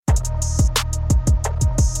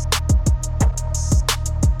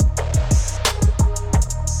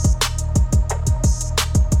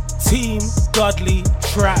Dudley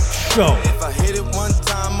Trap Show. If I hit it one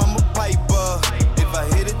time, I'm a piper. If I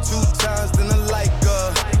hit it 2 times, then I like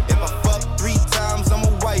her. If I fuck 3 times, I'm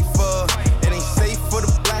a wifer. It ain't safe for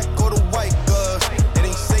the black or the white girl. It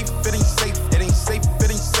ain't safe, it ain't safe, it ain't safe,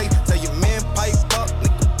 it ain't safe. Tell your man pipe up,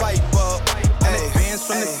 nigga pipe up. And advance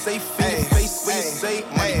from the safe in your face where you say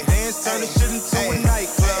money dance, turn the shit into a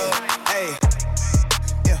nightclub. Hey,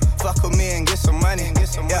 yeah, fuck with me and get some money.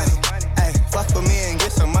 Yeah, hey, fuck with me and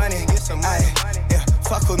get some money. Ay, yeah,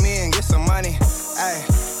 fuck with me and get some money. Ay,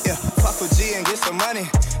 yeah, fuck with G and get some money.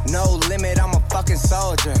 No limit, I'm a fucking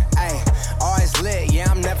soldier. Ay, always lit,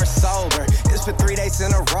 yeah, I'm never sober. It's for 3 days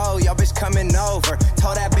in a row, yo bitch coming over.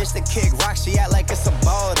 Told that bitch to kick rock, she act like it's a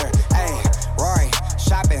boulder. Ay, Rory,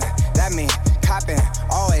 shopping, that mean copping,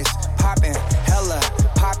 always popping, hella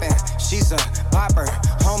popping. She's a bopper,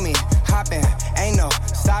 homie, hopping, ain't no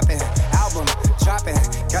stopping. Album dropping,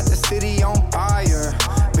 got the city on fire.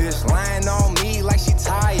 Bitch lying on me like she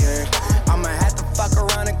tired. I'ma have to fuck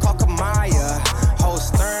around and call Kamaya. Whole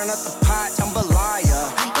stirring up the pot,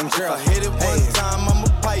 jambalaya. And girl, if I hit it one time, I'm a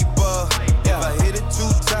piper. If I hit it 2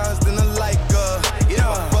 times, then I like her. If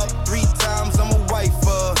I fuck 3 times, I'm a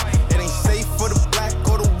wifer. It ain't safe for the black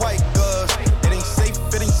or the white girl. It ain't safe,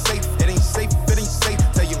 it ain't safe, it ain't safe, it ain't safe.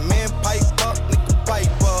 Tell your man pipe up, nigga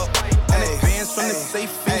pipe up. And advance from the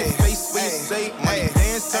safe in your face where you say money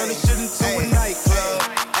dance, turn the shit into a nightclub.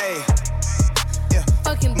 Yeah,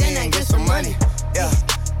 fuck him, then I get some money. Yeah,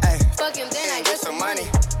 ay, Fuck him, then I get some money.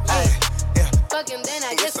 ay, yeah, Fuck him, then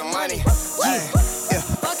I get some money. ay, yeah.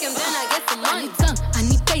 Fuck him, then I get some I money. need tongue, I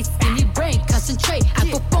need face, I need brain, concentrate.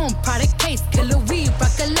 Apple phone, product case, killer weed,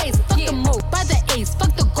 rock a lace. Fuck the mode, buy the ace,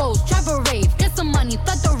 fuck the goals, drive a rave. Get some money,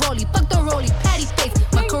 fuck the rollie, patty face.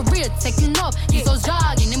 My career taking off, these hoes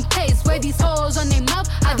jogging in place. Where these hoes on their mouth,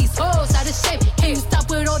 are these hoes out of shape? Can you stop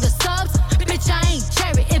with all the subs? Bitch, I ain't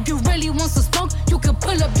cherry. If you really want some smoke, you can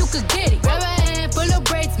pull up, you can get it. Grab a hand full of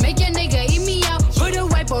braids, make your nigga eat me out. Put a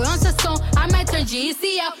white boy on the song, I might turn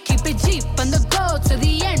GEC out. Keep it G from the go to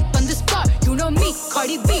the end, from the start. You know me,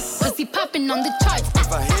 Cardi B, pussy popping on the charts.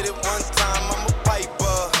 If I hit it one time, I'm a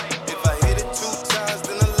piper. If I hit it 2 times,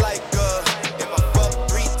 then I like her. If I fuck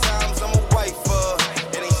 3 times, I'm a wifer.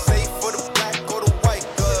 It ain't safe for the black or the white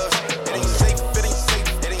girl. It ain't safe, it ain't safe,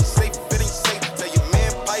 it ain't safe, it ain't safe. Tell your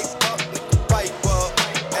man pipe up, nigga pipe up.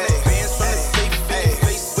 And advance from the safe in your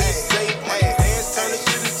face where you say money dance, turn the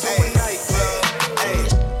shit into a nightclub.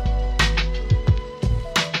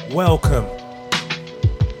 Welcome.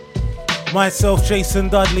 Myself, Jason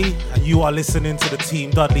Dudley, and you are listening to the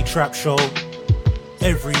Team Dudley Trap Show.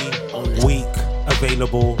 Every week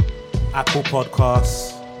available, Apple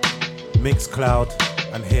Podcasts, Mixcloud,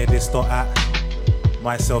 and hearthis.at.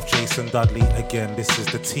 Myself, Jason Dudley. Again, this is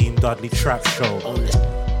the Team Dudley Trap Show.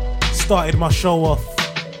 Started my show off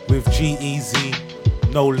with G-Eazy,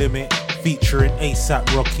 No Limit, featuring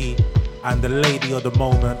ASAP Rocky, and the lady of the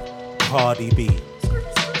moment, Cardi B.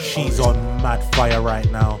 She's on mad fire right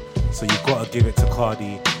now, so you gotta give it to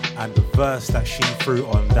Cardi. And the verse that she threw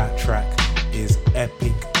on that track is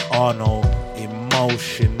epic. Arno,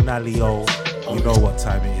 Emotionalio. You know what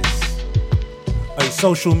time it is. Hey,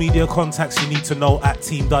 social media contacts you need to know at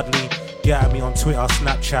Team Dudley. Get at me on Twitter,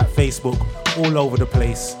 Snapchat, Facebook, all over the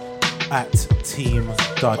place at Team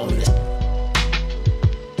Dudley.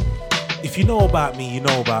 If you know about me, you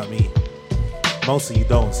know about me. Most of you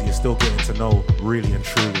don't, so you're still getting to know really and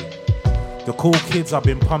truly. The cool kids, I've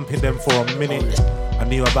been pumping them for a minute. I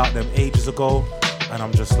knew about them ages ago, and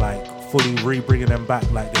I'm just like fully re-bringing them back,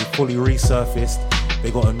 like they fully resurfaced. They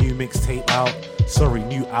got a new mixtape out,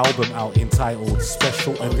 new album out entitled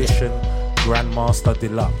Special Edition Grandmaster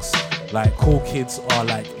Deluxe. Like, cool kids are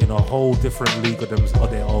like in a whole different league of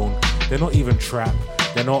their own. They're not even trap,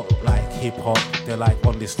 they're not like hip hop, they're like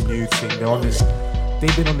on this new thing.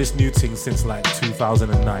 They've been on this new thing since like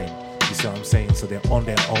 2009. You see what I'm saying? So they're on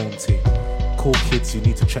their own thing. Cool kids, you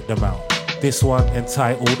need to check them out. This one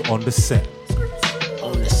entitled On The Set.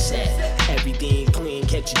 On the set, everything clean,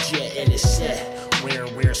 catch a jet in the set.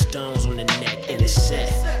 Wearing rare stones on the neck in the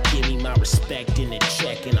set. Give me my respect in the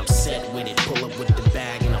check and I'm set with it. Pull up with the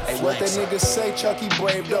bag and I'm Hey, what that nigga say? Chucky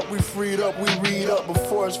braved up, we freed up, we read up.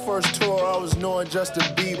 Before his first tour, I was knowing Justin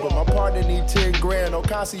Bieber. My partner need 10 grand,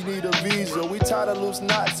 Okasi need a visa. We tied a loose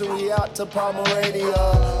knots and we out to Pomerania.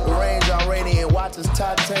 The range Iranian, watches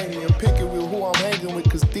titanium. Picking with who I'm hanging with,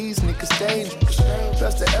 cause these niggas it's dangerous.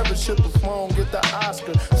 Best to ever ship a phone, get the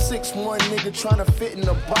Oscar. 6'1" nigga tryna fit in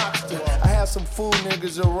a boxer. I had some fool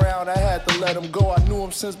niggas around, I had to let them go. I knew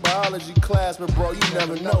them since biology class, but bro, you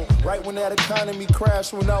never know. Right when that economy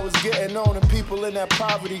crashed, when I was getting on, and people in that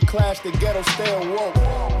poverty clash, the ghetto stay awoke.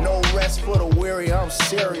 No rest for the weary, I'm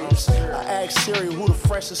serious. I asked Siri who the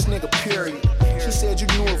freshest nigga, period. She said you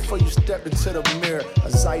knew it before you stepped into the mirror. A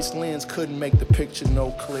Zeiss lens couldn't make the picture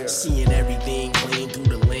no clearer. Seeing everything clean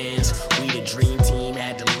through the lens. We the dream team,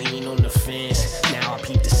 had to lean on the fence. Now I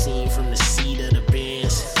peep the scene from the seat of the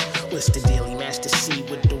Benz. What's the deal? He matched the seat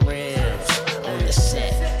with the rims. On the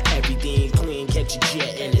set, everything clean, catch a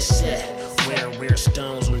jet in the set. Wearing rare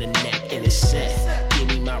stones on the neck in the set. Give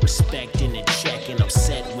me my respect in the check, and I'm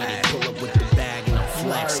set with it. Pull up with the bag and I'm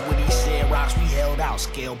flexing. What he said, rocks we held out.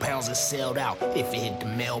 Scale pounds and sold out. If it hit the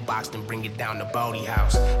mailbox, then bring it down to Bodie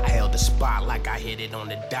House. I held the spot like I hit it on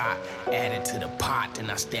the dot. Add it to the pot, then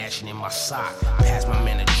I stash it in my sock. Pass my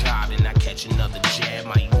man a job, then I catch another jab.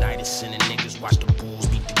 My United Center niggas watch the Bulls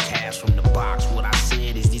beat the Cavs from the box. What I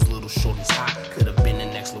said is these little shorties hot. Could've been the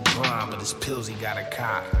next LeBron, but his pills he got a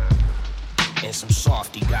cop. And some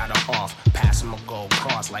softy got her off. Pass him a gold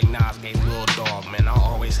cross like Nas gave Lil Dog. Man, I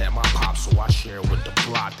always had my pop, so I share it with the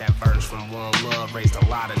block. That verse from One Love raised a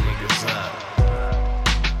lot of niggas up.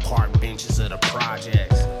 Park benches of the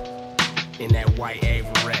projects. In that white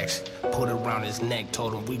Averex. Put it around his neck,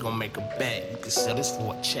 told him we gon' make a bet. You can sell this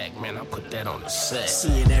for a check, man, I put that on the set.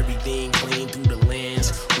 Seeing everything clean through the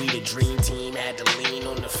lens. We the dream team, had to lean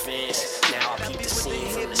on the fence. Now I peep the scene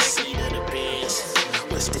from the seat of the Benz.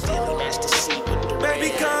 What's the deal? He matched the seat with the Baby,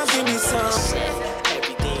 come give me some.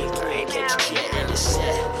 Everything clean, catch a jet in the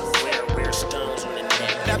set. Wearing rare stones on the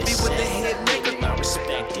neck. That be with the hit, nigga. My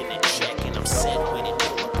respect in the check, and I'm set with it.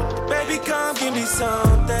 Baby, come give me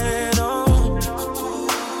something, oh.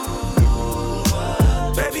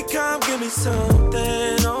 Baby, come give me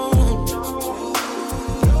something, oh.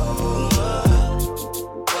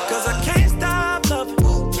 Cause I can't stop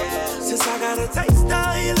loving. Since I got a taste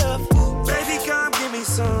of your love. Baby, come give me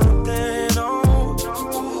something, oh.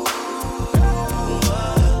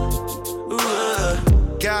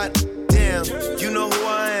 God damn, you know who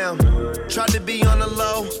I am. Tried to be on the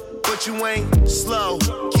low, but you ain't slow.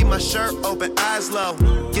 Keep my shirt open, eyes low.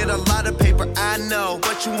 Get a lot of paper, I know,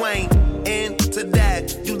 but you ain't into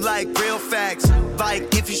that. You like real facts.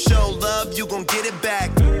 Like if you show love, you gon' get it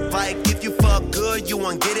back. Like if you fuck good, you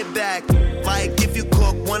won't get it back. Like if you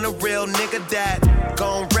cook, want a real nigga that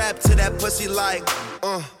gon' rap to that pussy like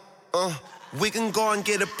we can go and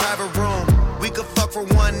get a private room. We could fuck for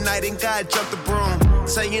one night and God jump the broom.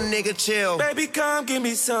 Say your nigga chill. Baby, come give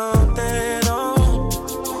me something, oh.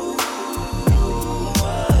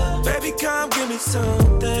 Baby, come give me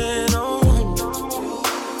something, oh.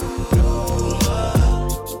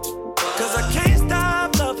 Cause I can't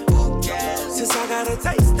stop loving. Since I got a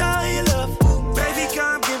taste of your love. Baby,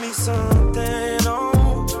 come give me something, oh.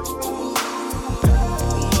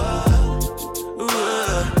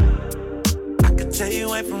 I could tell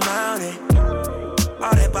you ain't from around it.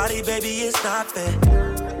 All that body, baby, it's not fair.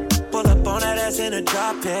 Pull up on that ass in a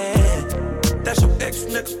drop it. That's your ex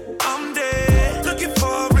nigga, I'm dead. Looking for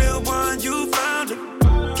a real one, you found it.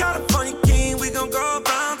 California king, we gon' go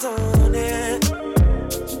bounce on it.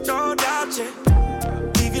 No doubt, yeah.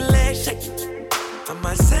 Leave your legs shaking. I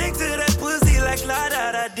might sing to that pussy like la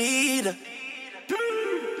da da dee da.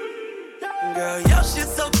 Girl, your shit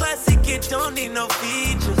so classic, it don't need no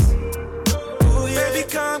features. Ooh, yeah. Baby,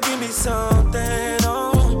 come give me something, oh.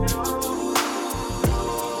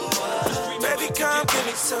 Baby, come give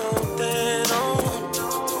me something, oh.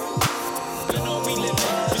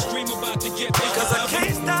 Cause I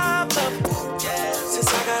can't stop loving. Since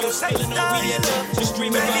I got a taste of your love.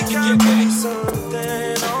 Baby, come give me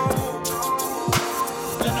something, oh.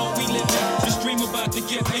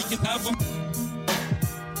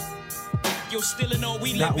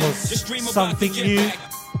 That was something new.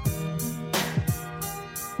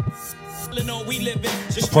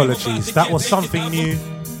 Apologies, that was something new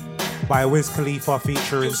by Wiz Khalifa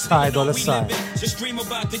featuring Ty Dolla $ign.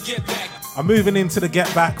 I'm moving into the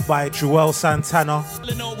Get Back by Juelz Santana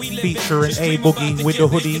featuring A Boogie with the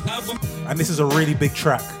Hoodie, and this is a really big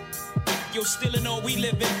track.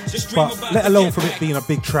 But let alone from it being a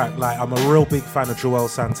big track, like I'm a real big fan of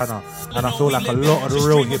Juelz Santana, and I feel like a lot of the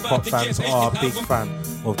real hip hop fans are a big fan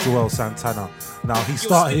of Juelz Santana. Now he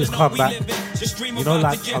started his comeback, you know,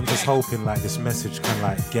 like I'm just hoping like this message can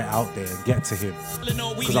like get out there and get to him,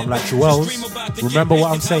 because I'm like, Juelz, remember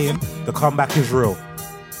what I'm saying, the comeback is real.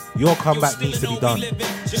 Your comeback needs to be done, and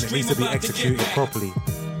it needs to be executed properly.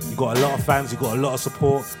 You got a lot of fans, you got a lot of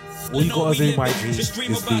support. All you gotta do, my G, is be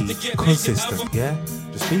consistent, yeah?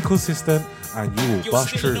 Just be consistent and you will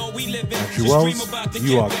bust through. And Jewels,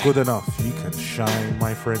 you are good enough. You can shine,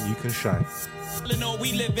 my friend, you can shine.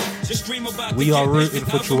 We are rooting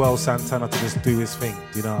for Joel Santana to just do his thing,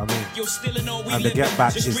 do you know what I mean? And the Get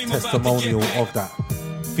Back is testimonial of that.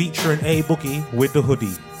 Featuring A Boogie with the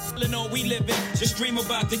hoodie.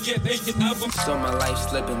 So my life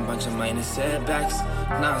slipping, bunch of minor setbacks.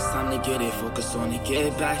 Now it's time to get it, focus on the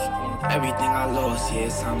get back. Everything I lost, yeah,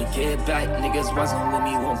 it's time to get back. Niggas wasn't with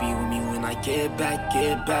me, won't be with me when I get back,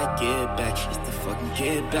 get back, get back. It's the fucking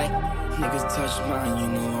get back. Niggas touch mine, you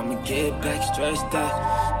know I'ma get back, stretched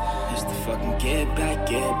out. It's the fucking get back,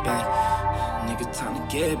 get back. Nigga, time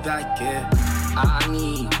to get back, yeah. I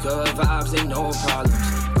need good vibes, ain't no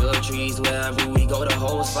problems. Good trees, wherever we go, the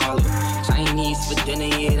hoes follow. Chinese for dinner,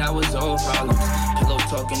 yeah, that was all problems. Pillow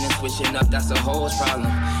talking and switching up, that's a hoes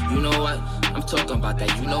problem. You know what? I'm talking about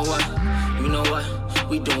that, you know what? You know what?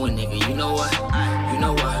 We doing, nigga, you know what? You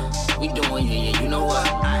know what? We doing, yeah, yeah, you know what?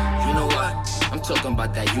 You know what? I'm talking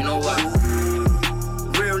about that, you know what?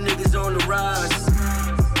 Real niggas on the rise.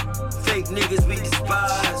 Fake niggas we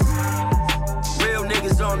despise. Real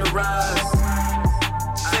niggas on the rise.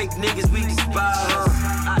 Fake niggas we despise.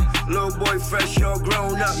 Little boy fresh, all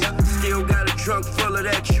grown up. Still got a trunk full of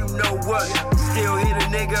that, you know what? Still hit a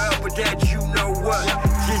nigga up with that, you know what?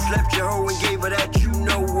 Just left your hoe and gave her that, you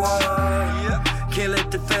know what? Can't let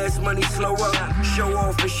the fast money slow up. Show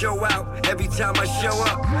off and show out every time I show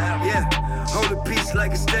up. Yeah, hold a piece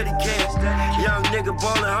like a steady can. Young nigga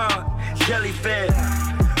ballin' hard, Jelly fan.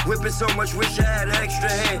 Whipping so much, wish I had an extra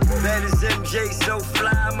hand. Bad as MJ, so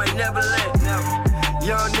fly, I might never land.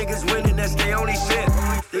 Young niggas winning, that's their only fit.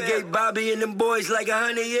 They gave Bobby and them boys like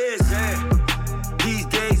 100 years. These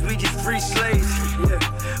days we just free slaves.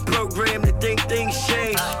 Programmed to think things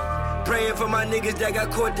change. Praying for my niggas that got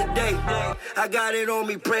caught today. I got it on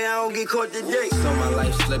me, pray I don't get caught today. So my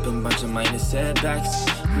life slipping, bunch of minor setbacks.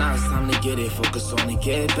 Now it's time to get it, focus on the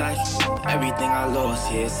get back. Everything I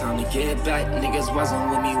lost, yeah, it's time to get back. Niggas wasn't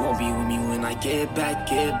with me, won't be with me when I get back,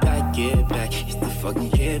 get back, get back. It's the fucking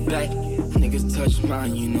get back. Niggas touch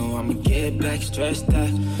mine, you know I'ma get back, stressed out.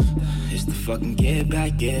 It's the fucking get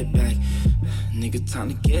back, get back. Nigga, time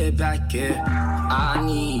to get back, yeah. I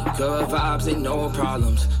need good vibes, ain't no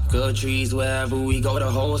problems. Good trees, wherever we go, the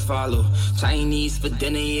hoes follow. Chinese for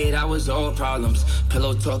dinner, yeah, that was all problems.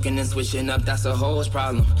 Pillow talking and switching up, that's a hoes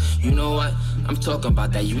problem. You know what? I'm talking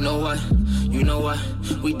about that, you know what? You know what?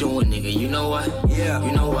 We doing, nigga, you know what? Yeah.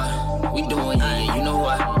 You know what? We doing, yeah, you know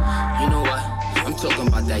what? You know what? I'm talking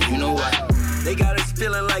about that, you know what? They got us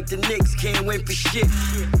feeling like the Knicks can't win for shit.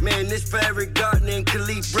 Man, this for Eric Gardner and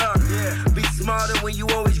Khalid Brown. Be smarter when you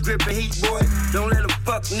always gripping heat, boy. Don't let a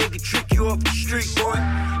fuck nigga trick you off the street, boy.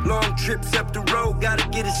 Long trips up the road, gotta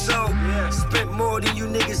get it sold. Spent more than you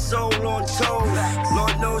niggas sold on toes.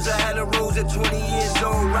 Lord knows I had a rose at 20 years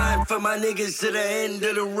old. Riding for my niggas to the end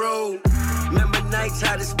of the road. Remember nights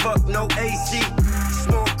hot as fuck, no AC.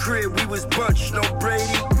 Small crib, we was bunched, no Brady.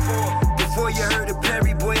 Before you heard of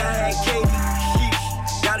Perry, boy, I had Katie.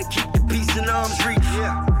 Sheesh, gotta keep the peace in arm's reach.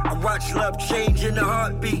 I watched love change in the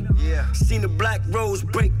heartbeat. Seen a black rose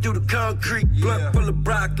break through the concrete. Blunt full of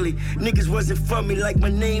broccoli. Niggas wasn't for me like my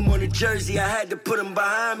name on the jersey. I had to put them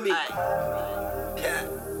behind me.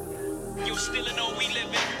 You still know we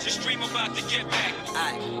living, just dream about to get back.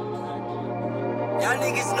 Y'all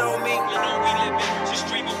niggas know me. You know we living, just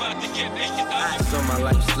dream about to get back. So my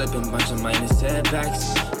life slipping, bunch of minor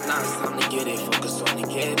setbacks. Now it's time to get it, focus on the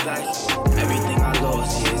get back. Everything I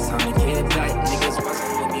lost, yeah, it's time to get back. Niggas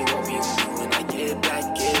wasn't with me, won't be with me when I get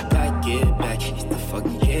back, get back, get back. It's the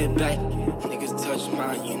fucking get back. Niggas touch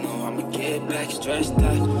mine, you know I'ma get back, stressed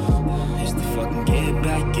out. It's the fucking get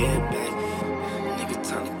back, get back. Nigga,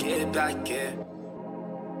 time to get back, yeah.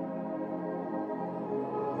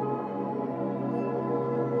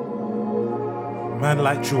 Man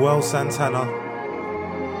like Joel Santana,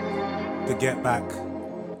 the Get Back,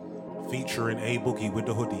 featuring A Boogie with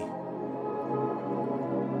the hoodie.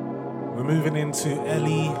 We're moving into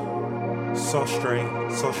Ellie Sostra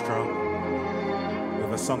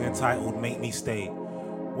with a song entitled Make Me Stay.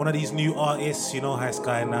 One of these new artists, you know how it's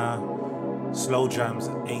going now. Slow jams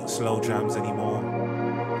ain't slow jams anymore.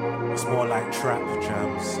 It's more like trap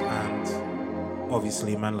jams, and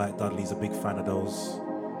obviously man like Dudley's a big fan of those.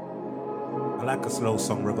 I like a slow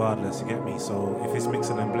song regardless, you get me? So if it's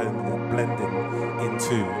mixing and blending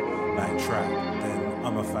into like trap, then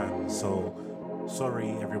I'm a fan. So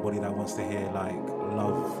sorry everybody that wants to hear like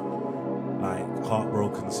love, like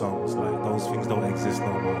heartbroken songs, like those things don't exist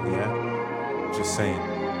no more, yeah? Just saying.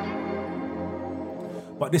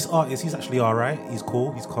 But this artist, he's actually alright. He's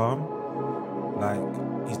cool. He's calm. Like,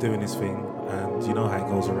 he's doing his thing. And you know how it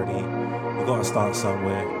goes already. You gotta start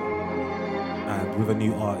somewhere. And with a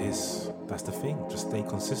new artist, that's the thing. Just stay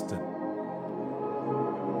consistent.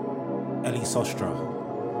 Ellie Sostra,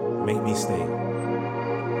 Make Me Stay.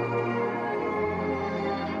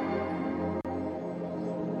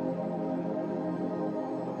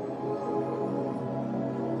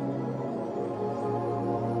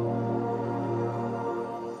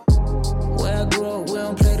 Where I grew up, we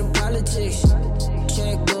don't play the politics.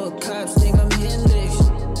 Checkbook, cops think I'm hitting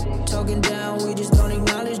licks. Talking down, we just don't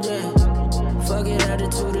acknowledge that. Fuck it,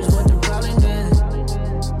 attitude is what the problem then.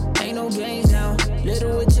 Ain't no games now.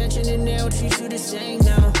 Little attention and they'll treat you the same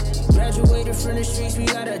now. Graduated from the streets, we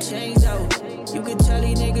got our chains out. You can tell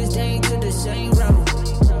these niggas they ain't to the same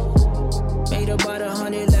route. Made about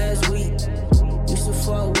 100 last week. Used to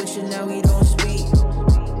fuck with you, now we don't speak.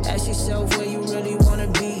 Ask yourself where you really wanna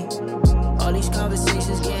be. All these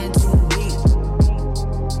conversations getting too deep.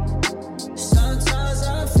 Sometimes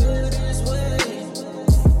I feel this way.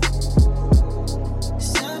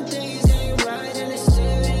 Some things ain't right and it's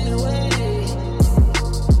still in the way.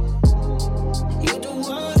 You do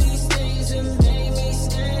all these things and make me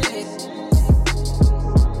stay.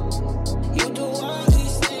 You do all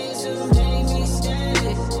these things and make me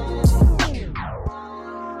stay.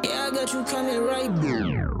 Yeah, I got you coming right back.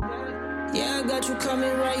 Yeah, I got you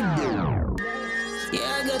coming right back. Yeah,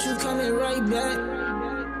 I got you coming right back.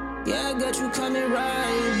 Yeah, I got you coming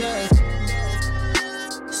right back.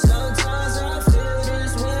 Sometimes I feel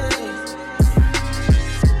this way.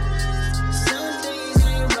 Some things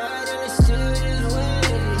ain't right and it's still this way.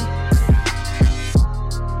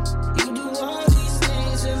 You do all these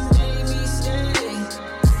things and make me stay.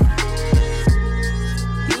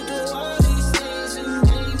 You do all these things and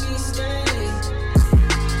make me stay.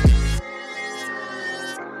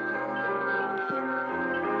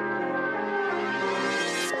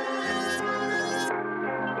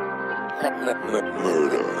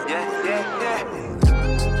 Yeah, yeah, yeah.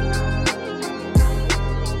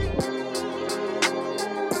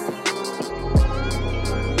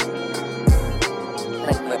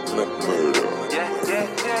 Yeah, yeah,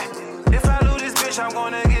 yeah. If I lose this bitch, I'm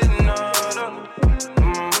gonna get another.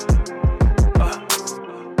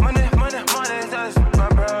 Money, money, money, that's my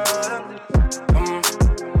brother.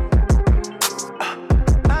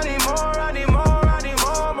 I need more, I need more, I need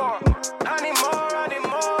more, more. I need more, I need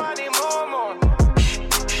more, I need more, more.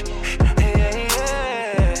 Yeah,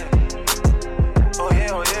 yeah. Oh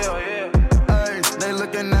yeah, oh yeah, oh yeah. Hey, they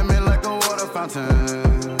looking at me like a water fountain.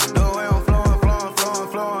 The way I'm flowing, flowing, flowing,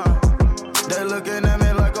 flowing. They looking at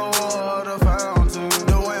me like a water fountain.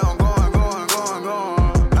 The way I'm going, going, going, going.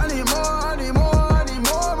 I need more, I need more, I need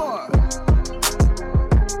more, more.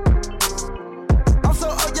 I'm so,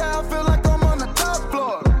 oh yeah, I feel like I'm on the top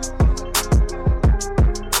floor.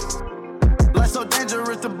 Life so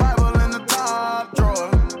dangerous, the Bible in the top drawer.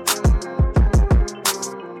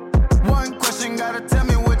 One question, gotta tell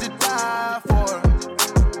me what you die for.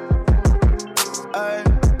 Ay,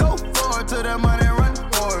 go forward to that money, run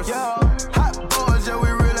for us. Yeah, hot boys, yeah, we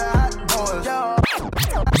really hot boys. Yeah.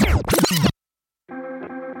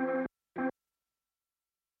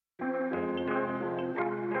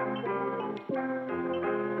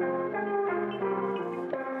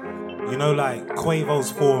 You know, like,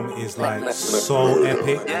 Quavo's form is like so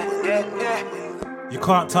epic. Yeah, yeah, yeah. You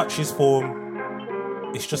can't touch his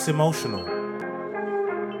form. It's just emotional.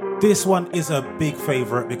 This one is a big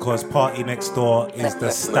favorite because Party Next Door is the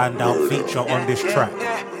standout feature on this track.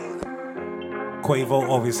 Quavo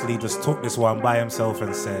obviously just took this one by himself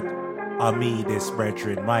and said, I me this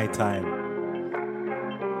brethren, my time.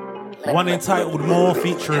 One entitled More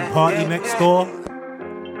featuring Party Next Door.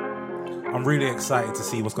 I'm really excited to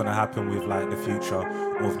see what's going to happen with like the future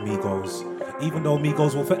of Migos. Even though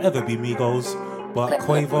Migos will forever be Migos, but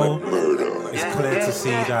Quavo, it's clear to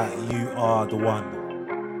see that you are the one.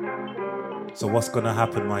 So what's going to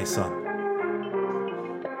happen, my son?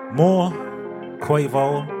 More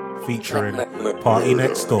Quavo featuring Party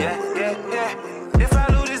Next Door. Yeah, yeah, yeah. If I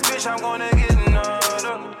lose this bitch, I'm gonna get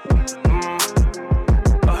another.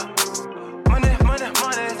 Money, money,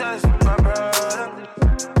 money, that's my brother.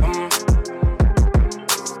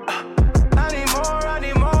 I need more, I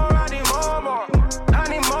need more, I need more, more. I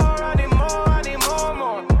need more, I need more, I need more,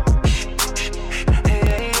 more.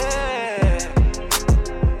 Yeah, yeah.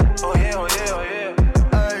 Oh yeah, oh yeah, oh yeah.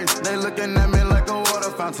 Hey, they looking at me like a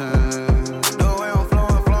water fountain. The way I'm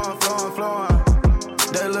flowing, flowing, flowing, flowing.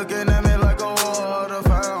 They looking at me like a water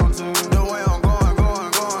fountain. The way I'm going,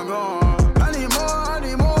 going, going, going. I need more, I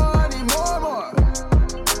need more, I need more, more.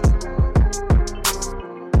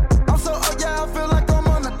 feel like I'm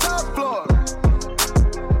on the top floor.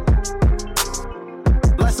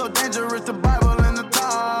 Life so dangerous, the Bible in the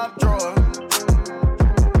top drawer.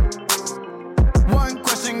 One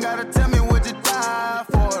question, gotta tell me what you die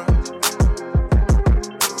for.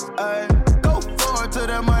 Ay, go forward to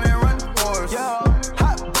that money, run for us. Yeah,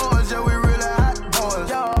 hot boys, yeah, we really hot boys.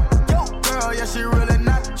 Yeah, yo, girl, yeah, she really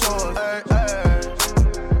not yours. Ay, ay.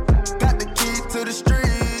 Got the key to the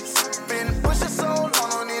streets. Been pushing so long,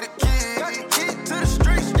 don't need a key. Got the key to the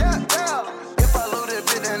streets, yeah, yeah. If I lose it,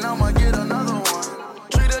 bitch, then I'ma get another one.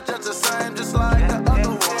 Treat her just the same, just like the other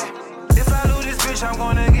one. If I lose this bitch, I'm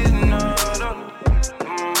gonna get another.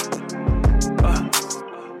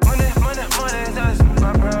 Money, that's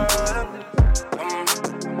my product.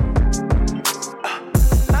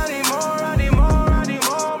 I need more, I need more, I need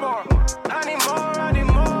more, more. I need more, I need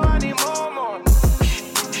more, I need more, more.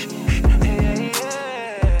 Yeah,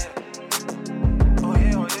 yeah. Oh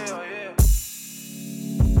yeah, oh yeah, oh yeah.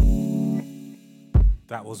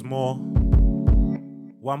 That was More.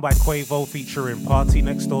 One by Quavo featuring Party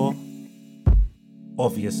Next Door.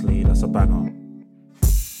 Obviously, that's a banger.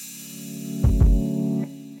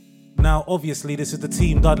 Now, obviously, this is the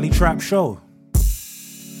Team Dudley Trap Show.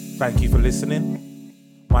 Thank you for listening.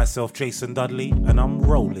 Myself, Jason Dudley, and I'm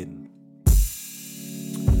rolling.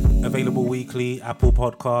 Available weekly, Apple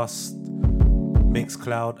Podcast,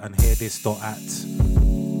 Mixcloud, and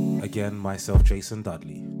hearthis.at. Again, myself, Jason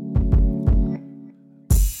Dudley.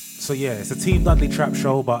 So yeah, it's a Team Dudley Trap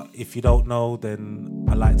Show, but if you don't know, then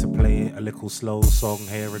I like to play a little slow song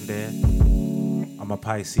here and there. I'm a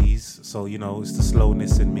Pisces, so you know, it's the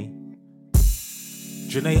slowness in me.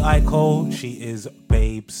 Jhené Aiko, she is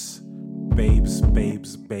babes.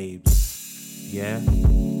 Yeah?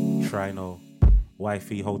 Try no.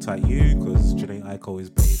 Wifey, hold tight you, because Jhené Aiko is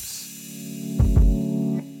babes.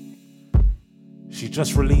 She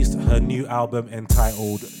just released her new album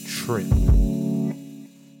entitled Trip.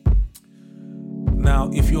 Now,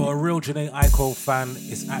 if you're a real Jhené Aiko fan,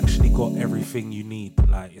 it's actually got everything you need.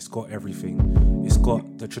 Like, it's got everything. It's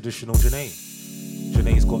got the traditional Jhené.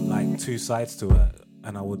 Jhené's got like two sides to her.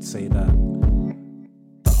 And I would say that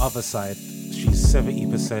the other side, she's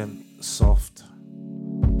 70% soft,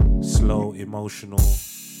 slow, emotional,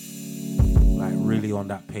 like really on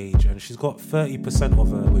that page. And she's got 30% of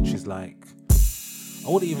her, which is like, I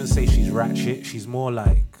wouldn't even say she's ratchet. She's more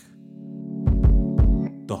like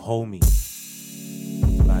the homie.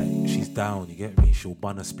 Like, she's down, you get me? She'll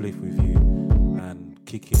bun a spliff with you and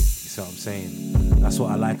kick it. You see what I'm saying? That's what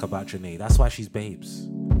I like about Jhené. That's why she's babes.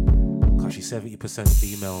 Because she's 70%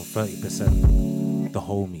 female, 30% the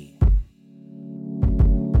homie.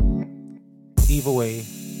 Either way,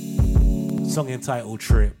 song entitled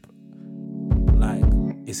Trip, like,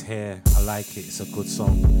 it's here. I like it. It's a good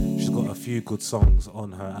song. She's got a few good songs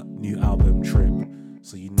on her new album Trip,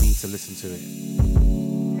 so you need to listen to it.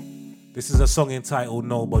 This is a song entitled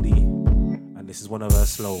Nobody, and this is one of her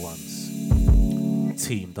slow ones.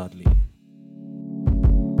 Team Dudley.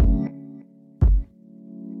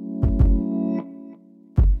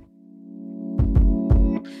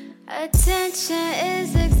 Attention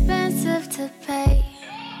is expensive to pay.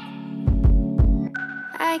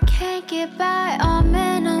 I can't get by on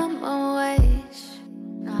minimum wage.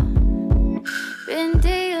 No. Been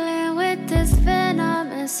dealing with this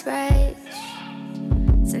venomous rage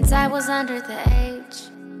since I was under the age.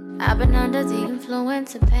 I've been under the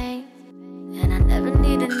influence of pain, and I never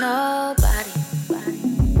needed nobody.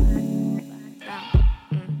 No.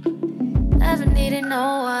 Never needed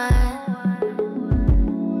no one.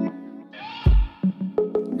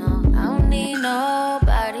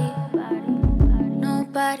 Nobody.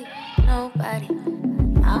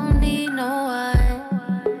 I don't need no one.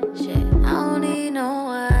 Shit, I don't need no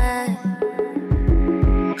one.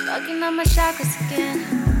 Fucking up my chakras again.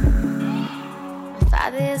 My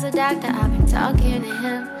father is a doctor, I've been talking to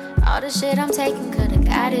him. All the shit I'm taking, could've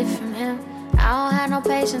got it from him. I don't have no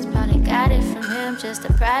patience, probably got it from him. Just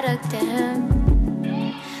a product of him.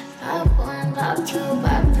 Pop 1, pop 2,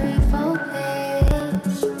 pop 3, 4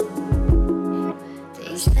 pills.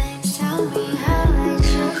 These things tell me how I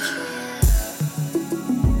should feel.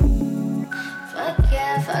 Fuck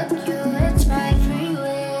yeah, fuck you, it's my free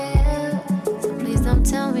will. So please don't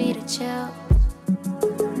tell me to chill,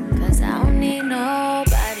 'cause I don't need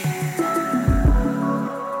nobody.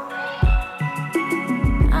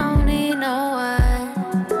 I don't need no one.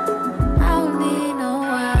 I don't need no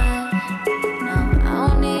one. No, I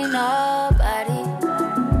don't need nobody.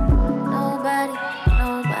 Nobody.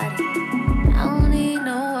 I don't need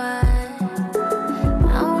no one. I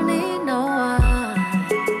don't need no one.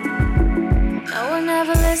 No one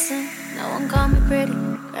ever listened. No one called me pretty.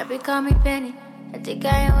 Grab Baby, call me Penny. I think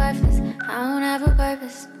I am worthless. I don't have a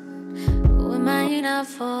purpose. Who am I enough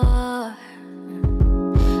for?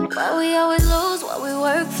 Why we always lose what we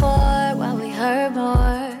work for? Why we hurt more?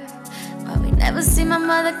 Why we never see my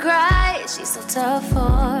mother cry? She's so tough for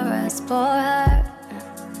us, for her.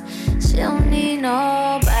 She don't need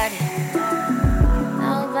nobody.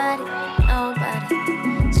 Nobody, nobody.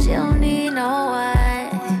 She don't need no one.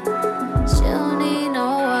 She don't need no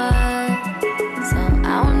one. So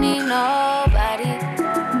I don't need nobody.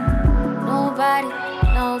 Nobody,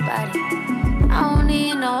 nobody. I don't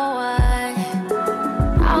need no one.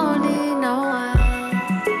 I don't need no one.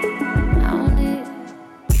 I don't need.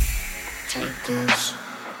 Take this.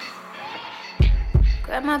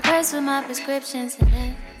 Grab my purse with my prescriptions and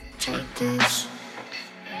then take this.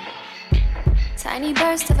 Tiny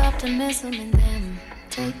burst of optimism and then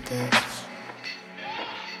take this.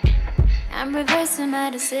 I'm reversing my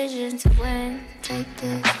decision to win. Take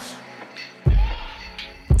this.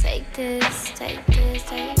 Take this, take this,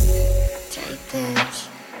 take this.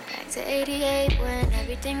 Back to 88 when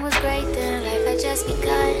everything was great then life had just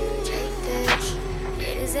begun. Take this.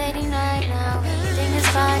 It is 89 now, everything is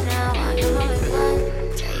fine now. I know how it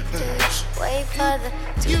was. Take this. Way further,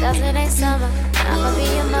 2008 summer, I'ma be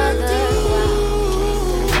your mother. Wow.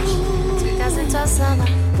 2012 summer,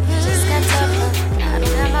 just got tougher. I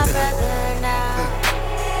don't have my brother now.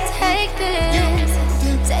 Take this.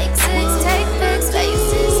 Take 6, take pics,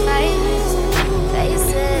 faces, faces,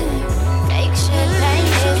 faces. Fake shit, pain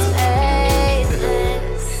is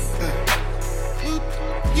faceless.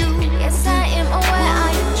 Yes, I am aware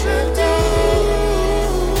I am tripping.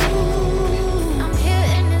 I'm here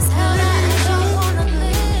in this hell that I don't wanna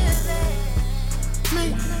live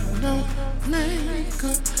in. Make a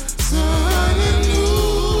sun new.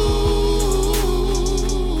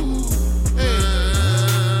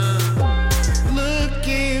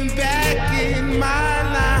 Looking back in my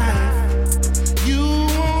life, you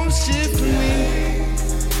won't shift me.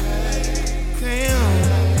 Damn.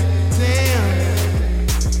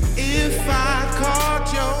 If I caught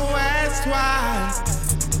your ass twice,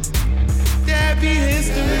 that'd be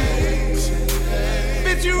history.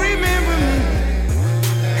 Bitch, you remember me.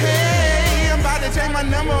 Hey, I'm about to change my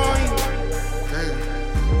number on you.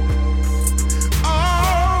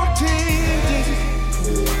 All 10 digits.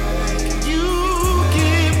 You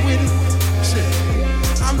get with it. Shit.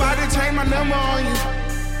 I'm about to change my number on you.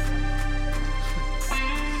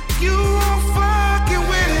 You won't fucking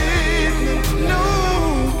with it. No.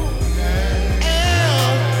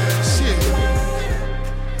 Shit.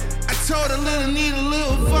 I told her little need a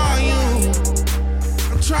little volume.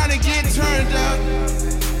 I'm trying to get turned up.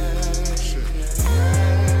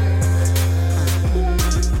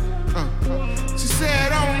 She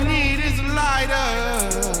said all we need is a lighter.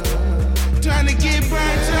 Trying to get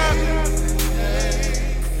burnt up.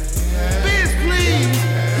 Bitch, please.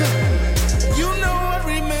 You know I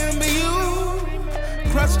remember you.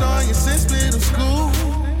 Crushed on you since middle school.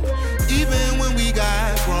 Even when we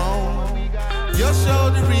got grown, your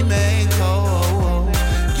shoulder remained cold.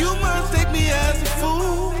 You must take me as a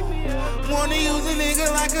fool. Wanna use a nigga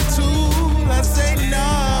like a tool. I say no.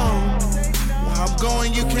 Where I'm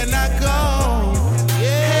going, you cannot go.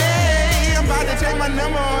 Yeah, I'm about to take my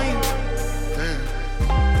number on you.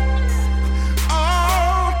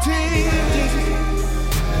 All 10 digits.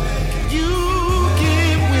 You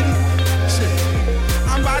get with it. Shit.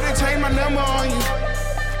 I'm about to take my number on you.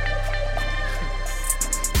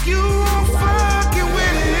 You won't fucking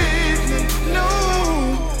with it. No.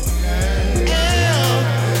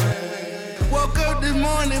 Woke up this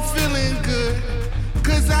morning feeling good,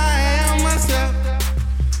 'cause I am myself.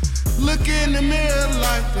 Look in the mirror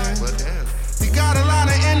like that. You got a lot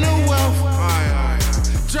of inner wealth.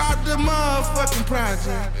 Drop the motherfucking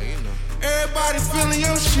project. Everybody feeling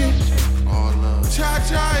your shit.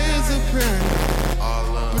 Cha-cha is a pen.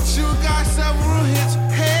 But you got several hits.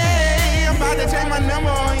 Hey, I'm about to take my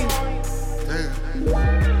number on you.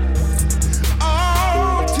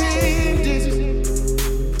 All 10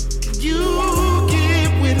 digits. You get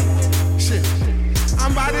with it. Shit.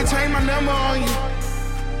 I'm about to change my number on you.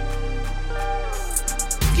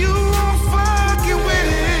 You won't fucking with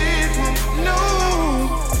it. No.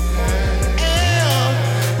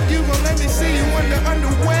 You gon' let me see you in the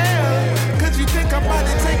underwear. 'Cause you think I'm about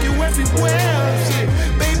to take you everywhere. Shit.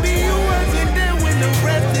 Baby, you wasn't there when the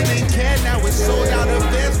rest didn't care. Now it's sold out of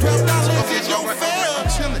this. $12 is your fare. I'm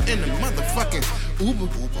chillin' in the motherfucking Uber.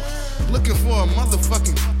 Looking for a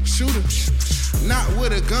motherfucking shooter. Not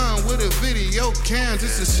with a gun, with a video cam.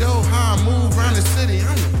 Just to show how I move around the city.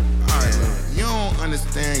 Alright, you don't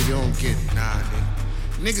understand, you don't get it. Nah, nigga.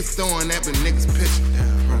 Niggas throwing that, but niggas pitching.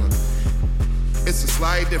 it's a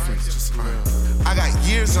slight difference. I got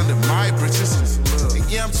years under my britches. And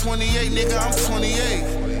yeah, I'm 28, nigga, I'm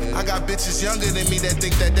 28. I got bitches younger than me that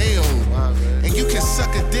think that they old. And you can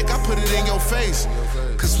suck a dick, I put it in your face.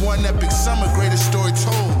 Cause one epic summer, greatest story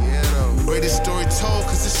told. Greatest story told,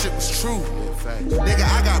 cause this shit was true. Nigga,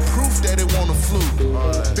 I got proof that it won't a fluke.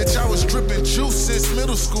 Bitch, I was dripping juice since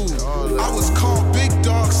middle school. I was called big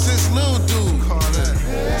dog since little dude.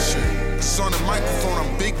 Shit. It's on the microphone,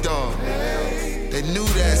 I'm big dog. They knew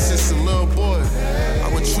that since a little boy.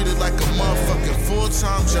 I would treat it like a motherfucking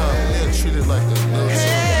full-time job. They'll treat it like a little job.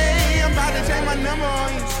 Hey, I'm about to change my number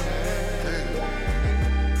on you.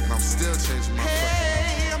 And I'm still changing my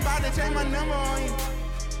Hey, I'm about to change my number on you.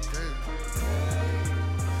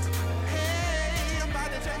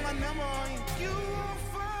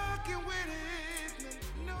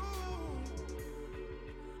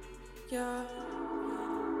 Yeah.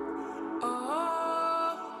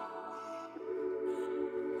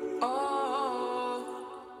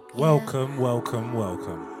 Welcome.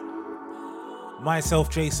 Myself,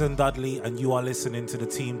 Jason Dudley, and you are listening to the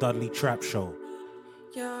Team Dudley Trap Show.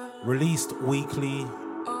 Released weekly,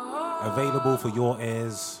 available for your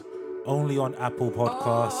ears, only on Apple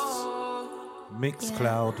Podcasts,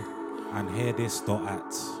 Mixcloud, and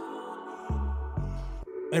HearThis.at.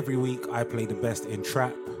 Every week I play the best in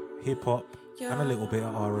trap, hip-hop, and a little bit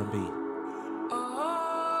of R&B.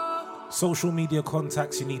 Social media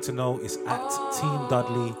contacts you need to know is at Team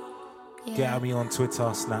Dudley. Get at me on Twitter,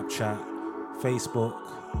 Snapchat, Facebook,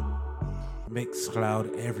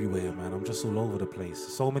 Mixcloud, everywhere, man. I'm just all over the place.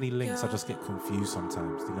 So many links, I just get confused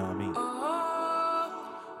sometimes, you know what I mean?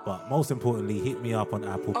 But most importantly, hit me up on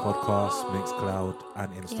Apple Podcasts, Mixcloud,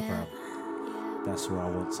 and Instagram. That's where I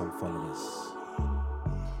want some followers.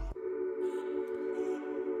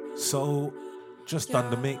 So, just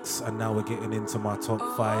done the mix, and now we're getting into my top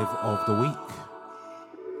 5 of the week.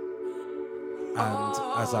 And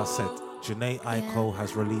as I said, Jhené Aiko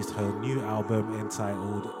has released her new album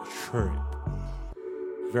entitled Trip.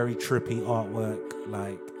 Very trippy artwork,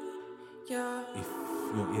 like if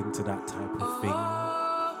you're into that type of thing.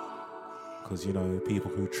 Because, you know,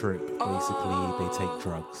 people who trip, basically, they take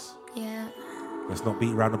drugs. Yeah. Let's not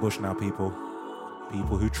beat around the bush now, people.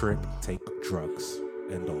 People who trip take drugs.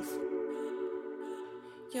 End of.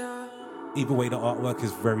 Either way, the artwork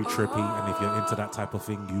is very trippy, and if you're into that type of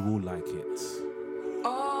thing, you will like it.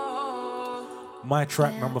 My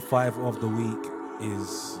track number 5 of the week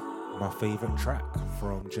is my favorite track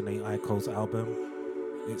from Jhené Aiko's album.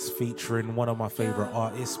 It's featuring one of my favorite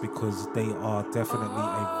artists because they are definitely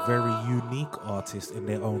a very unique artist in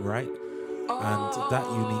their own right. And that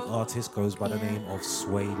unique artist goes by the name of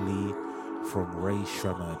Sway Lee from Ray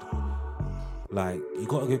Shremmerd. Like, you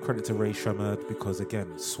gotta give credit to Ray Shremmerd because,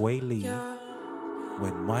 again, Sway Lee,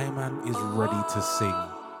 when my man is ready to sing,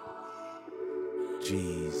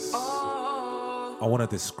 jeez, I want to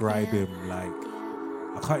describe him like,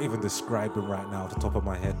 I can't even describe him right now off the top of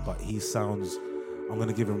my head, but he sounds, I'm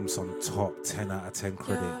gonna give him some top 10 out of 10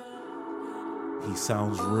 credit. He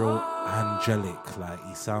sounds real angelic, like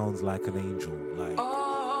he sounds like an angel, like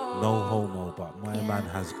no homo, but my man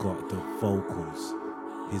has got the vocals.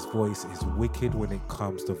 His voice is wicked when it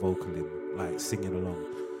comes to vocaling, like singing along.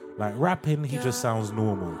 Like rapping, he just sounds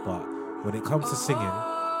normal, but when it comes to singing,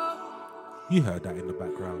 you heard that in the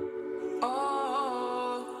background.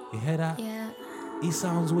 You hear that? Yeah. He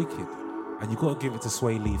sounds wicked. And you gotta give it to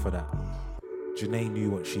Sway Lee for that. Jhené knew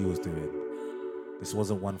what she was doing. This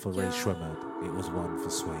wasn't one for Ray Shremmerd, it was one for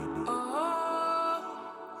Sway Lee.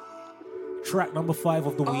 Track number 5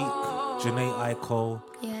 of the week, Jhené Aiko.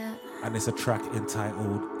 Yeah. And it's a track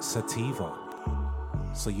entitled Sativa.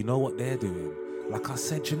 So you know what they're doing. Like I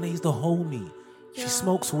said, Jhené's the homie. She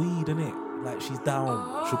smokes weed, innit? Like she's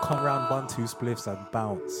down. She'll come around 1-2 spliffs and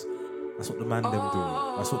bounce. That's what the man them do.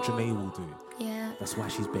 That's what Jhené will do. Yeah. That's why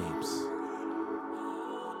she's babes.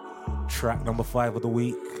 Track number 5 of the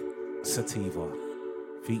week, Sativa.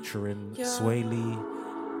 Featuring Sway Lee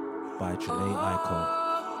by Jhené Aiko.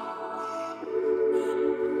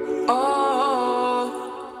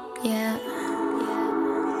 Yeah.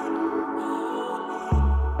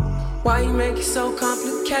 Why you make it so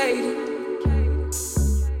complicated?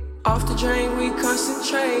 Off the drain, we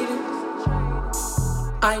concentrated.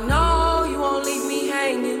 I know you won't leave me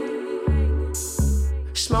hanging.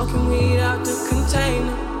 Smoking weed out the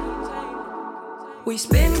container. We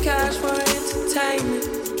spend cash for entertainment.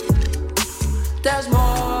 There's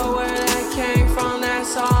more where that came from,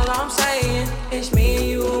 that's all I'm saying. It's me and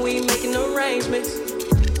you and we making arrangements.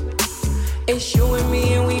 It's you and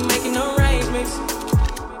me and we making arrangements.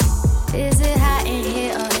 Is it hot in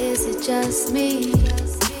here or is it just me?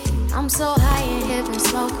 I'm I'm so high and hip and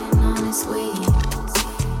smoking on this weed.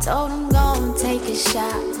 Told him go and take a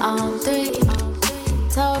shot on 3.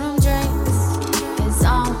 Told him drinks is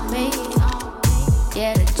on me.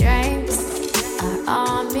 Yeah, the drinks are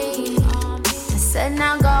on me. I said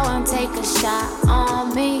now go and take a shot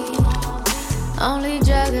on me. Only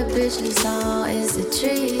drug a bitch is on is the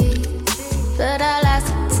tree. But I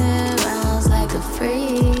lasted 10 rounds like a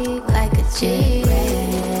freak, like a G.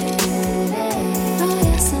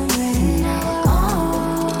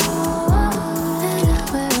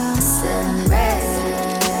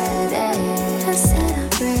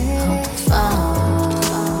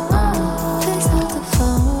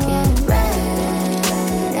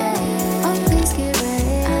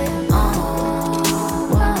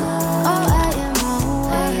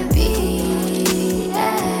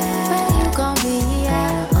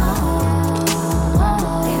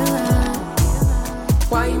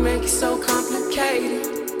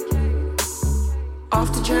 Off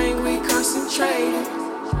the drink, we concentrated.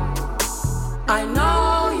 I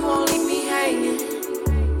know you won't leave me hanging.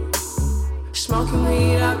 Smoking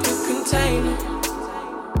weed out the container.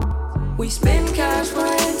 We spend cash for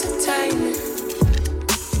entertainment.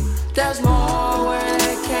 There's more where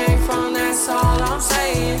that came from, that's all I'm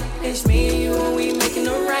saying. It's me and you and we making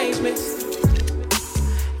arrangements.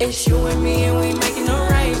 It's you and me and we making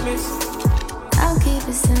arrangements. I'll keep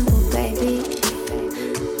it simple, baby.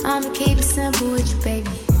 I'ma keep it simple with you, baby.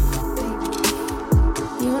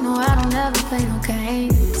 You know I don't ever play no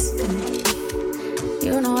games.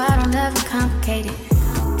 You know I don't ever complicate it.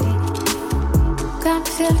 Got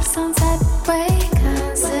me feeling some type of way.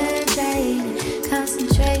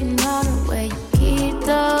 Concentrating on the way you keep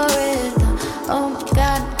the rhythm. Oh my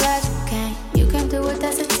God, I'm glad you came. You came through with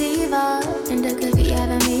that sativa and the cookie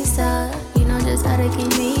having me stuck. You know just how to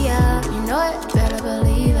keep me up. You know it, better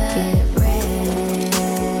believe it. Get ready.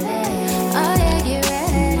 Oh yeah, get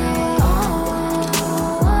ready.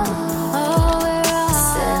 Oh, we're all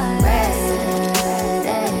set. Ready.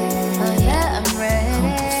 Oh yeah, I'm ready.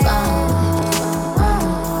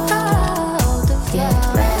 Oh, the floor. Get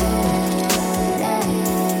ready.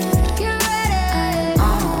 Get ready.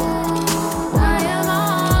 I am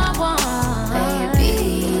on one, baby.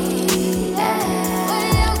 Where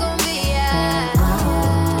you gonna be at?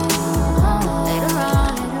 Later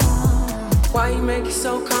on. Why you make it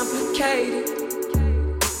so complicated?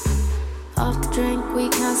 Off the drink, we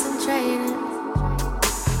concentrated.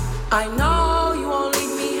 I know you won't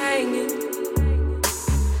leave me hanging.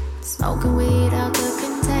 Smoking weed out the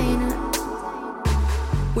container.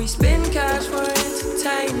 We spend cash for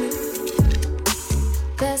entertainment.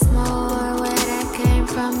 There's more where that came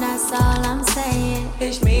from, that's all I'm saying.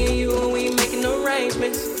 It's me and you and we making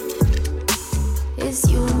arrangements. It's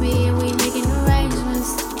you and me and we making arrangements.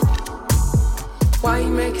 Why you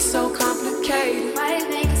make it so complicated? Why you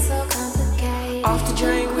make it so complicated? Off the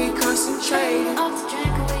drink, we concentrated. Off the drink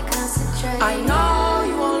and we concentrate. I know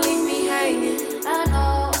you won't leave me hanging. I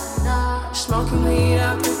know. Smoking weed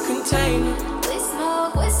out the container. We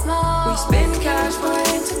smoke. We spend cash for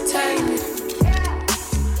entertainment.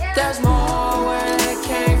 There's more where that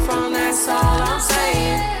came from, that's all I'm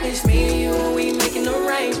saying. It's me and you and we making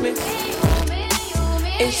arrangements.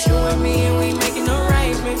 It's you and me and we making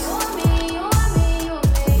arrangements.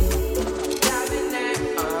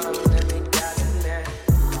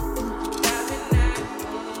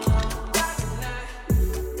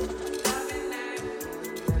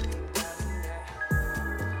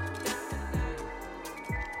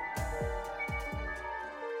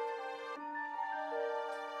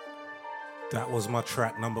 That was my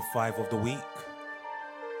track number 5 of the week.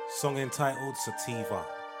 Song entitled Sativa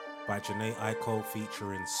by Janae Aiko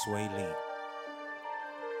featuring Sway Lee.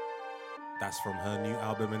 That's from her new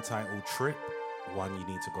album entitled Trip, one you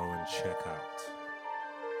need to go and check out.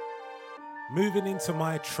 Moving into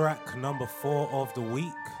my track number 4 of the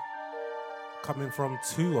week, coming from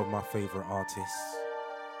 2 of my favorite artists.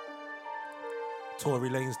 Tory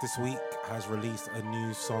Lanez this week has released a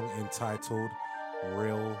new song entitled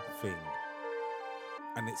Real Thing,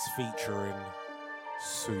 and it's featuring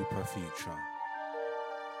Super Future.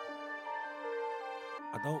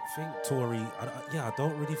 I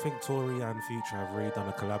don't really think Tory and Future have really done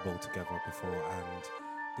a collabo together before, and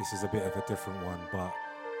this is a bit of a different one, but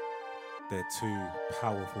they're 2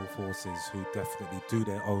 powerful forces who definitely do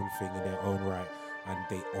their own thing in their own right, and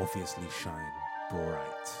they obviously shine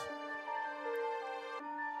bright.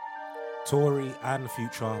 Tory and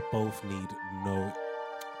Future both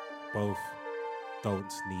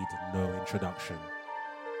don't need no introduction.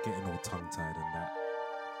 Getting all tongue-tied and that.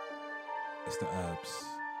 It's the herbs.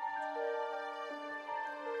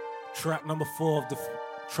 Track number 4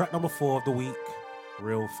 Track number 4 of the week,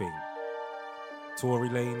 Real Thing. Tory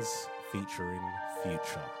Lanez featuring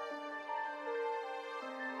Future.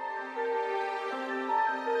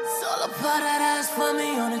 It's all about that ass for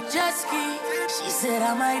me on a jet ski. She said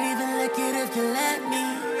I might even lick it if you let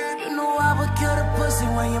me. You know I would kill the pussy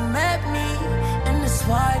when you met me. And it's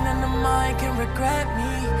why none of mine can regret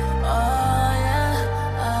me. Oh yeah,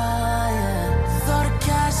 oh yeah. Throw the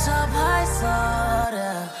cash up high, so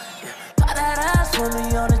yeah. Buy that ass for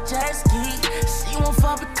me on a jet ski. She won't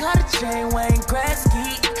fuck with cut a chain, Wayne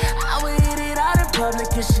Gretzky. I would hit it out in public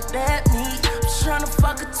if she let me. I'm tryna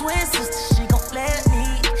fuck a twin sister, she gon' let me.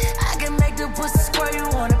 I can make the pussy squirt, you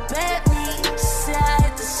wanna bet me. She said I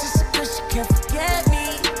hit the sister cause she can't forget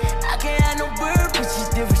me. I can't have no bird, bitches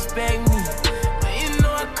disrespect me. When you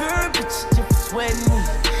know I curb, bitches just sweat me.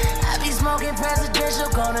 I be smoking presidential,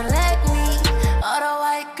 gonna let me. All the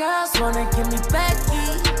white girls wanna give me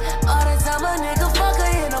Becky. All the time a nigga fuck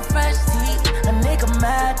her in a fresh tee. A nigga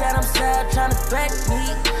mad that I'm sad, tryna threat me.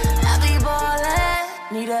 I be ballin',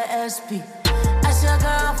 need a SP. That's your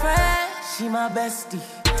girlfriend, she my bestie.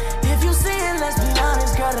 If you see it, let's be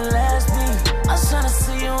honest, girl, then let's be. I'm tryna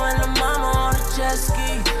see you and the mama on a jet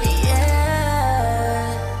ski. Yeah,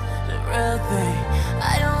 the real thing.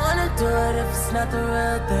 I don't wanna do it if it's not the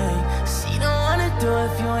real thing. She don't wanna do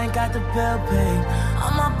it if you ain't got the bill paid.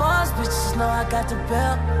 All my boss bitches know I got the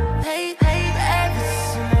bill paid.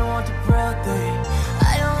 Bitches and they want the real thing.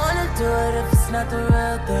 I don't wanna do it if it's not the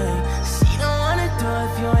real thing. She don't wanna do it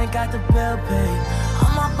if you ain't got the bill paid.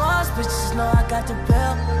 All my boss bitches know I got the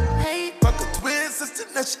bill paid. Fuck a twin sister,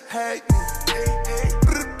 now she hate me.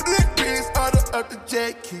 Rings order up the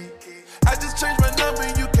jet key. I just changed my number,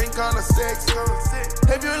 you can't call her sexy.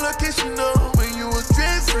 Have your location on when you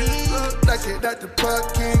address me. Like it at the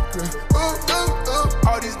parking, girl. Ooh, ooh, ooh.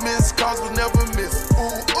 All these missed calls will never miss. Ooh,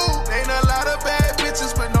 ooh. Ain't a lot of bad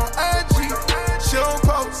bitches with no IG. She don't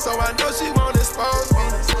post, so I know she won't expose me.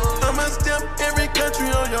 I'ma stamp every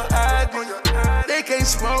country on your ID. They can't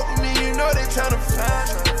smoke me, you know they tryna find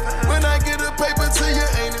me. When I get a paper to you,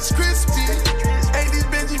 ain't it crispy? Ain't these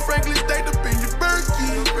Benji Franklin staked up in your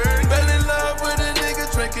Berkey? Fell in love with a nigga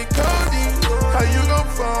drinking codeine. How you gon'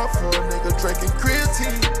 fall for a nigga drinking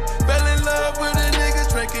creatine? Fell in love with a nigga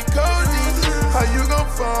drinking codeine. How you gon'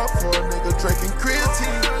 fall for a nigga drinking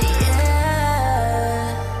creatine? Yeah,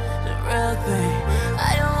 the real thing.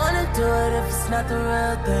 I don't wanna do it if it's not the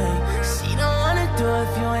real thing. She don't wanna do it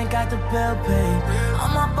if you ain't got the bill paid. All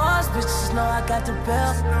my boss bitches know I got the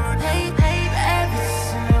bill paid.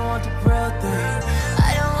 Bitches and they want the real thing.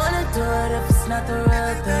 I don't wanna do it if it's not the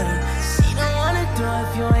real thing. She don't wanna do it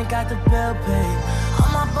if you ain't got the bill paid. All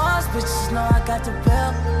my boss bitches know I got the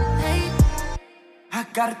bill paid. I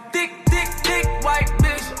got a thick white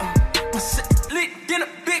bitch. My shit lit in a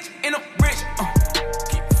bitch in a rich.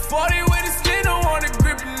 Keep 40 with a stick, don't wanna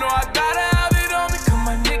grip. You know I gotta have it on me, cause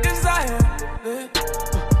my niggas out here.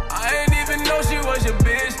 I ain't even know she was your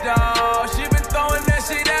bitch, dawg. She been throwing that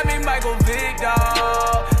shit at me, Michael Vick,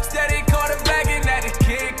 dawg. Steady quarterbacking at the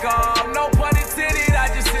kickoff. No pun intended, I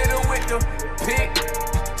just hit her with the pick.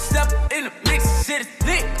 Step in the mix, shit is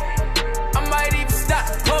thick. I might even stop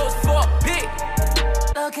the pose for a pic.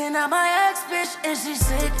 Looking at my ex bitch and she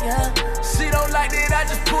sick, yeah. She don't like that, I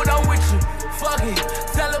just pulled up with you. Fuck it,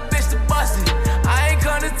 tell a bitch to bust it. I ain't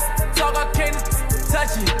gonna talk, I can't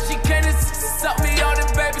touch it. She can't suck me all the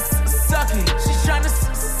baby, suck it. She tryna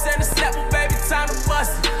send a snap, but baby, time to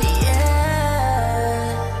bust it.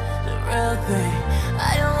 Yeah, the real thing.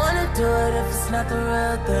 I don't wanna do it if it's not the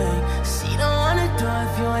real thing. She don't wanna do it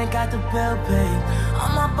if you ain't got the bill paid.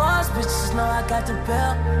 All my boss bitches know I got the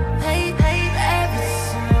bill paid.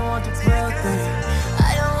 Bitches and they want the real thing.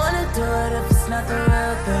 I don't wanna do it if it's not the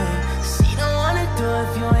real thing. She don't wanna do it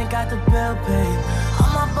if you ain't got the bill paid. All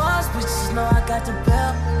my boss bitches know I got the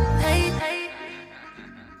bill paid.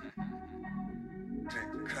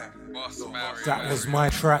 That was my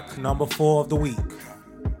track number 4 of the week.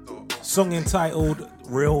 Song entitled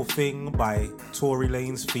Real Thing by Tory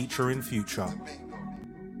Lanez featuring Future.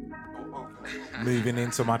 Moving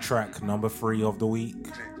into my track number 3 of the week.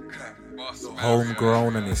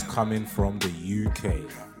 Homegrown and is coming from the UK.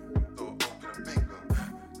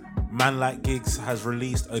 Man Like Gigs has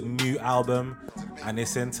released a new album and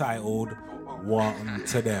it's entitled Want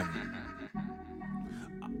to Them.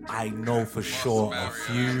 I know for sure a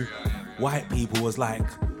few white people was like,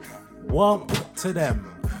 Wamp to them.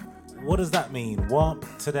 What does that mean? Wamp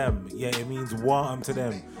to them. Yeah, it means want to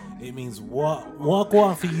them. It means what?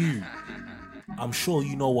 Wagwan for you. I'm sure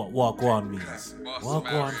you know what Wagwan means.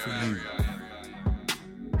 Wagwan for you.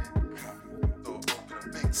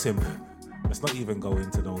 Simple. Let's not even go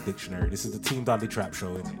into no dictionary. This is the Team Dudley Trap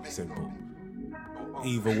Show, isn't it? Simple.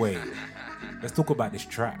 Either way, let's talk about this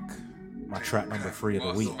track. My track number 3 of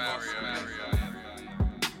the week.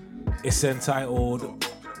 It's entitled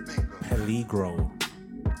Peligro.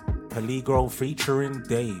 Peligro featuring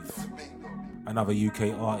Dave, another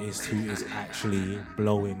UK artist who is actually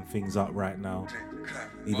blowing things up right now.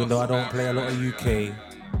 Even though I don't play a lot of UK,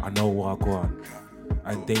 I know what I go on.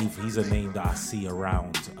 And Dave, he's a name that I see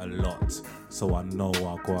around a lot, so I know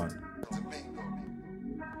what I go on.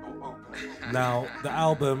 Now, the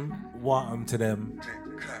album, What 'Em to Them,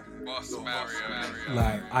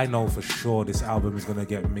 like, I know for sure this album is gonna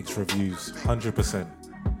get mixed reviews, 100%.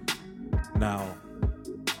 Now,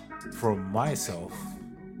 from myself,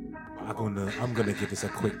 I'm gonna give this a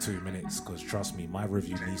quick 2 minutes, because trust me, my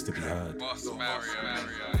review needs to be heard.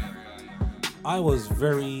 I was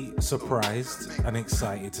very surprised and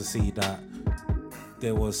excited to see that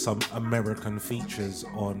there was some American features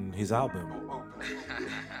on his album.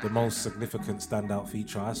 The most significant standout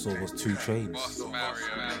feature I saw was 2 Chainz,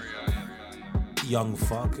 Young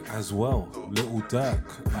Thug as well, Little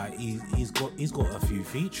Durk. Like he's got a few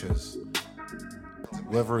features.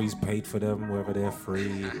 Whether he's paid for them, whether they're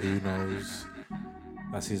free, who knows?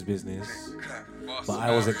 That's his business. But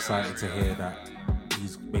I was excited to hear that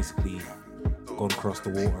he's basically gone across the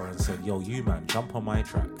water and said, "Yo, you man, jump on my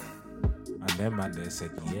track." And them man there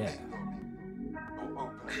said, "Yeah."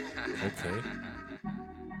 Okay.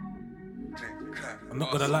 I'm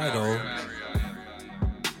not gonna lie though,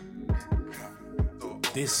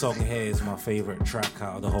 this song here is my favorite track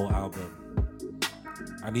out of the whole album.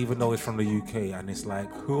 And even though it's from the UK and it's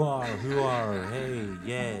like, who are, hey,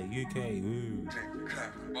 yeah, UK, ooh.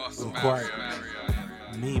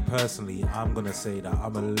 Me personally, I'm gonna say that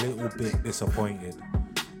I'm a little bit disappointed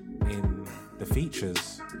in the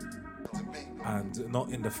features. And not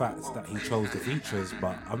in the fact that he chose the features,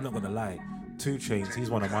 but I'm not gonna lie, 2 Chainz,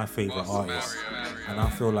 he's one of my favorite artists. And I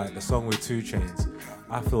feel like the song with 2 Chainz,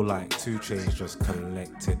 I feel like 2 Chainz just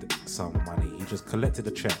collected some money. He just collected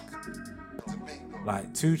a check.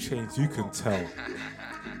 Like 2 Chainz, you can tell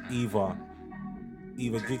either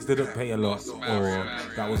Giggs didn't pay a lot or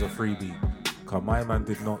that was a freebie. Cause my man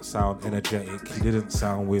did not sound energetic. He didn't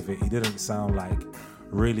sound with it. He didn't sound like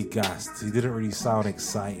really gassed. He didn't really sound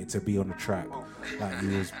excited to be on the track. Like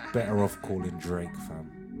he was better off calling Drake, fam.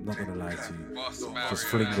 I'm not gonna lie to you. Just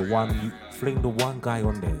fling the one guy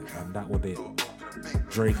on there, and that was it.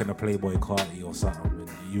 Drake and the Playboy Carti or something,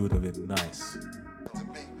 and you would have been nice.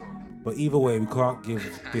 But either way, we can't give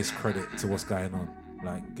this credit to what's going on.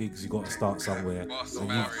 Like Giggs, you got to start somewhere, and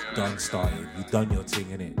you've done started. You've done your thing,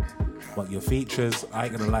 innit? But your features, I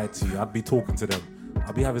ain't gonna lie to you. I'd be talking to them.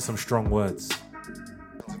 I'd be having some strong words,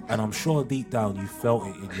 and I'm sure deep down you felt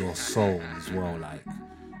it in your soul as well. Like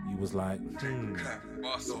you was like,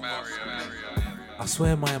 I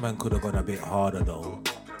swear my man could have gone a bit harder though.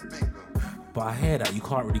 But I hear that you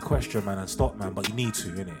can't really question man and stop man, but you need to,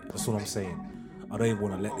 innit? That's what I'm saying. I don't even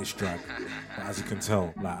want to let this drag. But as you can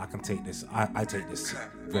tell, like I can take this. I take this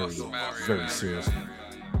very, very seriously.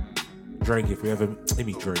 Drake, if we ever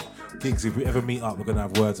Drake, Giggs, if we ever meet up, we're gonna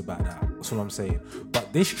have words about that. That's what I'm saying.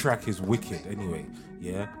 But this track is wicked anyway.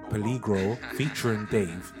 Yeah, Peligro featuring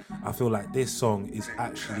Dave. I feel like this song is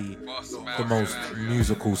actually the most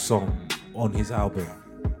musical song on his album.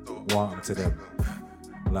 What 'Em to Them.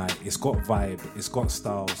 Like, it's got vibe, it's got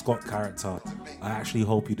style, it's got character. I actually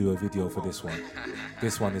hope you do a video for this one.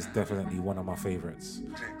 This one is definitely one of my favorites.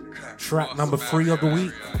 Track number 3 of the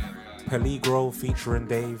week, Peligro featuring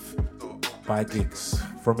Dave by Giggs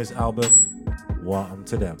from his album, What 'Em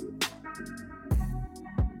to Them.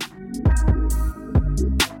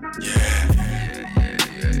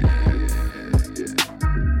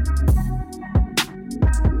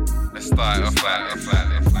 Let's start off flat.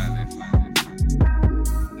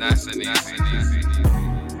 Nice and easy.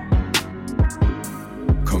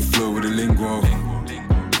 Come flow with the lingo.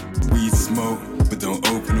 Weed smoke, but don't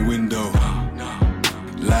open the window.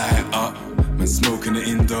 Light up, man smoking the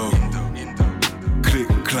indo. Click,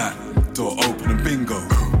 clap, door open and bingo.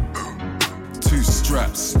 2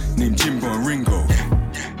 straps, named Jimbo and Ringo.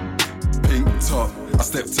 Pink top, I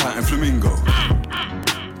stepped out in flamingo.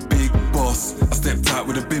 Big boss, I stepped out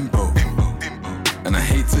with a bimbo. And I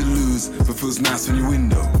hate to lose, but feels nice on your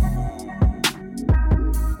window.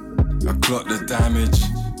 I clocked the damage.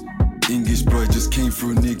 English boy just came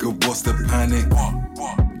through, nigga, what's the panic?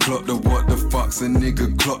 Clock the what the fuck's a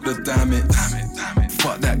nigga, clock the damn it.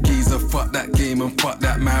 Fuck that geezer, fuck that game and fuck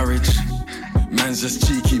that marriage. Man's just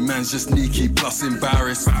cheeky, man's just sneaky, plus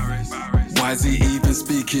embarrassed. Why is he even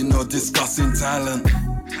speaking or discussing talent?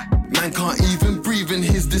 Man can't even breathe in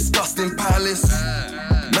his disgusting palace.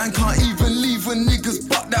 Man can't even leave when niggas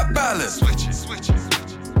butt that ballast.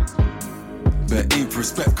 But aim for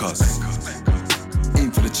respect, cuz. Aim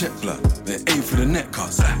for the check, blood. But aim for the neck,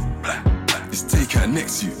 cuz. Just take out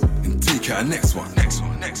next you, and take out next one.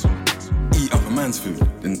 Eat up a man's food,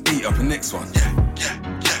 then eat up a next one.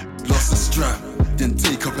 Lost a strap, then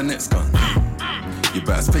take up a next gun. You're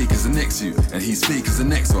about as fake as the next you, and he's fake as the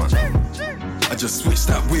next one. I just switched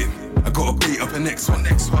that whip, I gotta bait up a next one.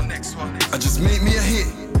 I just make me a hit,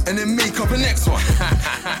 and then make up a next one.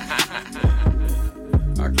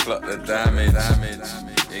 I clocked the damage.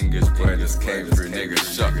 English boy just came through,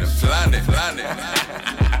 niggas shot the planet.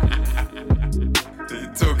 What you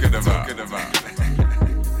talking about?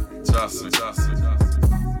 Trust me.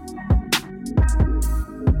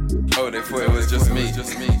 Oh, they thought it was just me.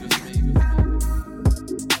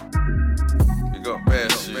 You got bare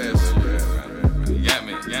shit. You get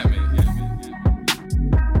me.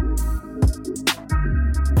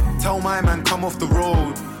 Tell my man come off the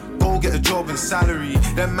road, go get a job and salary.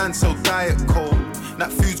 Them man sell diet coke,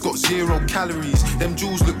 that food's got 0 calories. Them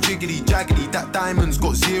jewels look jiggly jaggedy, that diamond's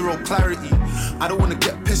got 0 clarity. I don't wanna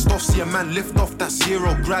get pissed off, see a man lift off, that's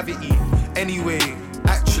 0 gravity. Anyway,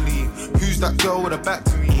 actually, who's that girl with her back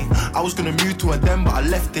to me? I was gonna move to her then, but I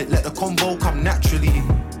left it, let the convo come naturally.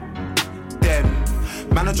 Then,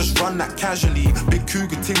 man, I just run that casually. Big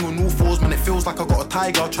cougar ting on all fours, man, it feels like I got a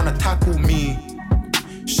tiger trying to tackle me.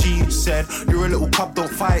 She said, you're a little cub, don't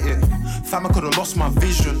fight it. Fam, I could've lost my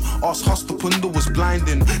vision. Ask Hustle Punda was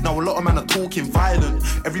blinding. Now a lot of men are talking violent.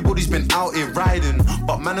 Everybody's been out here riding,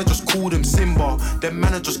 but man, I just called him Simba. Them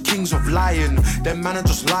man are just kings of lying. Them man are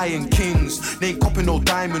just lying kings. They ain't copping no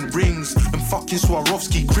diamond rings. Them fucking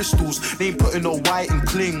Swarovski crystals. They ain't putting no white and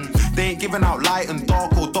cling. They ain't giving out light and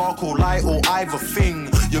dark or light or either thing.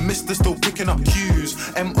 Your mister still picking up cues.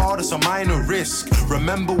 MR, that's a minor risk.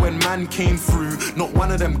 Remember when man came through? Not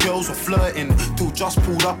one of them girls were flirting till just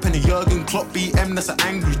pulled up in a Jurgen Klopp BM, that's an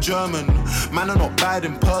angry German. Man are not bad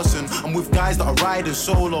in person. I'm with guys that are riding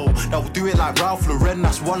solo, that will do it like Ralph Lauren.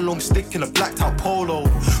 That's one long stick in a blacked out polo.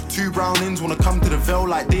 2 brownings wanna come to the Vale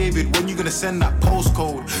like David. When you gonna send that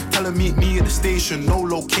postcode? Tell her meet me at the station, no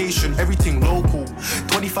location, everything local.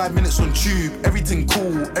 25 minutes on tube, everything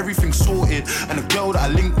cool, everything sorted. And the girl that I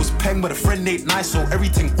linked was peng, but a friend ain't nice, so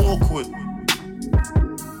everything awkward.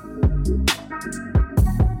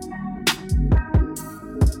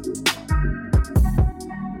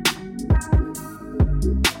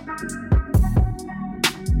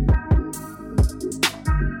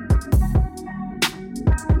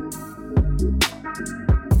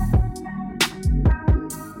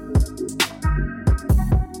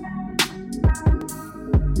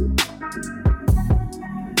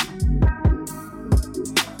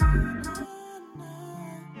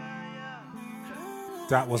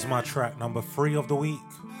 That was my track number 3 of the week.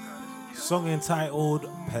 Song entitled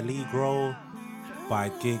Peligro by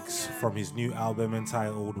Giggs from his new album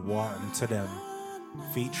entitled One to Them,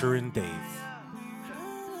 featuring Dave.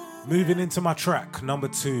 Moving into my track number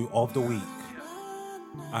 2 of the week.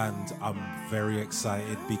 And I'm very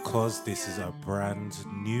excited because this is a brand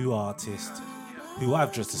new artist who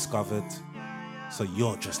I've just discovered. So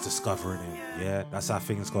you're just discovering him, yeah? That's how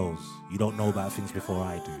things goes. You don't know about things before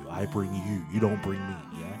I do. I bring you, you don't bring me,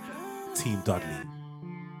 yeah? Team Dudley.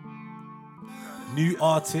 New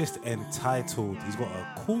artist entitled, he's got a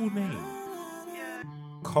cool name,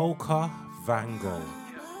 Coca Van Gogh.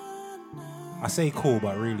 I say cool,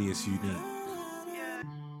 but really it's unique.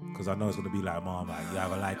 Because I know it's going to be like, Mama, you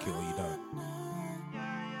either like it or you don't.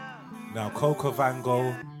 Now, Coca Van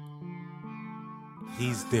Gogh,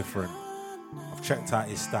 he's different. I've checked out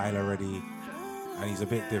his style already, and he's a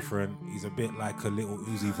bit different. He's a bit like a little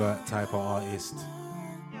Uzi Vert type of artist,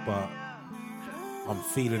 but I'm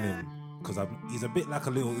feeling him because he's a bit like a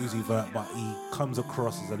little Uzi Vert, but he comes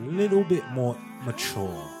across as a little bit more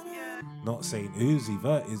mature. Not saying Uzi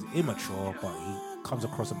Vert is immature, but he comes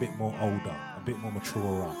across a bit more older, a bit more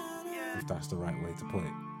mature, if that's the right way to put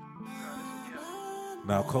it.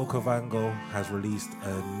 Now, Coca Van Gogh has released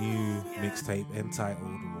a new mixtape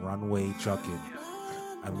entitled Runway Jogging.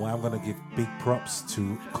 And why I'm going to give big props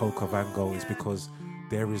to Coca Van Gogh is because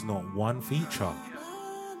there is not one feature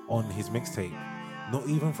on his mixtape. Not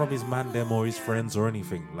even from his man them or his friends or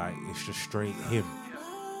anything. Like, it's just straight him.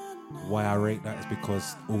 Why I rate that is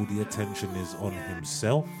because all the attention is on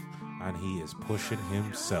himself and he is pushing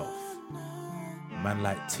himself. Man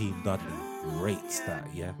like Team Dudley rates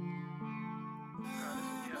that, yeah?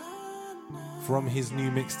 From his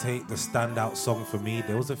new mixtape, the standout song for me,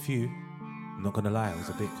 there was a few. Not gonna lie, I was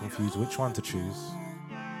a bit confused which one to choose.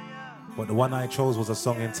 But the one I chose was a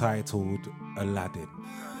song entitled Aladdin.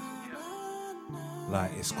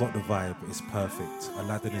 Like, it's got the vibe, it's perfect.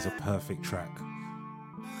 Aladdin is a perfect track.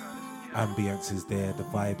 Ambience is there, the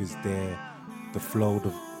vibe is there, the flow,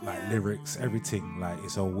 the like lyrics, everything. Like,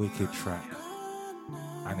 it's a wicked track.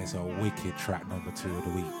 And it's a wicked track number 2 of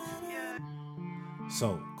the week.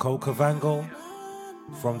 So, Cole Cavango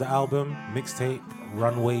from the album, mixtape,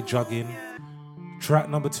 Runway Juggin'. Track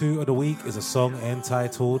number 2 of the week is a song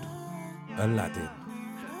entitled Aladdin.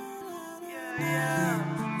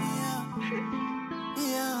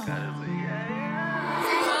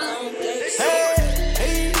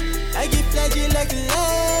 Hey, I get flashy like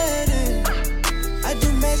Aladdin. I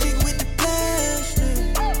do magic with the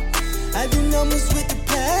plastic. I do numbers with the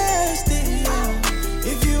plastic.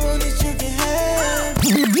 If you want it, you can have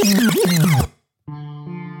it.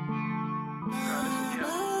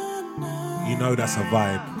 You know that's a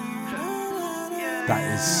vibe. That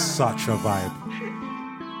is such a vibe.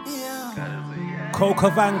 Cole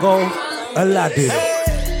Cavango, Aladdin.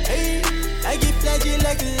 Hey, I get flashy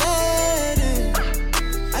like Aladdin.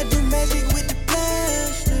 I do magic with the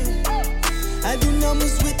plastic. I do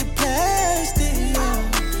numbers with the plastic.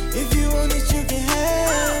 If you want it, you can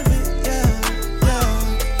have it.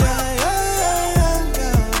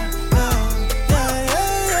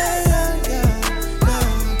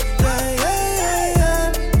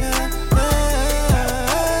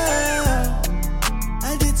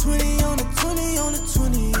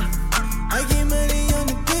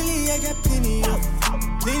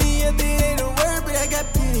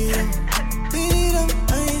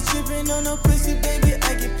 On no pussy, baby,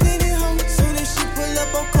 I get plenty home. Soon as she pull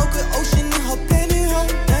up on Coca Ocean in her pantyhose.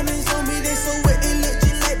 Diamonds on me, they so wet, they look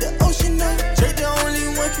just like the ocean now. Drake the only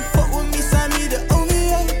one can fuck with me, sign me the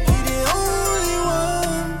OVO. He the only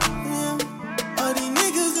one, yeah. All these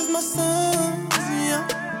niggas is my sons, yeah.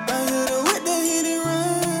 I hit her with the hit and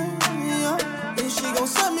run, yeah. And she gon'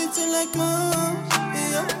 suck me till I come,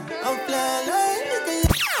 yeah. I'm flying like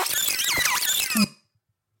nigga.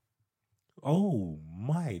 Oh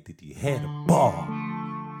my, did you hear the bar?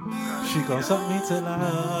 She gon' suck me till I...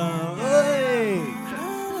 Hey!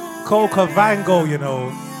 Cole Cavango, you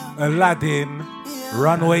know. Aladdin,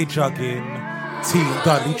 Runway Juggin', Team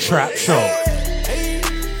Dudley Trap Show. Hey,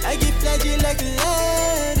 I get flashy like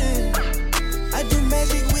Aladdin. I do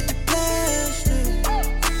magic with the plastic.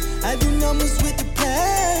 I do numbers with the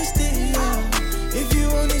plastic, yeah. If you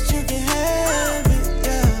want it, you can have it.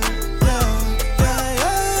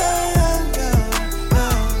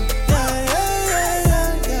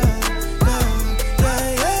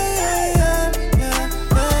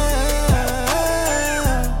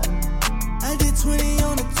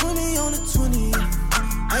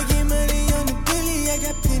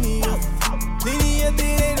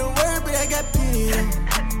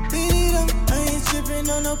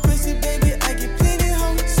 On no pussy, baby, I get plenty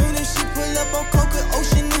home. Soon as she pull up on Coca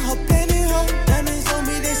Ocean in her pantyhose. Diamonds on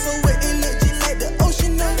me, they so wet, they look just like the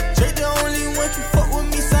ocean now. Drake the only one can fuck with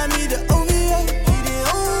me, sign me the OVO. He the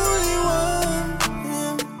only one,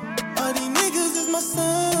 yeah. All these niggas is my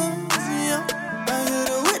sons, yeah. I hit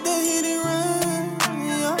her with the hit and run,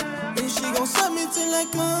 yeah. And she gon' suck me till I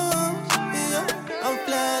come, yeah. I'm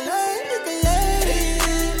flying like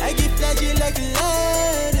Nicolay. I get flashy like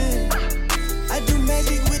Aladdin. I do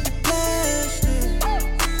magic with the plastic.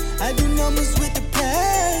 I do numbers with the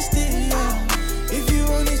plastic, yeah. If you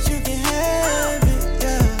want it, you can have it,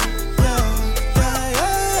 yeah.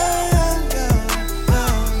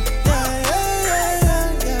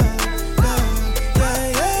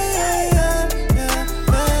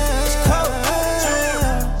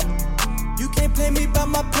 You can't play me by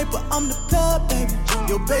my paper, I'm the plug, baby.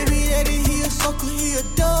 Your baby daddy, he a sucker, he a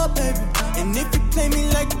dog, baby. And if you play me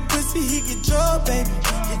like a pussy, he get drugged, baby.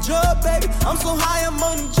 Get drugged, baby. I'm so high, I'm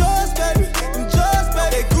on them drugs, baby. Them drugs, baby.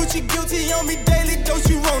 That Gucci guilty on me daily, don't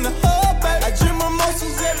you on the hub, baby. I drink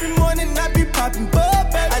mimosas every morning, I be popping bud,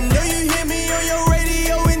 baby. I know you hear me on your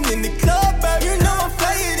radio and in the club, baby. You know I'm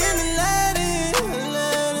flyer than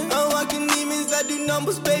Aladdin. I'm walking demons, I do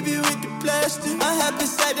numbers, baby, with the plastic. I hop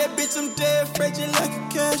inside that bitch, I'm dead, fragile like a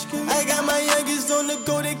casket. I got my youngest on the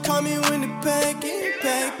go, they call me when they pack it.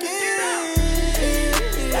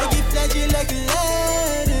 I get flashy like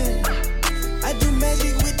Aladdin. I do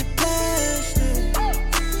magic with the plastic.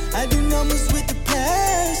 I do numbers with the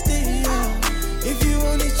plastic, yeah. If you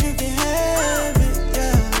want it, you can have it,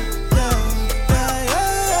 yeah.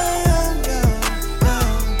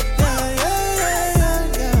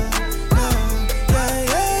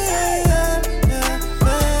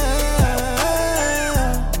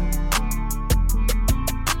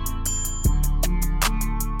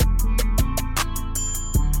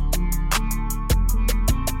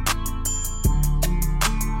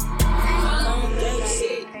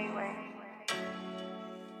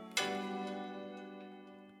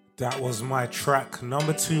 That was my track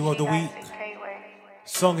number 2 of the week.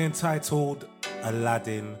 Song entitled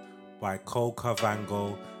Aladdin by Coca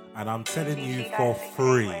Vango. And I'm telling you for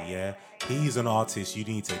free, yeah, he's an artist you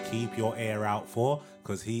need to keep your ear out for,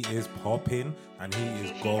 because he is popping and he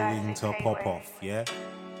is going to pop off, yeah?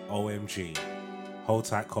 OMG. Hold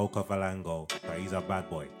tight, Coca Vango. But he's a bad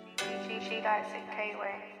boy.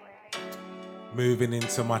 Moving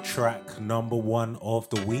into my track number 1 of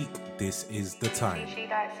the week. This is the time.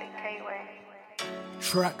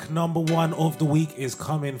 Track number 1 of the week is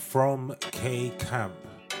coming from K Camp.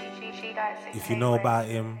 If you know about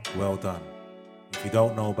him, well done. If you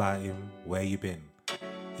don't know about him, where you been?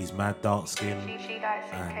 He's mad dark skin and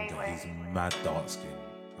he's mad dark skin.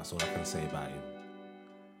 That's all I can say about him.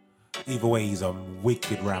 Either way, he's a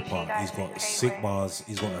wicked rapper. He's got sick bars.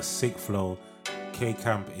 He's got a sick flow. K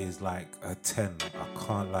Camp is like a 10. I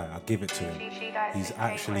can't lie. I'll give it to him. He's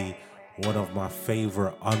actually one of my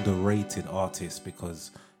favorite underrated artists,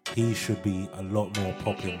 because he should be a lot more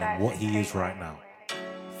popping than what he is right now.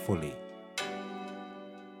 Fully.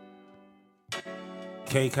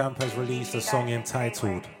 K Camp has released a song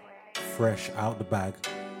entitled Fresh Out the Bag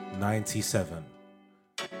 97,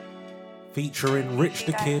 featuring Rich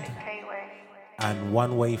the Kid and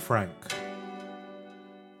One Way Frank.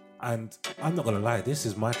 And I'm not gonna lie, this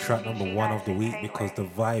is my track number 1 of the week, because the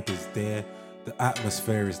vibe is there, the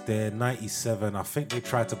atmosphere is there. 97, I think they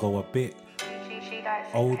tried to go a bit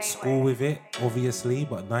old school with it, obviously,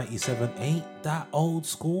 but 97 ain't that old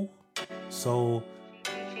school. So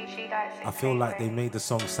I feel like they made the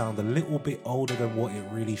song sound a little bit older than what it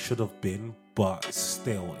really should have been, but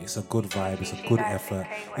still, it's a good vibe, it's a good effort,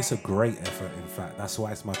 it's a great effort, in fact. That's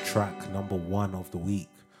why it's my track number 1 of the week,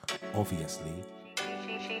 obviously.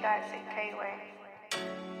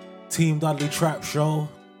 Team Dudley Trap Show,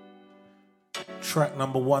 track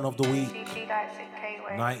number 1 of the week,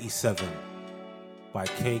 97, by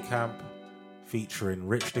K Camp, featuring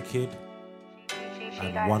Rich the Kid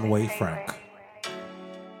and One Way Frank.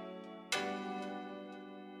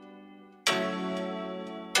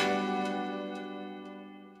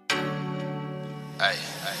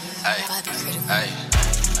 Hey.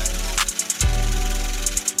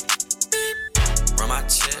 Run my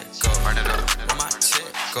check, go. Run it up. Run my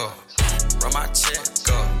check, go. Run my check,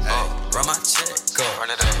 go. Hey. Run my check, go. Run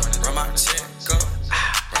it up. Run my check, go.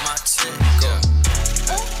 Run my check, go.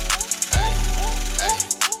 Hey.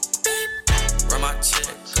 Run my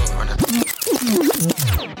check, go. Run it up.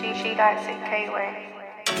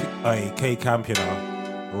 Hey, K Camp, you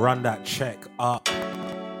know, run that check up.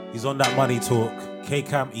 He's on that money talk. K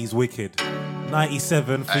Camp, he's wicked.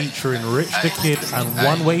 97, featuring Rich the Kid and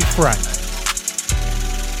One Way Frank.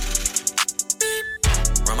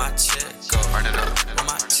 Run my check, go. Run it up. Run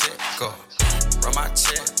my check, go. Run my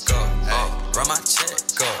check, go. Run my check,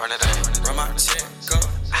 go. Run it up. Run my check, go.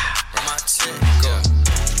 Run my check, go.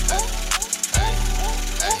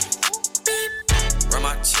 Run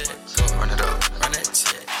my check, go. Run it up. Run that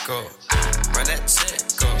check, go. Run that check,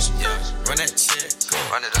 go. Yeah. Run that check, go.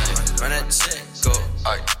 Run it up. Run that check, go.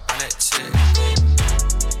 Run that check, go.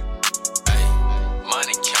 Ay,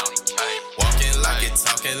 money count. Ay, walking like it,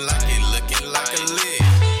 talking like it, looking like a lick.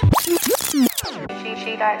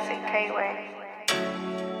 She likes it K-Way.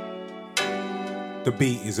 The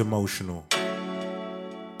beat is emotional.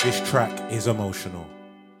 This track is emotional.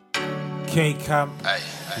 K Camp,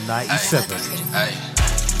 97. Ay.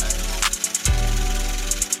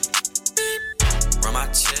 Run my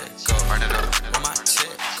check, go. Run it up. Run my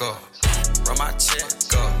check, go. Run my check,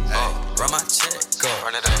 go. Run my check, go.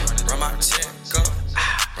 Run it up. Run my check, go.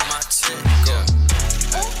 Run my check, go.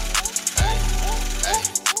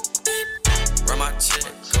 Run my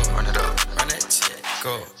check, go. Run it up. Run that check,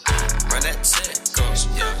 go. Run that check, go.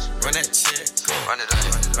 Yeah. Run that check, go. Run it up.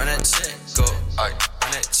 Run that check, go.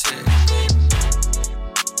 Run that check, go.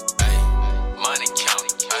 Ay, money count.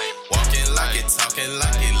 Ay, walking like it, talking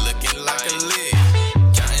like it, looking like a lick.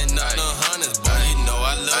 Counting up the hundreds, boy, you know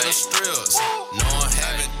I love the strills. No, I'm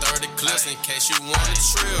having 30 clips in case you want a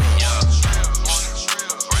trill.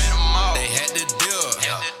 They had the deal,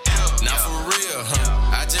 not for real,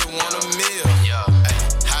 huh? I just want a meal. Ay,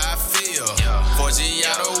 how I feel, 4G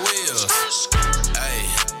out of wheels. Ay,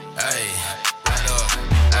 ay, right up,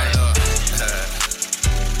 right up.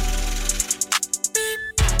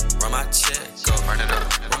 Run my check, go. Run it up.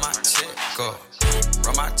 Run my check, go.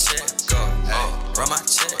 Run my check, go. Run my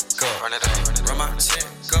check, go. Run it up. Run my check,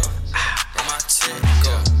 go. Run my check,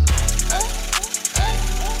 go.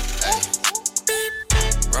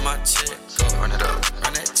 Run my check, go. Run it up.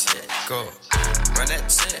 Run that check, go. Run that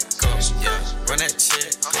check, go. Yeah. Run that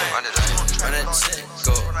check, go. Run it up. Run that check,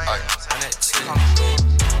 go. Run that check, go.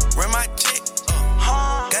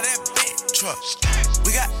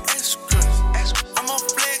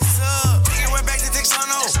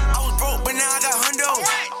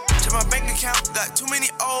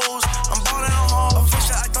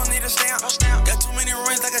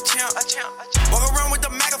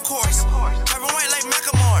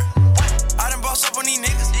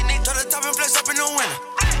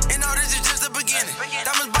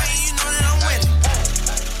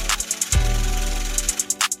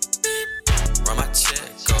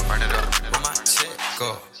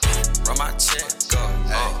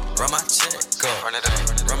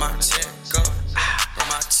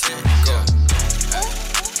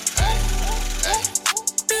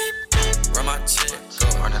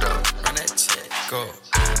 go.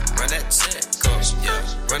 Run that check, go. Yeah,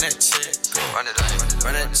 run that check, go. Run it up,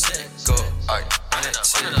 run that check, go. Run that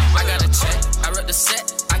check. I got a check, I rep the set.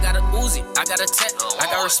 I got a Uzi, I got a tech.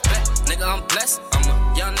 I got respect, nigga, I'm blessed. I'm a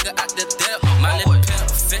young nigga out the depth. My little pill,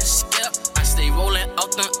 fish scale. I stay rolling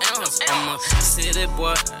out them L's. I'm a city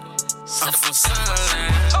boy. I'm from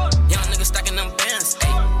Sunland. Young nigga stacking them bands.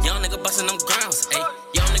 Ayy, young nigga busting them grounds. Ayy,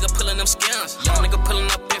 young nigga pulling them skins. Young nigga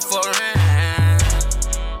pulling up in for a round.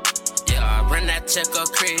 Yeah, I run that check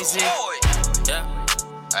up crazy. Yeah,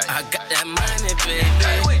 I got that money, baby.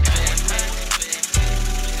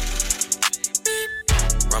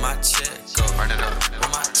 Run my check, go. Run it up.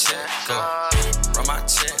 Run my check, go. Run my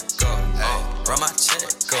check, go. Run my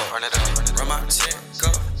check, go. Run it up. Run my check,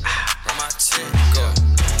 go. Run my check, go.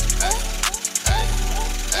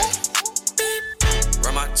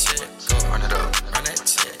 Run my check, go. Run it up. Run that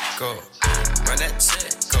check, go. Run that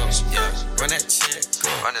check, go. Yeah, run that check, go.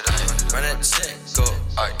 Run it up. Run that check, go.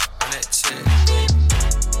 Run that check.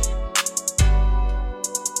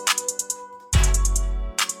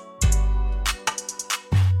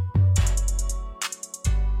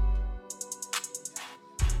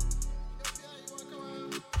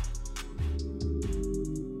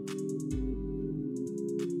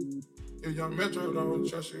 Young Metro don't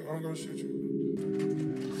trust you, I'm gonna shoot you.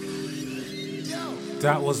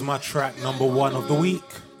 That was my track number 1 of the week.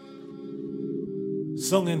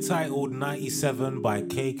 Song entitled 97 by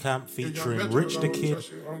K-Camp featuring Rich the Kid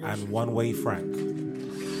and One Way Frank.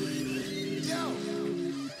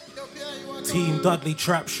 Team Dudley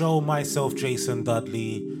Trap Show, myself Jason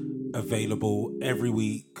Dudley, available every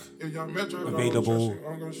week. Available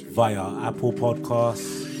via Apple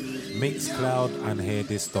Podcasts, Mixcloud and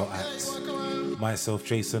HearThis.at. Myself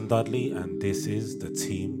Jason Dudley, and this is the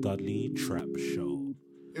Team Dudley Trap Show.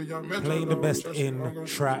 Playing the best in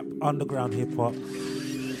trap, underground hip hop,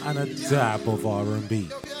 and a dab of R&B.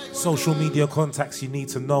 Social media contacts you need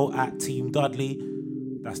to know at Team Dudley.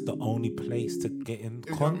 That's the only place to get in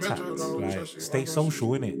contact. Like, stay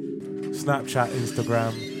social, innit? Snapchat,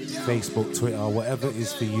 Instagram, Facebook, Twitter, whatever it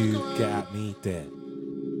is for you, get at me there.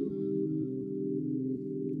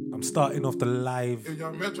 I'm starting off the live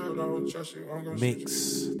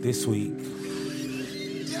mix this week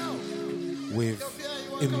with,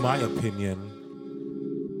 in my opinion,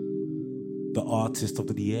 the artist of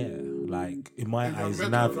the year. Like, in my eyes,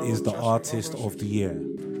 Nav is the artist of the year.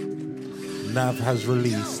 Nav has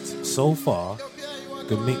released, so far,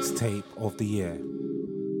 the mixtape of the year.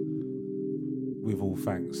 With all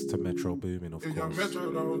thanks to Metro Boomin, of course.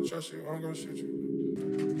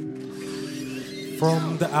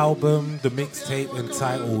 From the album, the mixtape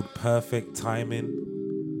entitled Perfect Timing,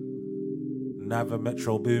 Nav and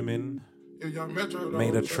Metro Boomin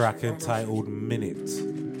made a track entitled Minute.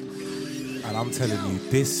 And I'm telling you,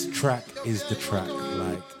 this track is the track.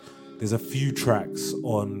 Like, there's a few tracks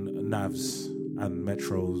on Nav's and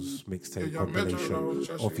Metro's mixtape compilation,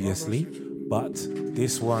 obviously, but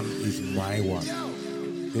this one is my one.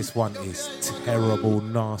 This one is terrible,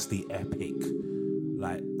 nasty, epic.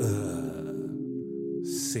 Like,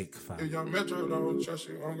 sick, fam.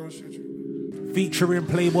 Featuring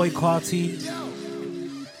Playboy Carti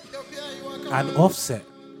and Offset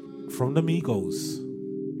from the Migos.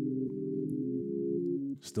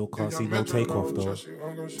 Still can't see no Takeoff though.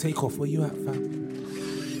 Takeoff, where you at, fam?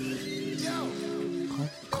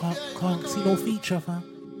 Can't see no feature, fam.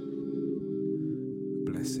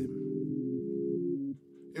 Bless him.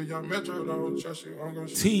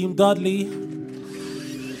 Team Dudley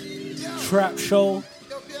Trap Show.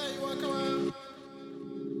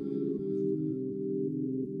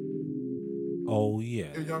 Oh yeah.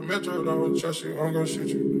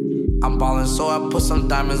 I'm ballin', so I put some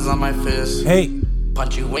diamonds on my fist. Hey.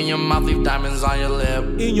 Punch you in your mouth, leave diamonds on your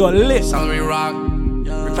lip. In your lip. Celery rock.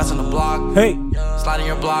 Repressing the block. Hey. Sliding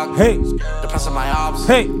your block. Hey. Depressing my ops.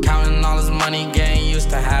 Hey. Counting all this money, getting used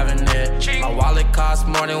to having it. My wallet costs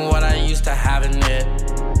more than what I used to having it.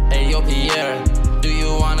 Hey, yo, Pierre, do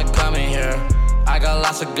you wanna come in here? I got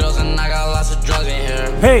lots of girls and I got lots of drugs in here.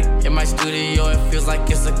 Hey. In my studio, it feels like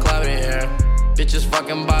it's a club in here. Bitches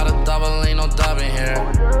fucking by the double, ain't no dub in here.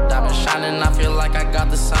 Diamond shining, I feel like I got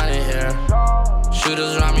the sun in here.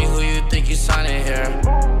 Shooters around me, who you think you signing here?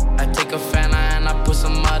 I take a Fanta and I put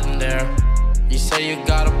some mud in there. You say you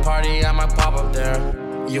got a party, I might pop up there.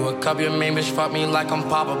 You a cup, your main bitch, fuck me like I'm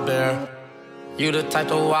Papa Bear. You the type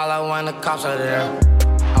to wild out when the cops are there.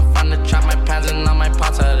 I'm from the trap, my pants and all my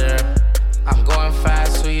pots are there. I'm going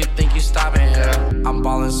fast, who you think you stopping here? I'm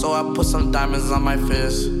ballin', so I put some diamonds on my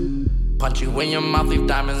fist. Punch you in your mouth, leave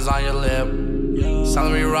diamonds on your lip.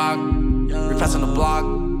 Celery rock, repressing the block.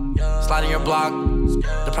 Sliding your block,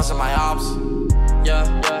 depressing my ops. Yeah,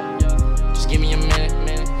 just give me a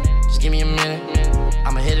minute. Just give me a minute.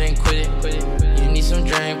 I'ma hit it and quit it. You need some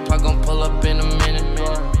drink, plug gon' pull up in a minute.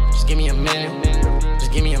 Just give me a minute.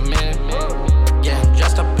 Just give me a minute. Yeah, I'm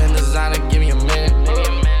dressed up in designer, give me a minute.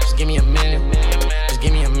 Just give me a minute. Just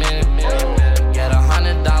give me a minute. Get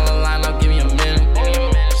 $100 line up, give me a minute.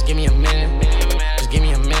 Just give me a minute. Just give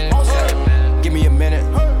me a minute. Give me a minute.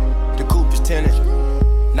 The coupe is tinted.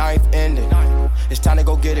 Knife ending. It's time to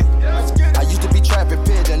go get it. I used to be trapping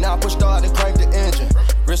pigeon, now I push start and crank the engine.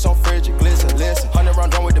 Wrist on frigid, glisten, listen. 100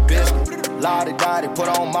 round drum with the biscuit. Lottie, dotty, put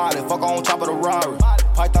on Molly, fuck on top of the Rari.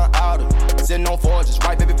 Python outer, sitting on forges,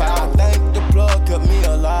 white baby powder. I think the plug kept me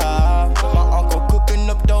alive. My uncle cooking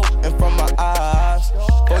up dope in front of my eyes.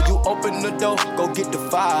 Boy, you open the door, go get the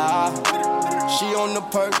fire. She on the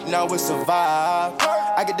perk, now it's a vibe.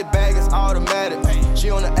 I get the bag, it's automatic. She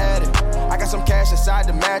on the attic. I got some cash inside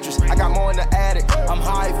the mattress. I got more in the attic. I'm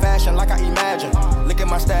high fashion like I imagine. Look at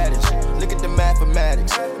my status. Look at the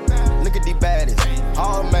mathematics. Look at these baddies.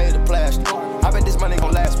 All made of plastic. I bet this money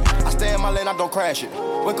gon' last me. I stay in my lane, I don't crash it.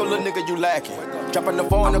 Wake up, little nigga, you lacking. Dropping the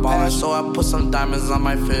phone in the past. So I put some diamonds on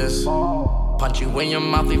my fist. Punch you in your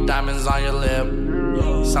mouth, leave diamonds on your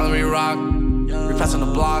lip. Selling me rock. Repassing the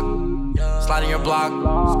block. Sliding your block.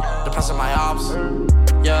 Depressing my ops.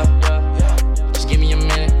 Yeah. Just give me a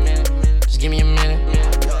minute. Just give me a minute.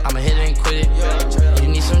 I'ma hit it and quit it. You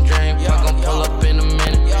need some drink, I'm gon' pull up in a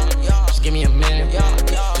minute. Just give me a minute.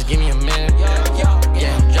 Just give me a minute.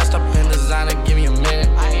 Yeah, I'm dressed up in designer, give me a minute.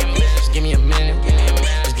 Just give me a minute.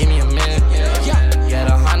 Just give me a minute. Yeah,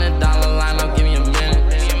 the $100 line up, give me a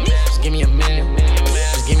minute. Just give me a minute.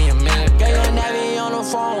 Just give me a minute. Got your Navy on the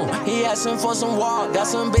phone. He asking for some walk. Got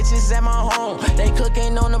some bitches at my home. They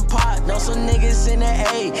cooking on the pot. Know some niggas in the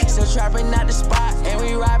A. Still trapping out the spot. And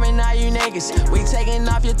we robbing all you niggas. We taking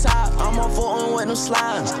off your top. I'm on footin' with them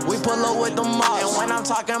slimes. We pull up with them mops. And when I'm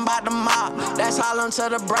talking about the mop, that's Harlem to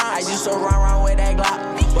the Bronx. I used to run with that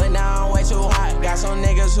Glock, but now I'm way too hot. Got some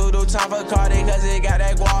niggas who do time for Cardi cause it got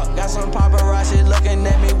that guap. Got some paparazzi looking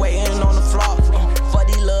at me waiting on the floor. For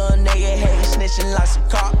these little nigga hating, snitching like some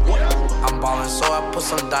cop. I'm ballin', so I put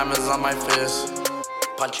some diamonds on my fist.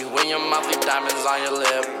 Punch you in your mouth, leave diamonds on your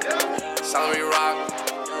lip. Selling me rock,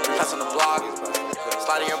 passing the block.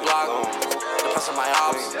 Sliding your block, depressing my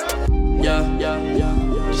ops. Yeah.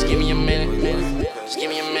 Just give me a minute. Just give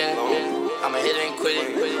me a minute. I'ma hit it and quit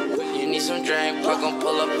it. You need some drink, plug gon'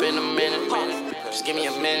 pull up in a minute. Just give me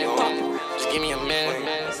a minute. Just give me a minute.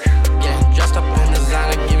 Yeah, dressed up in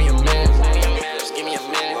designer, give me a minute. Just give me a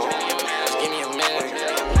minute. Just give me a minute.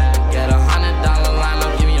 Get $100 line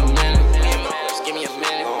up, give me a minute. Just give me a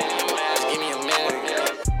minute. Just give me a minute.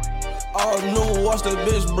 All new, watch that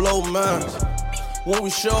bitch blow minds. When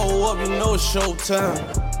we show up, you know it's showtime.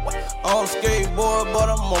 I'm skateboard, but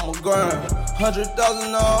I'm on my grind.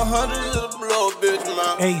 100,000 all hundreds of the blow, bitch,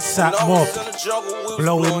 man. ASAP Mob,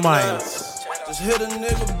 blowing minds. Just hit a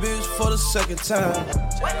nigga, bitch, for the second time.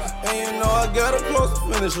 And you know I gotta close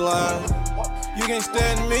the finish line. You can't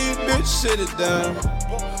stand me, bitch, sit it down.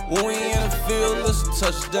 When we in the field, it's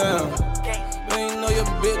a touchdown. And you know your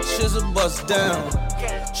bitch is a bust down.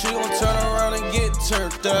 She gon' turn around and get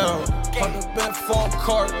turned down. Parked up in a phone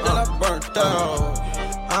cart, then I burnt down.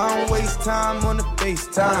 I don't waste time on the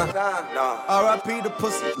FaceTime. R.I.P. the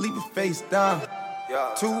pussy, leave your face down.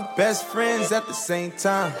 Two best friends at the same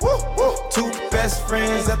time. Two best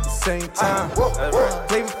friends at the same time.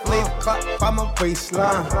 Flavor clock by my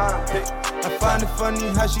waistline. I find it funny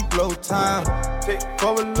how she blow time.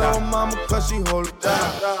 For a little mama cause she hold it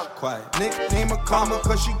down. Quiet. Nickname her karma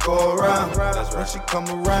cause she go around. When she come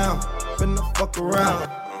around, finna fuck around.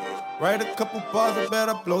 Write a couple bars, I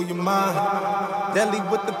better blow your mind. Deli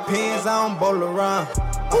with the pins, I don't bowl around.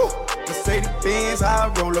 Mercedes Benz, I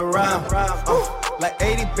roll around. Like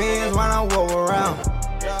 80 bands when I roll around.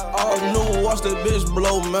 All new, watch that bitch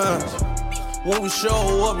blow minds. When we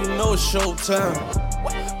show up, you know it's showtime.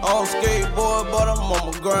 I'm skateboard, but I'm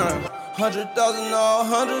on my grind. 100,000 all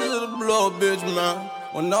hundreds of the blow, bitch, man.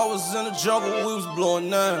 When I was in the jungle, we was blowing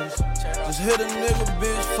nines. Just hit a nigga,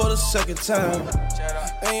 bitch, for the second time.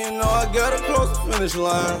 And you know I gotta close the finish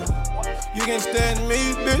line. You can't stand me,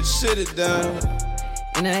 bitch, sit it down.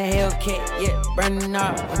 In a Hellcat, yeah, burning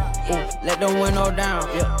up. Let the window down,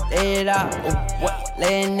 yeah, lay it out.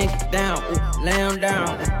 Lay a nigga down, lay him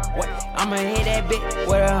down. I'ma hit that bitch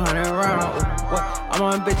with 100 rounds. I'm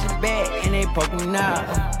on bitch's back and they poking out.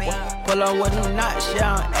 Pull up with them knots,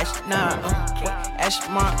 yeah, I'm astronaut.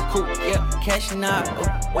 Astronaut, cool, yeah, cashing out.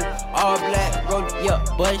 All black, road, yeah,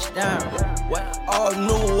 bust down. All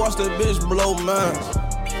new, watch that bitch blow minds.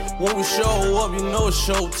 When we show up, you know it's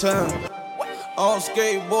showtime. I don't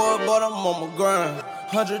skateboard, but I'm on my grind.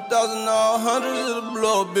 100,000 all hundreds of the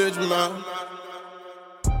blow, bitch, man.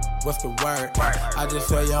 What's the word? I just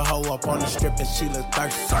saw your hoe up on the strip and she look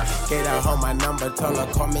thirsty. Gave that hoe my number, told her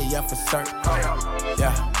call me up for cert.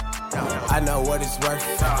 Yeah, I know what it's worth.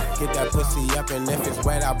 Get that pussy up and if it's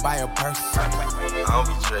wet, I'll buy a purse. I don't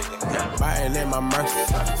be tricking. Biting in my Mercy.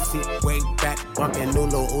 Seat way back, bumping new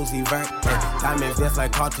Lil Uzi Vert. Diamonds just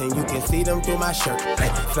like Carlton, you can see them through my shirt.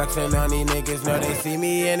 Flexing on these niggas, know they see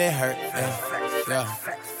me and it hurt. Yeah.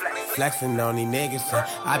 Flexing on these niggas,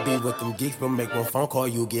 I be with them geeks, but make one phone call,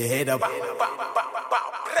 you get hit up.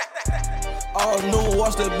 All new,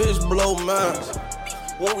 watch that bitch blow minds.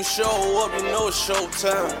 When we show up, you know it's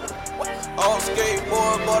showtime. All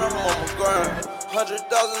skateboard, but I'm on my grind. 100,000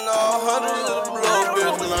 all hundreds of the blow,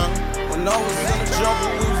 bitch, man. When I was in the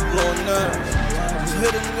jungle, we was blowing nines. Just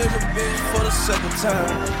hit a nigga, bitch, for the second time.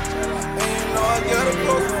 And you know I gotta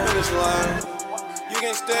cross the finish line. You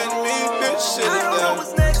can't stand me, bitch, shit it down. I don't know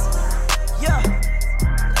what's next. Yeah,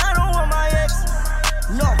 I don't want my ex.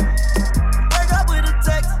 No, break up with a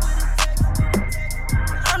text.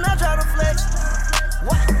 I'm not trying to flex.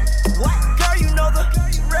 What? Girl, you know the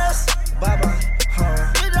rest. Bye bye.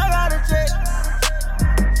 Bitch, I got a check.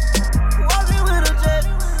 Walk in with a jet.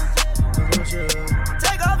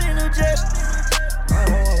 Take off in a jet.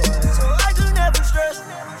 So I could never stress.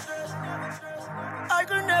 I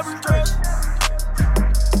could never stress.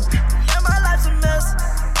 Yeah, my life's a mess.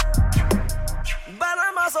 But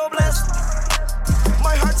I'm also blessed.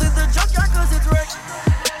 My heart to the junkyard cause it's wrecked.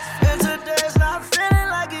 And today's not feeling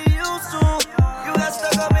like it used to. You got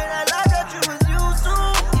stuck up in that life that you was used to.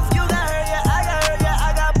 If you got hurt, yeah, I got hurt, yeah,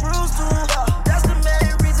 I got bruised too. That's the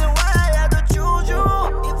main reason why I had to choose you.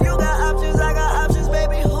 If you got options, I got options,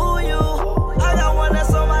 baby, who you? I got one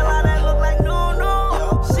that's on my line that look like new.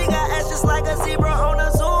 She got ass just like a zebra on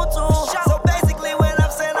a zoo too. So basically when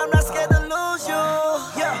I'm saying I'm not scared to lose you.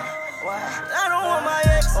 Yeah, I don't want my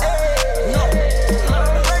ex. No,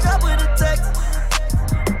 break up with a text.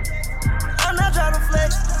 I'm not trying to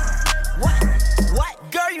flex. What?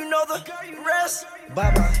 Girl, you know the rest.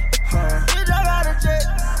 Bye bye. Bitch, I got a jet.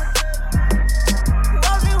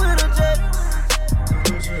 Walk me with a jet.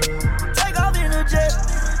 Take off in a jet.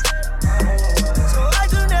 So I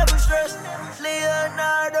could never stress.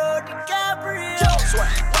 Leonardo DiCaprio.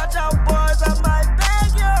 Watch out, boys, I might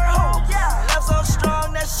bang your hoe. Left so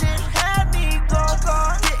strong that shit had me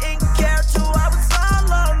gone. Didn't care too, I was all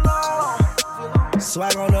alone.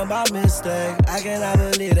 Swag on up my mistake. I cannot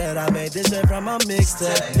believe that I made this shit from a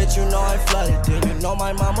mixtape. Bitch, you know I flooded, then you know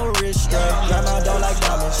my mama rich straight. Grandma don't like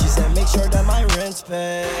diamonds, she said make sure that my rent's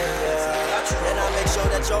paid. And I make sure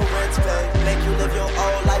that your rent's paid. Make you live your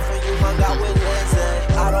old life when you hung out with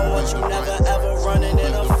Lindsay. I don't want you never ever running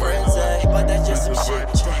in a frenzy. But that's just some shit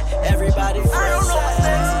that everybody friends say. I don't know what's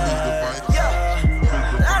next.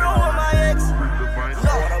 Yeah, I don't want my ex.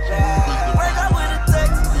 No, break up with a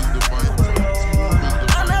text.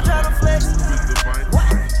 I'm not trying to flex.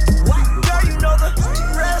 What? Girl, you know the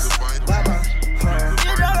rest.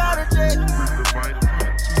 You don't got a check.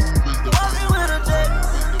 Walk me with a jet.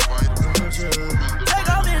 Take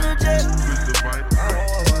off in a jet.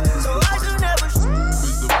 So I could never.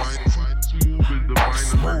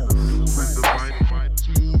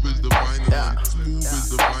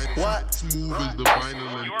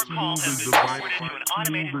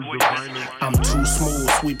 I'm too smooth,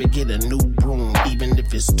 sweep it, get a new broom. Even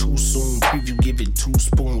if it's too soon, preview, give it 2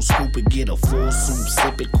 spoons. Scoop it, get a full soup,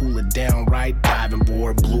 sip it, cool it down right. Diving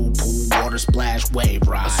board, blue pool, water splash, wave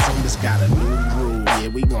ride. Assume it's got a new groove, yeah,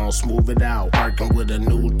 we gon' smooth it out. Working with a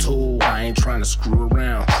new tool, I ain't trying to screw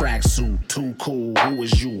around. Tracksuit, too cool, who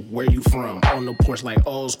is you, where you from? On the porch like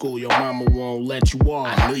old school, your mama won't let you off.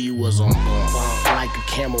 I knew you was on bump, like a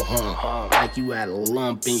camel hump. Like you had a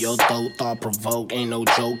lump in your throat, thought provoke. Ain't no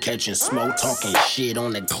joke, catching smoke, talking shit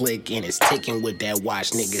on the click. And it's ticking with that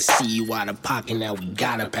watch, niggas see you out of pocket, now we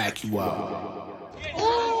gotta pack you up.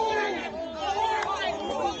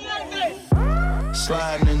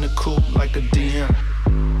 Sliding in the coupe like a DM.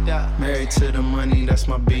 Yeah. Married to the money, that's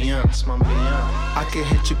my BM. I can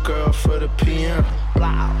hit your girl for the PM.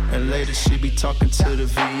 And later she be talking to the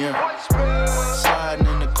VM. Sliding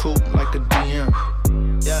in the coupe like a DM.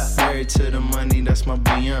 Yeah. Married to the money, that's my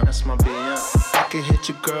BM. I can hit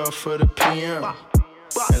your girl for the PM.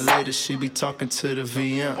 And later she be talking to the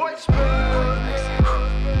VM.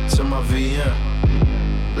 To my VM.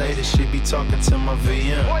 Later she be talking to my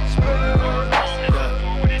VM.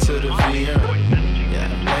 Yeah. To the VM.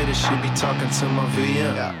 Yeah. Later later she be talking to my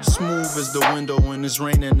VM. Smooth as the window when it's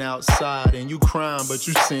raining outside. And you crying, but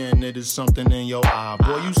you seeing that there's something in your eye.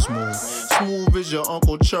 Boy, you smooth. Smooth as your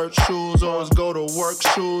Uncle Church shoes. Always go to work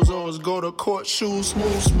shoes. Always go to court shoes.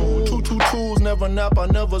 Smooth, smooth. 222s, never nap, I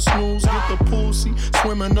never snooze. Get the pussy.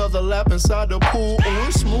 Swim another lap inside the pool. Oh,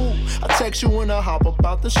 it's smooth. I text you when I hop up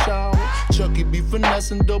out the shower. Chucky be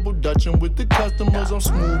finessing, double dutching with the customers. I'm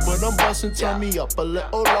smooth, but I'm busting. Turn me up a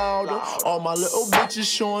little louder. All my little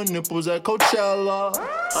bitches showing nipples at Coachella.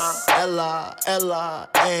 Ella,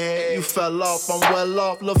 hey. You fell off, I'm well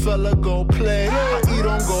off. Lil' fella go play. I eat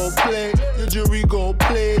on go play. Your jury go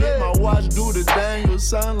play. My watch do the dangle.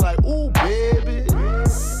 Sound like, ooh, baby.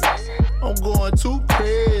 I'm going too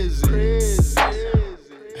crazy.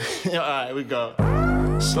 Alright, we go.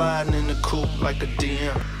 Sliding in the coupe like a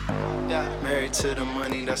DM. Married to the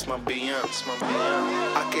money, that's my BM.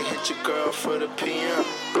 I can hit your girl for the PM.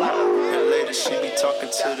 And later she be talking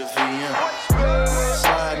to the VM.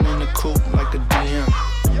 Sliding in the coupe like a DM.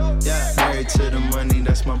 Married to the money,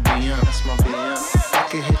 that's my BM. I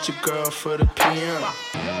can hit your girl for the PM.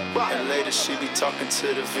 And later she be talking to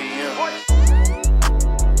the VM.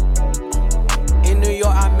 In New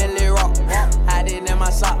York, I merely rock. Hiding in my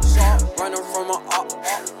socks. Running from a up.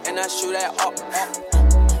 And I shoot that up.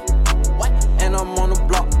 And I'm on the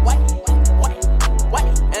block.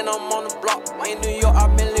 And I'm on the block. In New York, I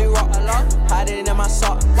merely rock. Hiding in my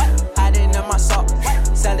sock. Hiding in my sock.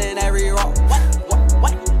 Selling every rock.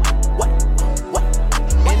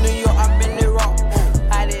 In New York, I merely rock.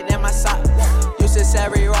 Hiding in my sock. Used to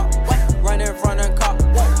every rock. Running from the cop.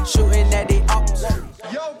 Shooting at the ops.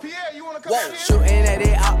 Yo, Pierre, you wanna come out here? Shooting at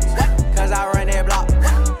the ops. Cause I run that block.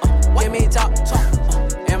 Give me top.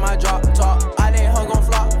 In my drop top. I didn't hug on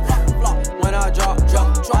flop. When I drop.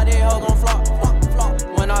 I didn't hug on flop.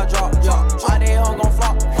 When I drop. I didn't hug on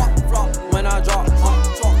flop. When I drop.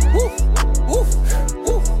 Woof, woof,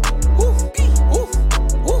 woof, woof, woof,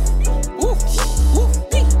 woof, woof.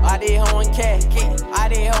 I did her one cat. I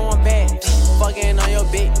did her one bad. Fucking on your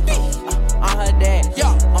bitch. I'm her dad.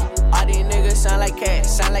 All these niggas sound like cat.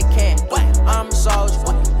 I'm a soldier.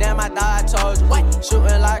 Damn, I thought I told you.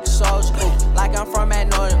 Shooting like a soldier. Like I'm from at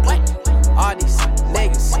Northern. All these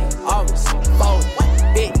niggas always fold.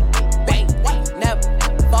 Big bang, never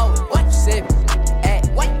fold. Sip, at,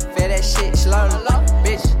 feel that shit slowly.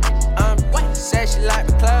 Bitch, I'm said she like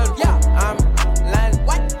the clothes. I'm London,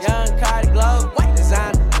 young Cardi Globe.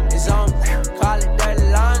 Designer is on, call it dirty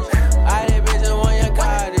laundry. I did bitches want young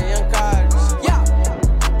Cardi.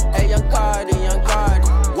 Hey, young Cardi.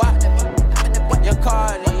 What? Young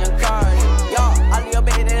Cardi. Y'all, all of your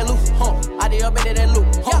bitches they loose. All of your bitches they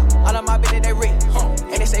loose. All of my bitches they rich.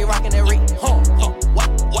 And they stay rockin' that rich. What?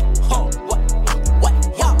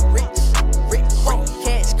 Y'all rich.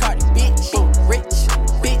 Cash Cardi, bitch. Rich.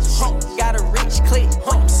 Got a rich click.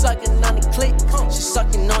 I'm sucking on the click. She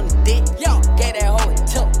sucking on the dick. Gave that hoe a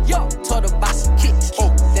tip. Told her buy some kicks.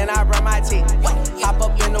 Then I run my teeth. Hop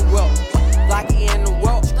up in the world. Blocky in the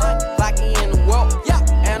world.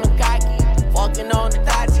 And I'm cocky. Walking on the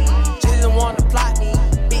dotty. She don't wanna plot me.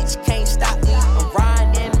 Bitch can't stop me. I'm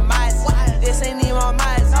riding in the mice. This ain't even my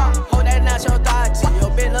mice. Hold that not your thoughts.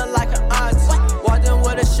 Your bitch look like an auntie. Walked in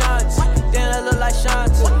with a shanty. Then I look like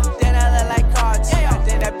Shanti. Then I look like Carti. I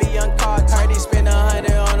think that be young Carti. Heard he spend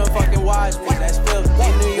 100 on a fucking watch. That's filthy.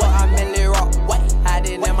 In New York, I merely rock.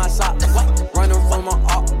 Hiding in my socks. Running from my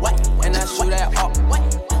up. And I shoot that up.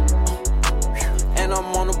 And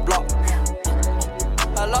I'm on the block.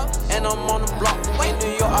 Hello? And I'm on the block. In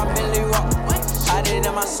New York, I merely rock. Hiding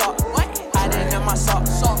in my sock. Hiding in my sock.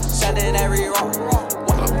 Selling every rock.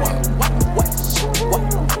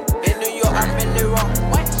 In New York, I merely rock.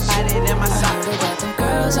 Hiding in my sock. Got them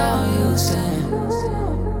girls out Houston.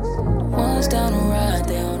 Ones down the ride,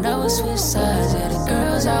 they don't never switch sides. Yeah, the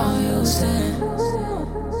girls out Houston.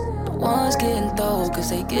 The ones getting through, cause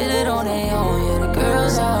they get it on their own. Yeah, the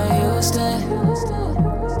girls out Houston.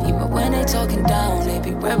 Even when they talking down, they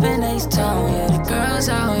be reppin' H-Town. Yeah, the girls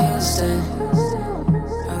out Houston.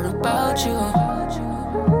 Heard about you. I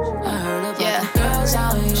heard about the girls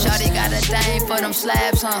out Houston. Shawty got a thing for them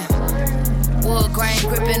slabs, huh? Wood grain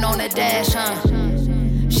gripping on the dash, huh?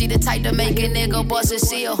 She the type to make a nigga bust a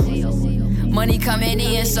seal. Money coming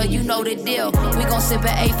in, so you know the deal. We gon' sip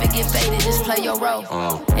at 8 and get faded, just play your role.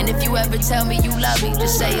 And if you ever tell me you love me,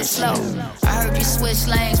 just say it slow. I heard you switch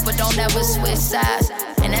lanes, but don't ever switch sides.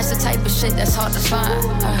 And that's the type of shit that's hard to find.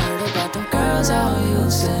 I heard about them girls out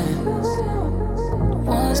Houston. The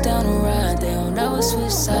ones down the ride, they don't never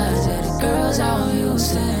switch sides. Yeah, the girls out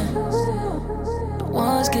Houston. The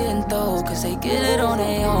ones getting through, cause they get it on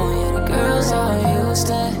their own. Yeah, the girls out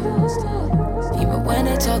Houston. Even when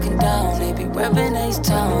they talking down, they be reppin'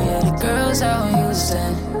 H-Town. Yeah, the girls out in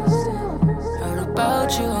Houston. Heard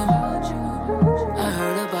about you. I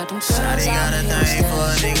heard about them girls Shawty got a thing for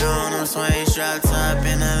a nigga on them swing, strapped up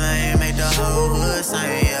in the lane, make the whole hood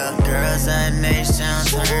sing, yeah. Girls at H-Town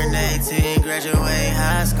turn 18, graduate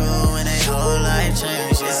high school, and they whole life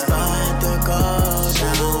change, yeah. It's fun to go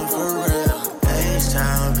down for real.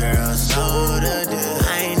 H-Town girls know the deal.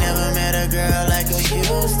 I ain't never met a girl like a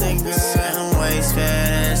Houston girl. Them waist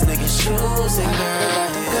fat ass niggas shoes and girl.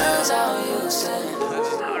 Girls out in Houston.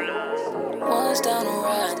 Ones down the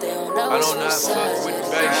ride, they don't know what's inside.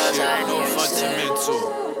 With bass shit, no fundamental.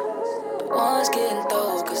 The ones getting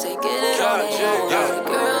through, cause they get it on their own. The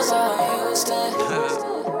girls out in Houston.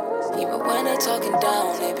 Even when they talking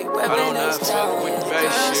down, they be reppin' H-Town. With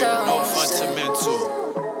bass shit, no fundamental.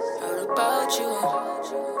 Heard about you.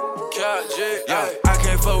 Yeah, I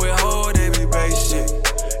can't fuck with hoe, they be bass shit.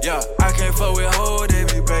 Yeah, I can't fuck with hoe, they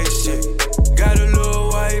be bass shit. Got a little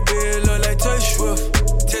white bitch, look like Taylor Swift.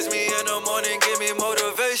 Text me in the morning, give me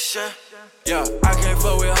motivation. Yeah, I can't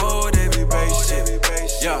fuck with hoe, they be bass shit.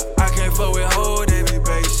 Yeah, I can't fuck with hoe, they be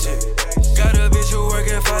bass shit. Got a bitch who work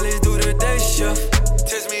and finally do the day shift.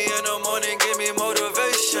 Text me in the morning, give me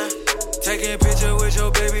motivation. Taking picture with your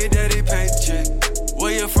baby daddy paycheck.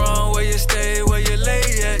 Where you from, where you stay, where you lay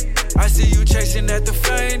at? I see you chasing at the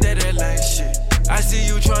fame, that ain't shit. I see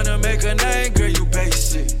you tryna make a name, girl, you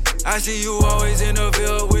basic. I see you always in the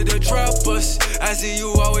field with the droppers. I see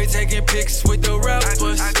you always taking pics with the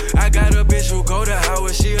rappers. I got a bitch who go to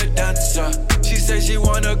Howard, she a dancer. She say she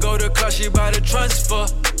wanna go to class, she buy the transfer.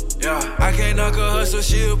 Yeah, I can't knock her hustle,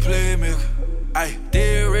 she a playmaker. Ay,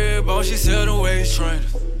 did red bone, she sell the waist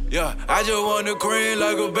trainers. Yeah, I just want the green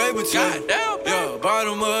like a baby too. Yeah,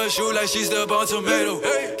 bottom of her shoe like she step on tomato.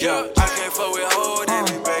 Yeah, I can't fuck with hoe, they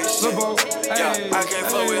be bass shit. Yeah, I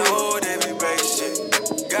can't fuck with hoe, they be bass shit.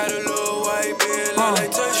 Got a little white bitch, look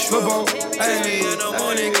like Taylor Swift. Text me in the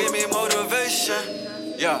morning, give me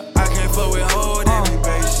motivation. Yeah, I can't fuck with hoe, they be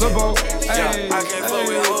bass shit. Yeah, I can't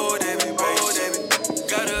fuck with hoe, they be bass shit.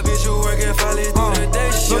 Got a bitch who work and finally do the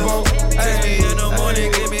day shift. Text me in the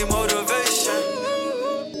morning, give me motivation.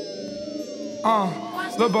 I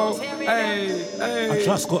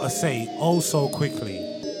just gotta say, oh so quickly,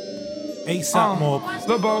 ASAP Mob,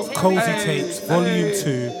 Cozy Tapes, Volume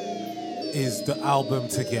 2 is the album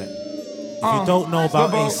to get. If you don't know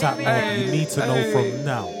about ASAP Mob, you need to know from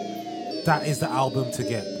now. That is the album to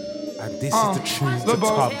get. And this is the tune to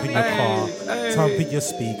thump in your car, thump in your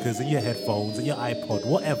speakers and your headphones and your iPod,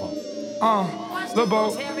 whatever.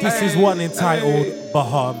 This is one entitled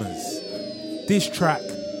Bahamas. This track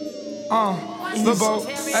is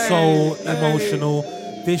so emotional.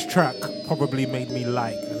 This track probably made me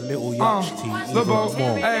like a Little Yachty even more.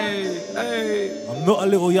 I'm not a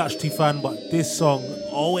Little Yachty fan, but this song,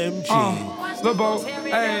 OMG,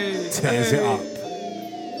 tears it up.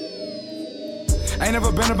 Ain't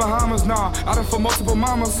never been to Bahamas, nah. I done for multiple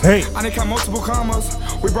mamas. Hey. I done count multiple commas.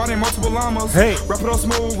 We brought in multiple llamas. Hey. Rap it all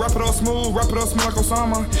smooth, rap it all smooth, rap it all smooth like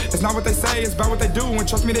Osama. It's not what they say, it's about what they do. And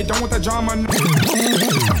trust me, they don't want that drama.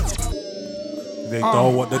 They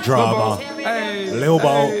don't want the drama. Lil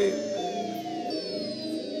Bo.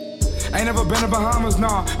 Ain't never been to Bahamas,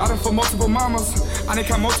 nah. I done for multiple mamas. I done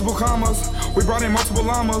count multiple commas. We brought in multiple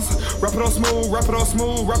llamas. Rap it all smooth, rap it all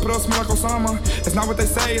smooth, rap it all smooth like Osama. It's not what they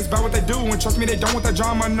say, it's about what they do. And trust me, they don't want that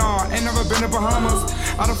drama, nah. Ain't never been to Bahamas.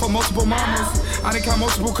 I done for multiple mamas. I done count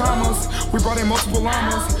multiple commas. We brought in multiple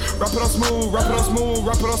llamas. Rap it all smooth, rap it all smooth,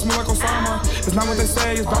 rap it all smooth like Osama. It's not what they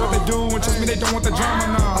say, it's about what they do. And trust me, they don't want the drama,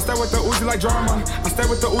 nah. I stay with the Uzi like drama. I stay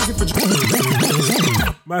with the Uzi for drama.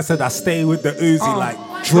 Man said I stay with the Uzi like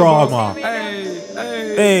drama.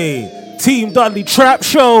 Hey, Team Dudley Trap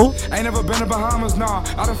Show. Ain't never been to Bahamas, nah.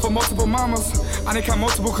 I done for multiple mamas. I done count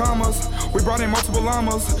multiple commas. We brought in multiple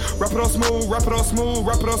llamas. Rap it all smooth, rap it all smooth,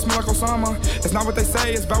 rap it all smooth like Osama. It's not what they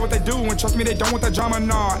say, it's about what they do. And trust me, they don't want that drama,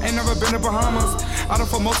 nah. Ain't never been to Bahamas. I done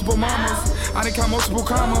for multiple mamas. I done count multiple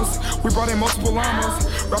commas. We brought in multiple llamas.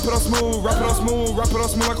 Rap it all smooth, rap it all smooth, rap it all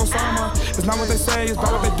smooth like Osama. It's not what they say, it's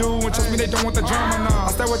about what they do. And trust me, they don't want the drama, nah.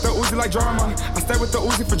 I stay with the Uzi like drama. I stay with the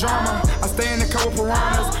Uzi for drama. I stay in the car with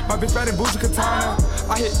piranhas. My bitch bad and bougie katana.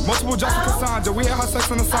 I hit multiple jobs with Cassandra. We had her sex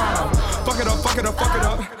in the sauna. Fuck it up, fuck it up, fuck it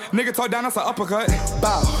up. Nigga talk down, that's an uppercut.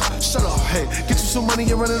 Bow, shut up, hey. Get you some money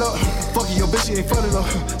and run it up. Fuck it, your bitch, she ain't fun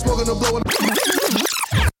enough. Smoking the blowing.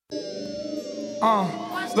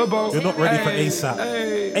 You're not ready for ASAP.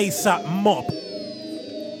 ASAP Mob.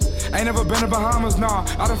 Ain't never been to Bahamas, nah.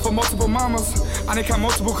 I done for multiple mamas. I didn't count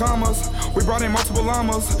multiple commas. We brought in multiple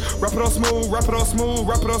llamas. Rap it all smooth, rap it all smooth,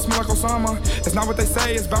 rap it all smooth like Osama. It's not what they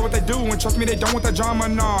say, it's about what they do. And trust me, they don't want that drama.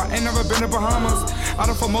 Nah, ain't never been to Bahamas. I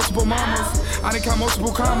done for multiple mamas. I didn't count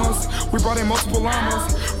multiple commas. We brought in multiple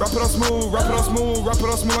llamas. Rap it all smooth, rap it all smooth, rap it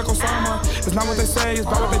all smooth like Osama. It's not what they say, it's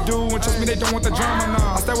about what they do. And trust me, they don't want the drama.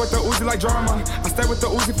 Nah, I stay with the Uzi like drama. I stay with the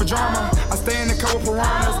Uzi for drama. I stay in the car with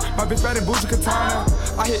piranhas. My bitch bad and bougie katana.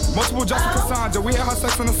 I hit multiple jobs with Cassandra. We had her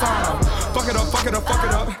sex in the sauna. Fuck it up, fuck it up, fuck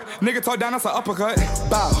it up. Nigga talk down, that's an uppercut.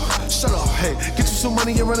 Bow, shut up, hey, get you some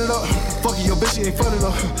money and run it up. Fucking your bitch, she ain't fun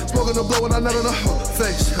enough. Smoking the blow and I nut enough.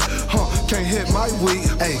 Face, can't hit my weed,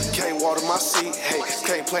 hey, can't water my seat, hey,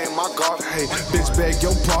 can't play in my garden, hey, bitch beg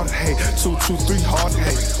your pardon, hey, 2, 2, 3 hard,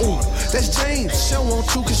 hey, ooh, that's James, she don't want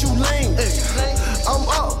you cause you lame, hey, I'm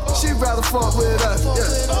up, she'd rather fuck with us,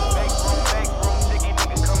 yeah.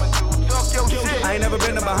 I ain't never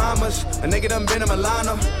been to Bahamas. A nigga done been to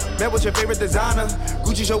Milano. Met with your favorite designer.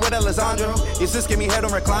 Gucci show with Alessandro. Your sis give me head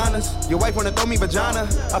on recliners. Your wife wanna throw me vagina.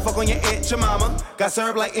 I fuck on your Aunt Jemima. Got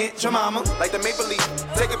served like Aunt Jemima. Like the Maple Leaf.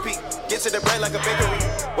 Take a peek. Get to the bread like a bakery.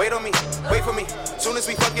 Wait on me. Wait for me. Soon as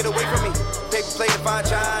we fuck, get away from me. Paper plate to fine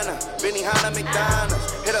China. Benihana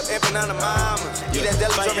McDonald's. Hit up Empanada Mamas. Eat that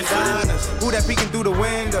deli from diners. Who that peeking through the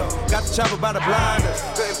window? Got the chopper by the blinders.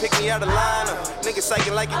 Couldn't pick me out of lineup. Niggas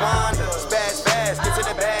psyching like Wanda. Spaz fast, get to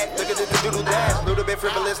the bag. Look at the doodle dash. Little bit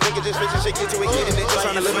frivolous. Nigga just rich and shit. Get to it, getting it. Just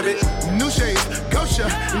trying to live a bit. New shades, Gosha,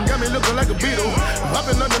 got me looking like a beetle.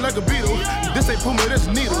 Hopping London like a beetle. This ain't Puma, this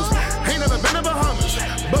needles. Ain't never been to Bahamas,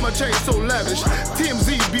 but my chain so lavish.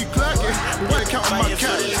 TMZ be clacking, white counting my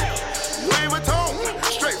cash. Louis Vuitton,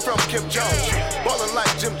 straight from Kim Jones. Ballin'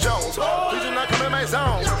 like Jim Jones. Please do not come in my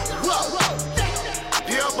zone. Whoa.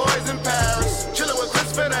 Dear boys in Paris, chillin' with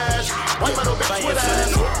Chris Finnash. White metal bitch with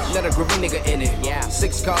ass. Let a groovy nigga in it. Yeah.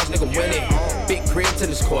 6 cars, nigga win it. Big crib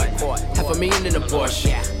tennis court. $500,000 in a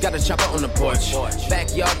Porsche. Got a chopper on the porch.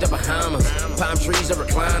 Backyard, the Bahamas. Palm trees are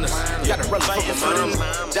recliners. Got a run for my mama.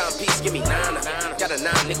 Down piece, give me 9. Got a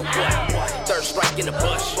 9, nigga, what? Third strike in the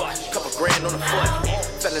bush. Couple grand on the foot.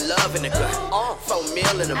 Fell in love in the gut. 4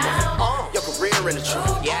 mil in a month. Your career in the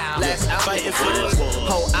truth. Last album in the hood.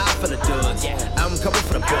 Whole eye for the duds. I'm coming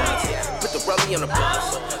for the buzz. Put the rummy on the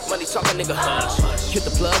bus. Money talking, nigga, hush. Hit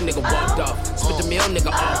the plug, nigga, walked off. Spit the meal,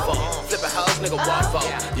 nigga, off off. Flip a house, nigga, walk off.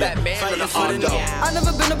 Batman on the auto. I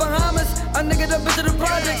never been to Bahamas. A nigga done been to the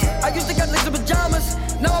projects. I used to got legs in pajamas.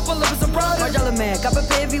 Now I pull up with some products. $5 man, cop a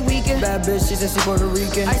pay every weekend. Bad bitch, she said she Puerto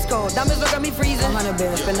Rican. Ice cold, diamonds look at me freezing. 100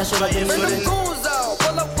 bands, spend that shit like Bring them goons out.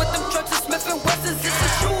 Pull up with them trucks and Smith and Wessons. It's a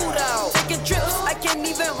shootout. Taking trips, I can't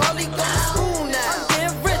even hardly go to school now. I'm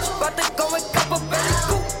getting rich, about to go and cop a belly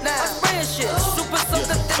coupe now. I'm spraying shit, super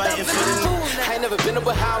something that I'm really cool now. I ain't never been to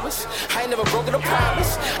Bahamas. I ain't never broken a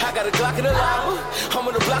promise. I got a Glock in the llama. I'm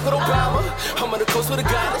on the block with Obama. I'm on the coast with the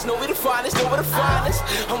goddess. Know we the finest, know we the finest.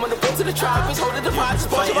 I'm on the boat to the tropics, holding the pots,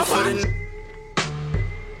 bunch my pockets.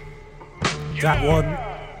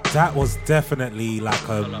 That was definitely like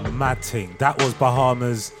a mad thing. That was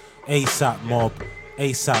Bahamas, ASAP Mob,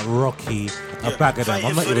 ASAP Rocky, a bag of them.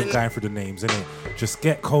 I'm not even going through the names, innit? Just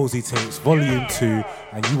get Cozy Tapes, Volume 2,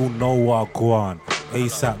 and you will know what I go on.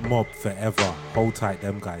 ASAP Mob forever. Hold tight,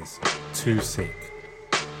 them guys. Too sick.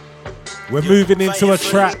 We're moving into a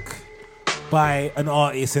track by an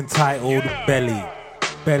artist entitled Belly.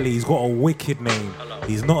 Belly's got a wicked name.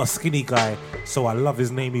 He's not a skinny guy, so I love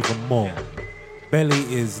his name even more.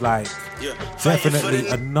 Belly is like definitely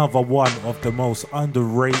another one of the most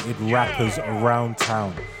underrated rappers around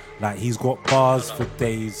town. Like, he's got bars for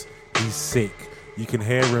days. He's sick. You can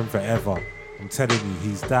hear him forever. I'm telling you,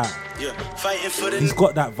 he's that. He's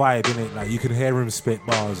got that vibe in it. Like, you can hear him spit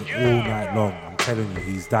bars all night long. I'm telling you,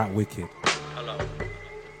 he's that wicked.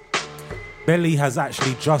 Belly has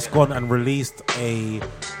actually just gone and released a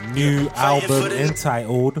new album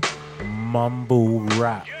entitled Mumble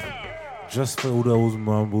Rap. Just for all those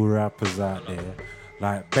mumble rappers out there.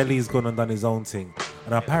 Like, Belly's gone and done his own thing.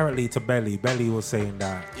 And apparently to Belly was saying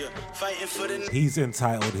that he's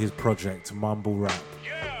entitled his project Mumble Rap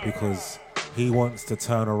because he wants to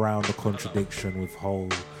turn around the contradiction with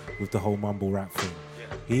the whole mumble rap thing.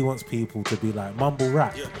 He wants people to be like, mumble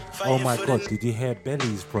rap? Oh my God, did you hear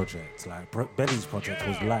Belly's project? Like, Belly's project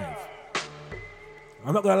was live.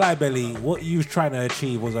 I'm not gonna lie, Belly, what you was trying to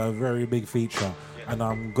achieve was a very big feature. And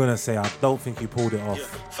I'm gonna say, I don't think you pulled it off.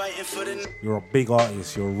 You're a big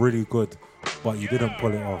artist, you're really good, but you didn't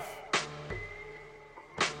pull it off.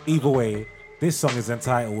 Either way, this song is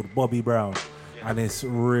entitled Bobby Brown, and it's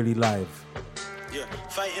really live.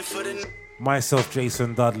 Myself,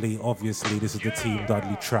 Jason Dudley, obviously, this is the Team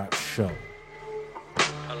Dudley Trap Show.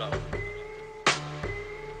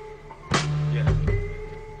 Yeah.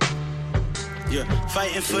 Yeah,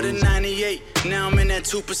 fighting for the 98, now I'm in that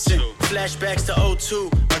 2%. Flashbacks to 02,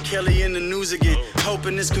 R. Kelly in the news again.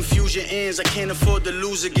 Hoping this confusion ends, I can't afford to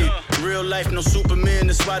lose again. Real life, no Superman,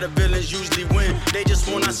 that's why the villains usually win. They just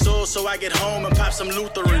want our soul, so I get home and pop some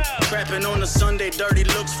Lutheran. Trapping on a Sunday, dirty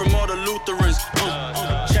looks from all the Lutherans.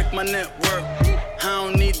 Check my network, I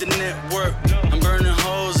don't need the network. I'm burning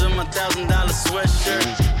holes in my $1,000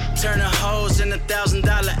 sweatshirt. Turning hoes into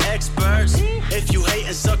 $1,000 experts. If you hate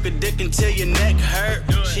and suck a dick until your neck hurt.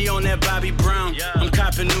 She on that Bobby Brown, I'm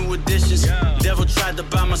copping new editions. Devil tried to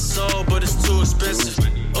buy my soul, but it's too expensive.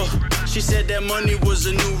 She said that money was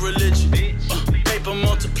a new religion. Paper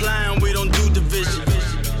multiplying, we don't do division.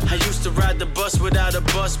 I used to ride the bus without a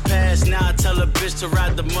bus pass. Now I tell a bitch to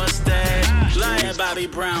ride the mustache. Like Bobby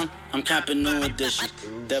Brown, I'm copping new edition.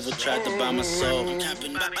 Devil tried to buy my soul, I'm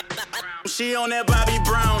copping. She on that Bobby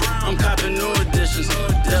Brown, I'm copping new editions.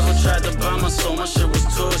 Devil tried to buy my soul, my shit was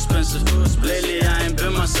too expensive. Lately I ain't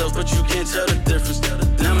been myself, but you can't tell the difference.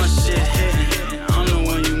 Now my shit hitting, I'm the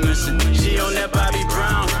one you missing. She on that Bobby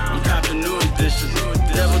Brown, I'm copping new editions.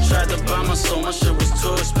 Devil tried to buy my soul, my shit was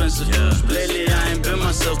too expensive. Lately I ain't been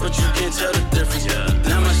myself, but you can't tell the difference.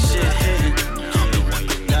 Now my shit hitting.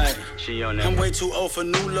 I'm way too old for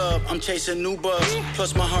new love, I'm chasing new bugs.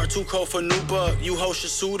 Plus my heart too cold for new bug. You hoes should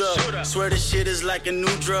suit up. Swear this shit is like a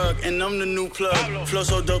new drug, and I'm the new plug. Flow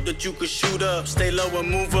so dope that you could shoot up. Stay low and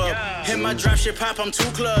move up. Hit my drop shit pop, I'm too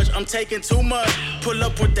clutch. I'm taking too much. Pull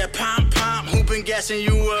up with that pom, hooping, gassing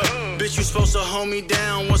you up. Bitch, you supposed to hold me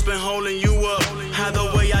down. What's been holding you up?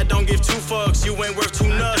 Either way, I don't give two fucks. You ain't worth two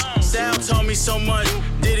nuts. Sal told me so much.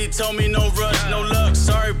 Diddy told me no rush, no luck.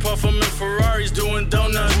 Sorry, Puff, I'm in Ferraris doing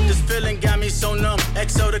donuts. This feeling got me so numb.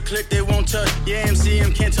 XO the click, they won't touch. Yeah,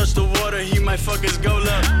 MCM can't touch the water. He might fuck his goal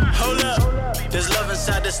up. Hold up. There's love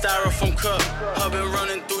inside the styrofoam cup. I've been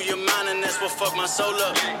running through your mind, and that's what fucked my soul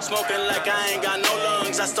up. Smoking like I ain't got no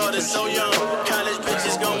lungs. I started so young. College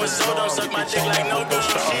bitches going so dumb. Suck my dick like no good.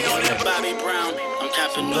 She on that Bobby Brown. I'm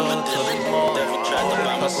capping new edition. Devil tried to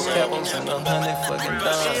buy my soul. She on that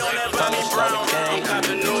Bobby Brown. I'm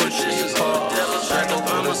capping new edition. Devil tried to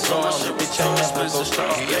buy my soul. My shit was too expensive.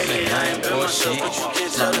 I ain't been myself, but you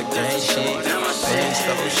can't tell the difference. Bang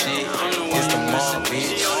stole shit, it's the mall,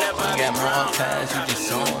 bitch. You got more times, you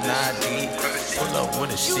just on ID. Pull up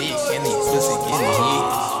with a stick, and these pussy getting hit.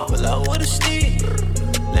 Pull up with a stick,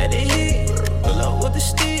 let it hit. Pull up with the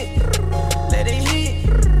stick, let it hit.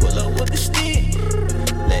 Pull up with the stick,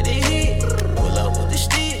 let it hit. Pull up with the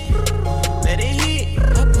stick, let it hit.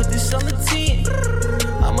 I put this on the 10,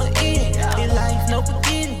 I'm a in. In life, no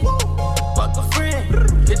beginning. Fuck a friend,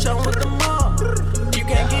 bitch, I'm with the mob. You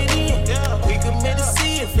can't get in. We committed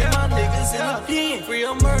sin, free my niggas in the pen. Free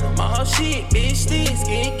on murder, my whole shit, bitch, sticks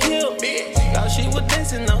getting killed. Y'all she was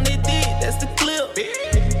dancing on their dick, that's the clip.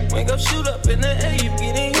 We gon' shoot up in the air, you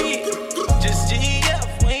getting hit. Just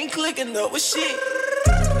GF, we ain't clicking up with shit.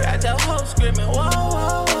 Got your hoe screaming, whoa,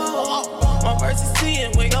 whoa, whoa. My verse is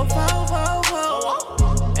 10, we gon' fall, fall,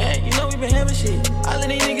 fall. And you know we been having shit. All of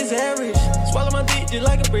these niggas average. Swallow my dick just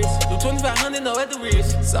like a brisk. Do 2,500, no at the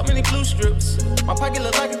wrist. So many glue strips. My pocket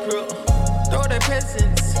look like a crook. Throw that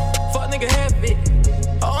presents. Fuck nigga have it.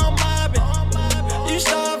 Oh, I'm mobbing. You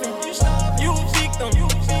starving. You a victim.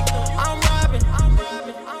 I'm robbing.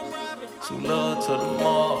 True love to the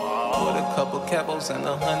mall. With a couple capos and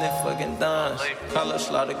 100 fucking dimes. Color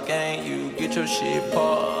slaughter gang, you get your shit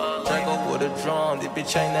paused. Draco with a drum, this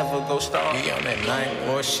bitch ain't never go stop. He on that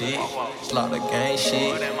 9-4 shit, slaughter gang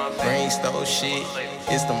shit, brain stole shit.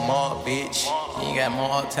 It's the mall, bitch. You ain't got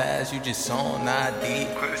more ties, you just on ID.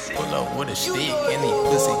 Pull up with a stick, and these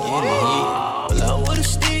pussy getting hit. Pull up with a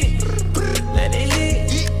stick, let it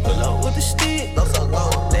hit. Pull up with a stick,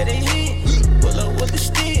 let it hit. Pull up with a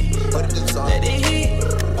stick, let it hit.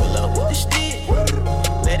 Pull up with the stick,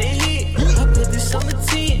 let it hit. I put this on the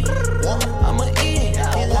 10, I'm a in.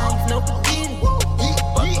 In life, no beginning.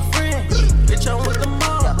 Fuck a friend, bitch, I'm with the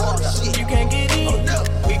mob. You can't get in.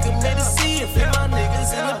 We committed sin, free my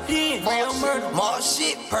niggas in the pen. Real murder. More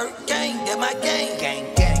shit, perk gang, that my gang.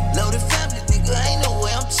 Loaded family, nigga, ain't no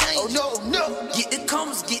way I'm changing. Oh no. Get the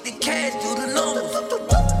commas, get the cash, do the numbers.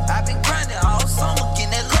 I been grinding all summer,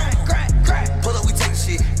 getting that lumber. Pull up, we take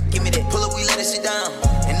shit. Give me that. Pull up, we let that shit down.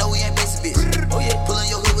 And no, we ain't basic, bitch. Oh yeah, pull on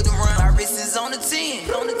your hood with them round. My wrist is on the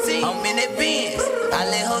 10. I'm in that Benz. I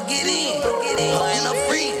let her get in. Her and her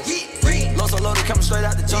friends. Loso loaded coming straight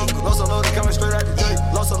out the jungle. Loso loaded coming straight out the dirt.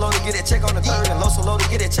 Loso loaded get that check on the third. And Loso loaded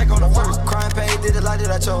get that check on the first. Crime paid, did the light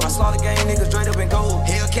that I chose. My slaughter gang niggas straight up in gold.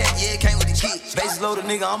 Hellcat, yeah, came with the kid. Bases loaded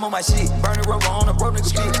nigga, I'm on my shit. Burning rubber on a bro nigga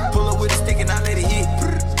stick. Pull up with a stick and I let it hit.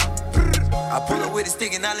 I pull up with a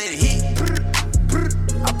stick and I let it hit.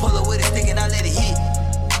 I Pull up with a stick and I let it hit.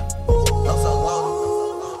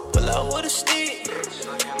 Pull up with a stick,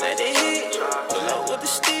 let it hit. Pull up with the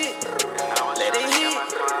stick, let it hit.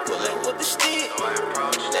 Pull up with the stick,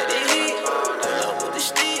 let it hit. Pull up with the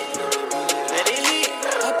stick, let it hit.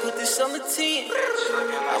 I put this on the 10,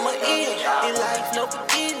 I'm a in. In life, no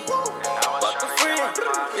beginning. Fuck a friend,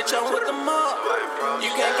 bitch, I'm with the mob. You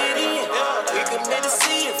can't get in, we commit to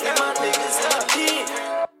see it. Free my niggas in the pen.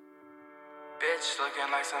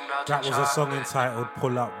 That was a song entitled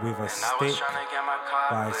Pull Up With A Stick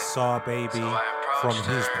by Sar Baby from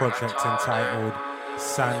his project entitled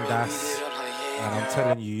Sandas. And I'm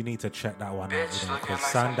telling you, you need to check that one out, you know, because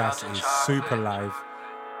Sandas is super live.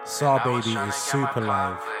 Sar Baby is super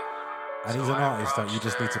live. And he's an artist that you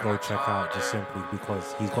just need to go check out just simply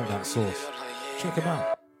because he's got that sauce. Check him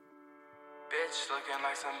out.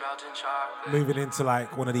 Moving into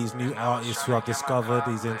like one of these new artists who I've discovered,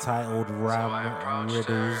 he's entitled Ram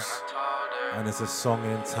Riddles, and it's a song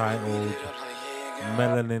entitled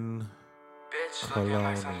Melanin Colony,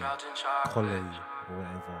 or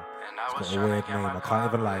whatever. It's got a weird name, I can't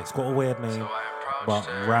even lie, it's got a weird name, but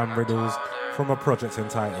Ram Riddles from a project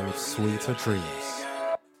entitled Sweeter Dreams.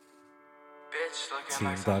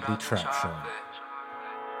 Team Dudley Trap Show.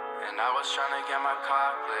 And I was trying to get my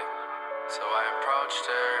car clicked. So I approached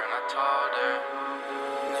her and I told her,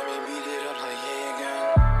 let me beat it up like yeah again.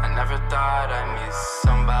 I never thought I'd meet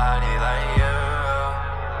somebody like you.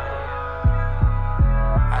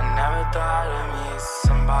 I never thought I'd meet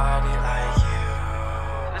somebody like you.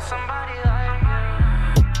 Somebody like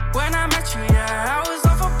you. When I met you, yeah, I was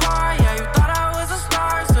off a bar, yeah. You thought I was a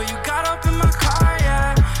star, so you got up in my car,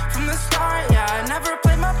 yeah. From the start, yeah, I never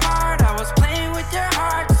played my part. I was playing with your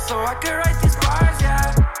heart, so I could write these bars,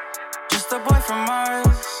 yeah. Just a boy from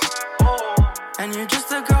Mars, and you're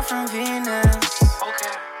just a girl from Venus.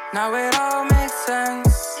 Okay. Now it all makes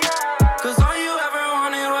sense, cause all you ever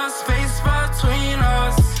wanted was space between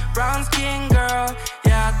us. Brown skin girl,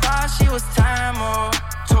 yeah, I thought she was Tamil.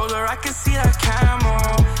 Told her I could see that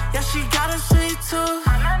camel. Yeah, she got a sweet tooth.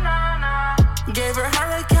 Gave her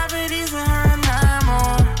hella cavities in her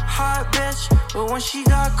enamel. Hot bitch, but when she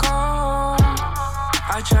got cold,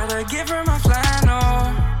 I tried to give her my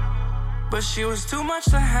flannel, but she was too much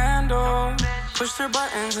to handle. Pushed her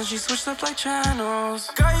buttons and she switched up like channels.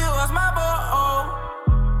 Girl, you was my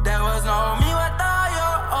beau. There was no me without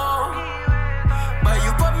you. But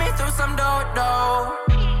you put me through some dodo.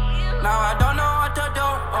 Now I don't know what to do.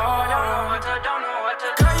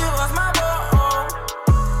 Girl, you was my beau.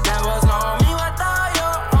 There was no me without you.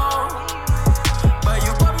 But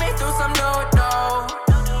you put me through some dodo.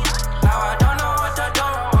 Now I don't know what to do.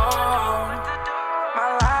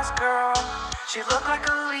 My last girl, she looked like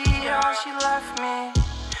a Leo, she left me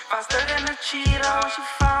faster than a cheetah when she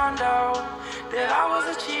found out that I was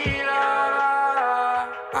a cheater.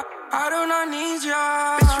 I do not need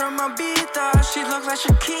ya. Bitch from Ibiza, she looked like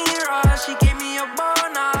Shakira. She gave me a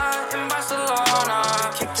boner in Barcelona.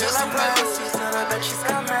 Kicked her like Messi, said I bet she's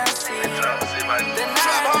got messy. Then I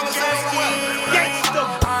had to jet ski.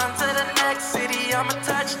 On to the next city, I'ma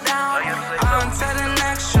touch down. On to the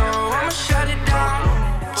next show, I'ma shut it down.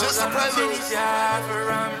 Just a present. Yeah, for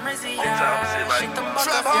Rizzy, yeah. Shake the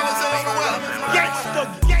bucket,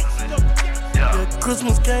 yeah.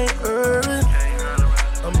 Christmas came early.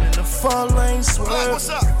 I'm in the fall lane swerve. What's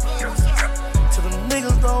up? Till the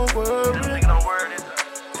niggas don't worry.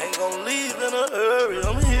 Ain't gon' leave in a hurry.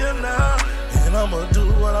 I'm here now. And I'ma do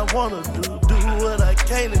what I wanna do. Do what I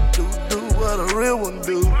can't do. Do what a real one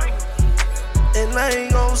do. And I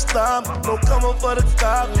ain't gon' stop. No coming for the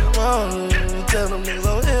cop. Tell them niggas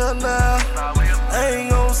I'm here now. I ain't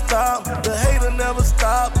gon' stop. The hater never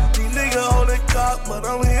stop. These niggas hold it cock, but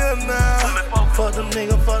I'm here now. Fuck them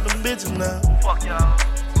niggas, fuck them bitches now. Fuck y'all.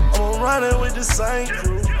 I'm running with the same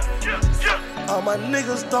crew. All my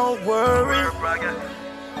niggas don't worry.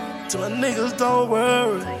 Till my niggas don't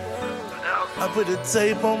worry. I put the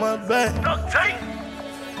tape on my back.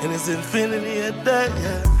 And it's infinity at that,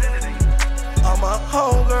 yeah. All my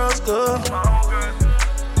homegirls good.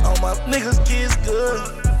 All my niggas kids good.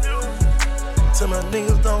 Till my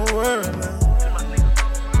niggas don't worry, man.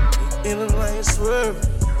 In the lane swerving.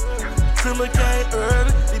 Criminal came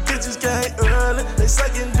early, these bitches came early. They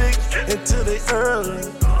sucking dick until they early.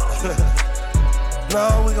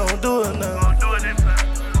 No, we gon' do it now.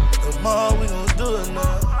 Tomorrow we gon' do it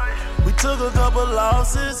now. We took a couple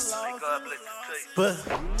losses, but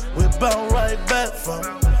we bounce right back from it.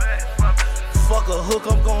 Fuck a hook,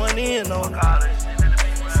 I'm going in on it.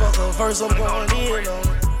 Fuck a verse, I'm going in on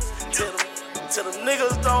it. Till the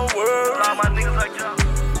niggas don't worry.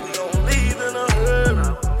 We gon' leave in a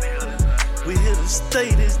hurry. We hit to stay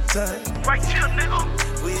this time. Right here, nigga.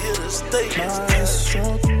 We here to stay this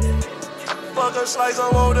time. Fuck a slice, I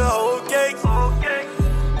want the whole cake.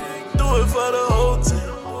 Do it for the whole team.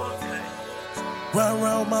 Run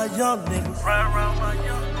around my young niggas.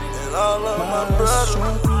 And all of my brothers. We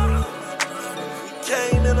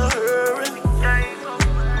came in a hurry.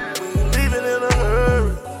 We leaving in a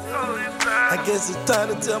hurry. I guess it's time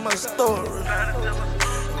to tell my story.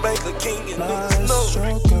 Bank the king and niggas know.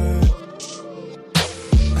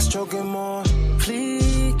 I stroke it more.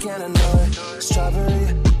 Please, can I know it?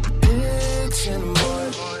 Strawberry, pigs in the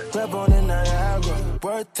mud. Grab on in Niagara.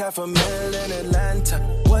 Worth $500,000 in Atlanta.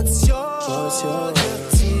 What's your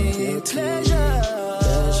guilty pleasure?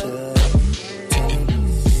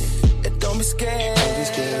 It don't be scared.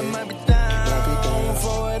 Might be down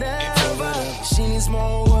for whatever. She needs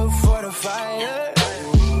more wood for the fire.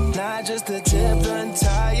 Not just the tip and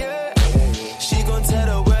tire. She gon' tell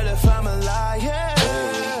the world if I'm a liar.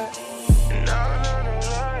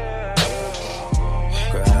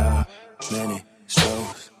 Girl, how many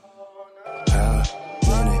strokes? How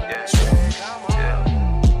many strokes?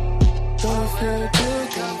 Don't it feel good?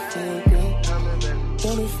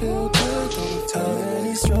 Don't it feel good? How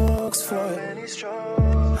many strokes for it?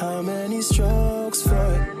 How many strokes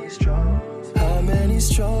for it? How many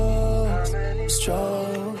strokes?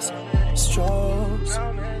 Strokes.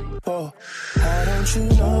 Oh, how don't you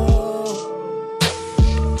know?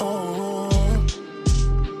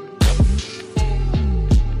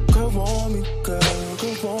 Go on me, girl. Go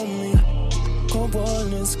on me. Go on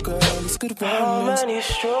this girl. It's good for how many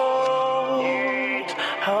strokes?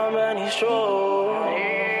 How many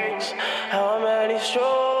strokes? How many strokes?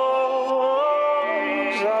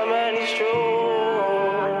 How many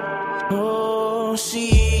strokes? Oh,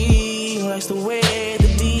 she likes the way the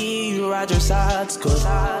D ride your sides, cause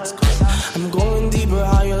I'm going deeper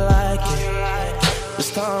how you like it.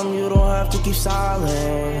 This time you don't have to keep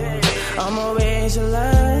silent. I'ma raise your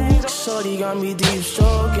legs, shorty got me deep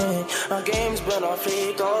stroking. My game's been off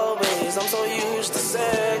fake always. I'm so used to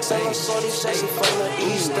sex, and my shorty sexy from the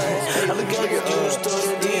east end. I'm a girl get used to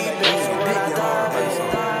the deep end. When I dive in,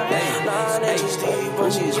 9 inches deep,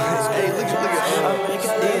 but she's driving. I make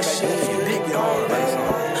her let shit go back.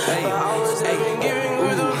 But I was even giving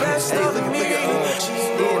her the best of me. She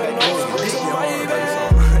knew it knows what's right back.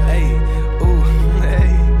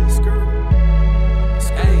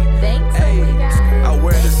 I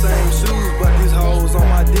wear the same shoes, but these hoes on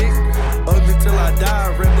my dick. Ugly till I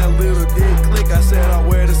die, rep that little dick click. I said I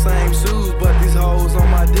wear the same shoes, but these hoes on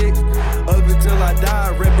my dick. Ugly till I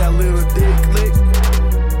die, rep that little dick click.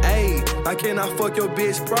 Ayy, I cannot fuck your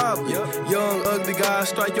bitch probably. Young ugly guy,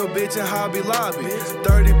 strike your bitch in Hobby Lobby.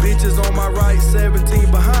 30 bitches on my right, 17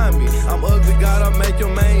 behind me. I'm ugly God, I make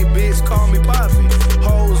your main bitch call me Poppy.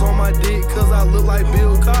 Hoes on my dick, cause I look like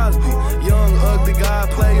Bill Cosby. Young ugly guy,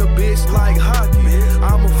 play a bitch like hockey.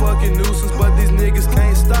 I'm a fucking nuisance, but these niggas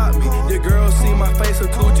can't stop me. Your girl see my face, her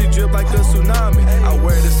coochie drip like a tsunami. I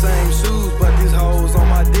wear the same shoes, but these hoes on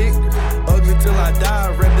my dick. Ugly till I die,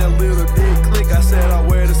 rep that little dick click. I said I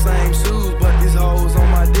wear the same shoes, but these hoes on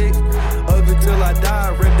my dick. Ugly till I die,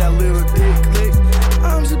 rep that little dick click.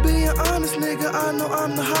 I'm just being honest, nigga, I know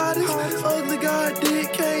I'm the hottest. Ugly guy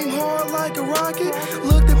dick came hard like a rocket.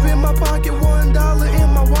 Looked up in my pocket, $1 in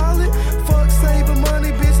my wallet. Fuck saving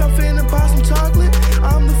money, bitch, I'm finna buy some chocolate.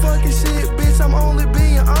 I'm the fucking shit, bitch, I'm only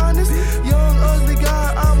being honest. Young ugly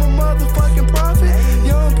guy, I'm a motherfucking prophet.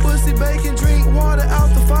 Young pussy bacon, drink water out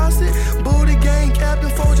the faucet. Booty gang captain,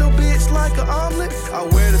 fold your bitch like an omelet. I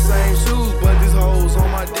wear the same shoes, but these hoes on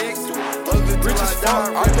my dick. Rich as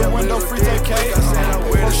fuck, out the window, free 10K.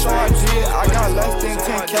 For sure I did, I got less than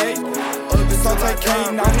 10K. So 10K,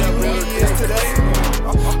 now he who he is today.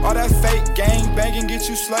 All that fake gang banging get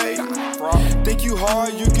you slayed. Think you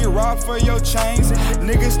hard, you get robbed for your chains.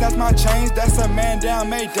 Niggas snatch my chains, that's a man down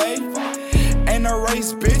Mayday. Ain't no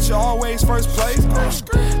race, bitch, always first place.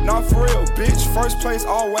 Not for real, bitch, first place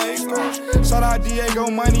always. Shout out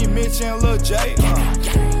Diego, Money, Mitch, and Lil J.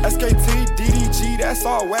 SKT, DDG, that's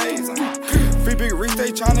always. Free Big Reef,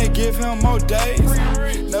 they tryna give him more days.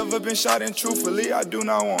 Never been shot in, truthfully, I do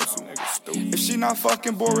not want to. If she not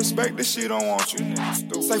fucking boy, respect that she don't want you.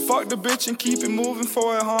 Say fuck the bitch and keep it moving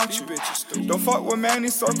for it haunt you. Don't fuck with Manny,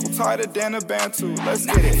 circle tighter than a Bantu. Let's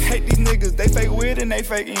get it. Hate these niggas, they fake weird and they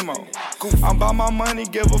fake emo. I'm about my money,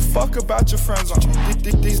 give a fuck about your friends on.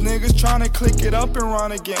 These niggas tryna click it up and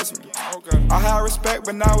run against me. I had respect,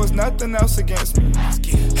 but now it's nothing else against me.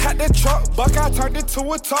 Had that truck, buck, I turned it to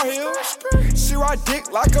a Tar Heel. She ride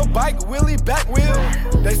dick like a bike, wheelie back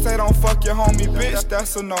wheel. They say don't fuck your homie, bitch,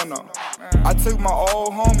 that's a no-no. I took my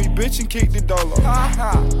old homie, bitch, and kicked the dolo.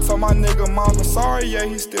 Told my nigga mom, I'm sorry, yeah,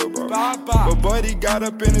 he still broke. But buddy got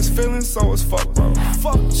up in his feelings, so it's fuck, bro.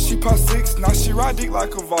 She pop 6, now she ride dick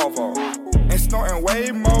like a Volvo. And snorting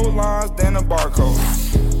way more lines than a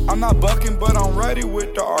barcode. I'm not bucking, but I'm ready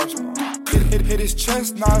with the arsenal. Hit his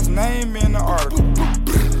chest, now his name in the article.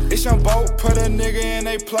 It's your boat, put a nigga in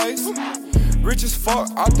a place. Rich as fuck,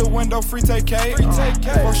 out the window, free take K.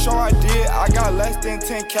 For sure I did, I got less than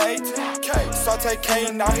 10K. Saute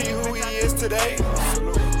K, now he who he is today.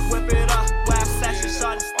 Whip it up, wild sash and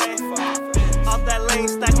short stay. Off that lane,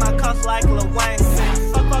 stack my cuffs like Lil Wayne.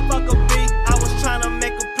 Fuck a beat, I was tryna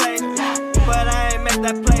make a play. But I ain't make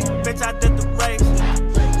that play, bitch, I did the race.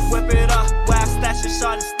 Whip it up, wild stash and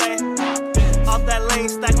short stay. Off that lane,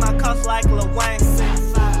 stack my cuffs like Lil Wayne.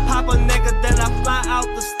 Pop a nigga, then I fly out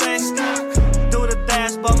the state. Do the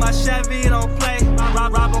dash, but my Chevy don't play.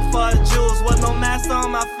 Rob him for the jewels with no mask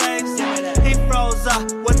on my face. He froze up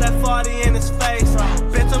with that 40 in his face.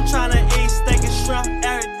 Bitch, I'm tryna eat steak and shrimp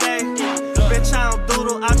every day. Bitch, I don't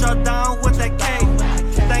doodle, I draw down with that cake.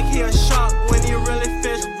 Think he a shark when he really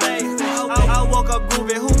fish bait. I woke up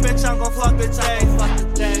groovy, who bitch I'm gon' fuck today?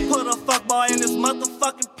 Put a fuck boy in this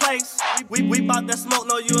motherfucking place. We bout that smoke,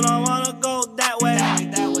 no you don't wanna go that way.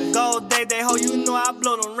 Gold day, ho, you know I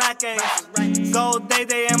blow them rackets. Gold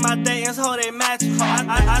day, and my Dayton's ho, they match.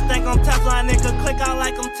 I think I'm Teflon, nigga, click out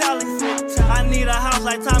like I'm telling. I need a house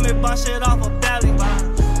like Tommy, bust shit off a belly.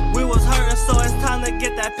 We was hurting, so it's time to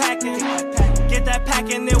get that packing. Get that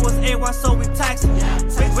packing, it was A1, so we taxing.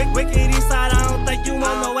 Wicked east side, I don't think you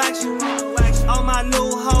want no action. All my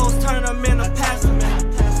new hoes, turn them into passing.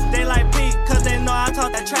 They like Pete, cause they know I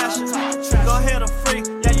talk that trash. Go hit a freak,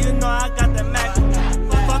 yeah, you know I got that Mac.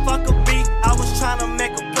 Fuck a beat, I was tryna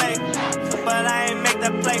make a play. But I ain't make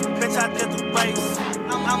that play, bitch, I did the race.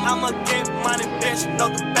 I'ma get money, bitch, no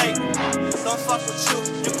debate. Don't fuck with you,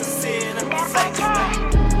 you can see it in my face.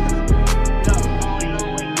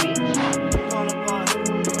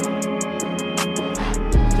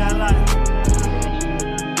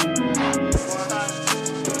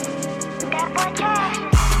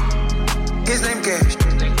 His name Cash,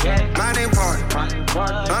 my name Party.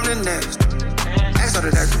 I'm the next. Ask all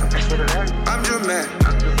the next. I'm dramatic.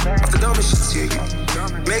 Off the dumb shit, see you.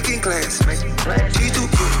 Making class.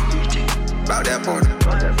 G2Q. About that party.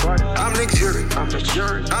 I'm luxury.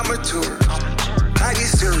 I'm mature. I get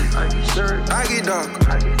serious. I get dark.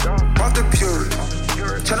 Off the purity.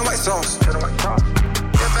 Channel white sauce.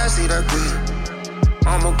 If I see that green,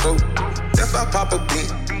 I'ma go. If I pop a bean,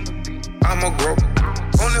 I'ma grow.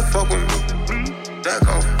 Only fuck with me. That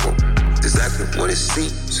off, exactly what it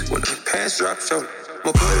seems. When the pants drop, so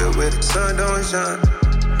I'ma put it where the sun don't shine.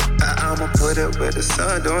 I'ma put it where the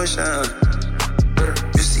sun don't shine.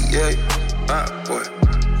 You see, yeah, boy,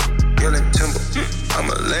 yelling timber. I'm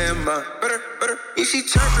a landmine. If she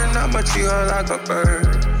chirping, I'ma treat her like a bird.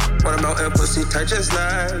 When I'm out in pussy tight, just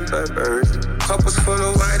like a bird. Cup was full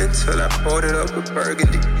of white until I poured it up with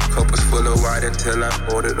burgundy. Cup was full of white until I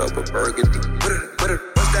poured it up with burgundy.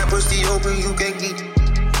 Once that pussy open, you can't get it.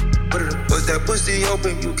 Once that pussy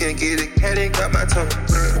open, you can't get it. Headache got my tongue.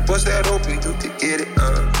 Once that open, you can get it.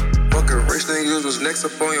 Fucking rich niggas was next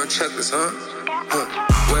up on your checklist, huh?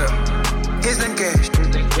 Well, his name Cash.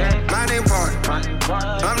 My name Party.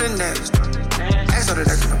 I'm the next. Ask all the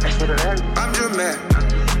next. I'm dramatic.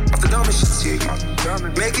 Off the dumbest shit, see you.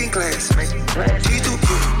 Making class. G2Q.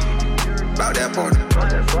 About that party.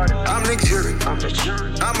 I'm luxury.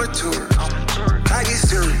 I'm mature. I get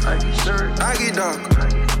serious. I get dark.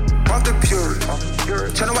 Off the purity.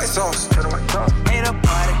 Channel white sauce. Ain't a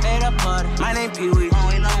party. My name Pee Wee.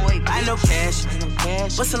 I know cash.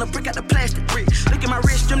 Bustin' a brick out the plastic brick. Look at my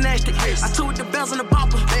wrist, gymnastic. I tool with the bells and the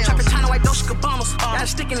bumper. Trappin' China white Dolce Gabbana's. Got a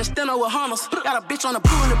stick in the steno with Hummers. Got a bitch on the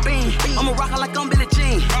blue and the beam. I'ma rock her like I'm Billie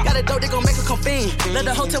Jean. Got a dough, they gon' make her come fiend. Let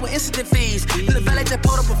the hotel with incident fees. In the valet that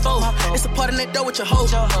pulled up before. It's a part in that dough with your hoe.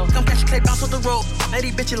 Come catch a clay bounce off the road.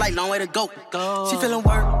 Lady bitch, you like long way to go. She feelin'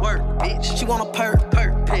 work, bitch. She want a perk,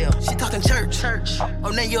 pill. She talking church.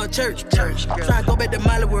 Oh, now you a church. Tryna go back to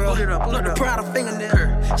Miley World. Look the proud of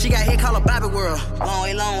fingernail. She got hit, call her Bobby World.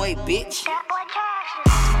 Long way, bitch.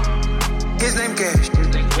 His name Cash.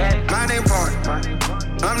 My name Party.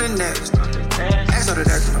 I'm the next. Ask all the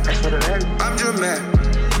next. I'm dramatic.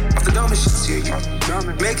 Off the dumbest shit, see you.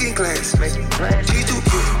 Making class.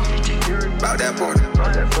 G2Q. About that party.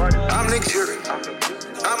 I'm luxury.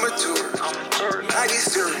 I'm mature. I get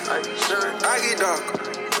serious. I get dark.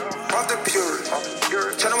 Off the purity.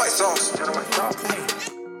 Channel white sauce.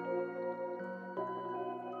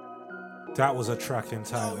 That was a track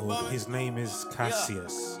entitled His Name is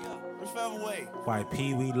Cassius by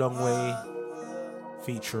Pee Wee Longway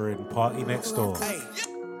featuring Party Next Door.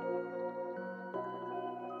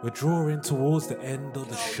 We're drawing towards the end of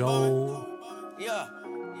the show.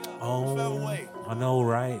 Oh, I know,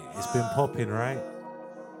 right? It's been popping, right?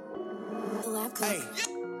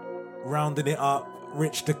 Rounding it up,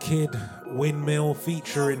 Rich the Kid, Windmill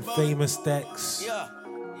featuring Famous Dex.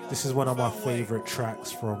 This is one of my favorite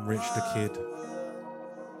tracks from Rich the Kid.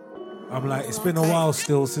 I'm like, it's been a while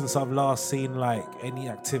still since I've last seen like any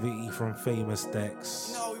activity from Famous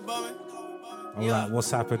Dex. I'm like,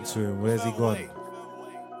 what's happened to him? Where's he gone?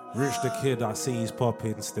 Rich the Kid, I see he's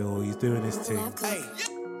popping still. He's doing his thing.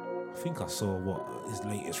 I think I saw what his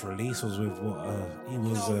latest release was with what he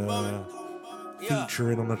was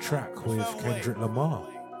featuring on a track with Kendrick Lamar.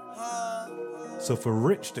 So for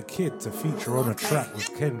Rich the Kid to feature on a track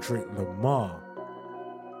with Kendrick Lamar,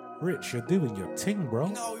 Rich, you're doing your thing,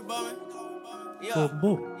 bro. Boom,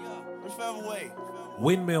 boom.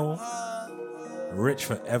 Windmill, Rich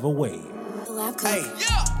Forever Way. Hey,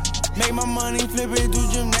 make my money, flip it,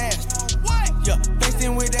 do gymnastics. Yeah,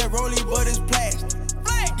 facing with that rollie, but it's plastic.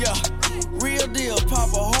 Yeah, real deal, pop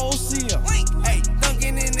a whole seal. Hey,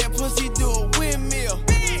 dunking in that pussy, do a windmill.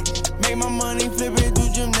 Make my money, flip it, do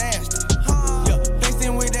gymnastics. Yeah,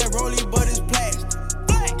 facing with that rollie, but it's plastic.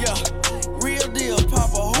 Yeah, real deal, pop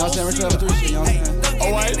a whole seal. Hey,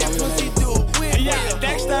 dunking in that pussy, do a windmill. Yeah,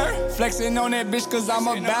 Dexter, flexing on that bitch cause I'm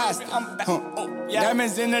a bastard.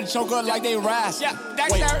 Diamonds in the choker like they ras.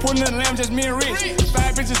 Wait, pulling the lamb, just me and Rich.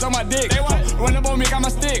 5 bitches on my dick. Run up on me, got my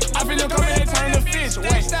stick. I feel them coming and turn the fish.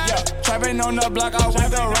 Wait, trapping on the block, I was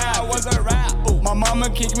a rap. My mama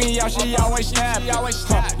kicked me out, she always snapped.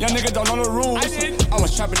 Young nigga don't know the rules. I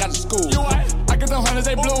was trapping out of school. I get the hunters,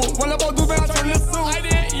 they blue. Run up on Duke, I turn the suit. I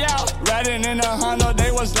did, yeah. Riding in the Honda,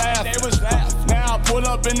 they was laughing. Now I pull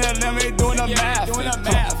up in the limit, doing the math.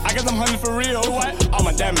 I got them hunters for real. All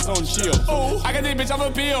my diamonds on the shield. I got this bitch off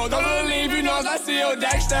a pill. Don't believe you know I seal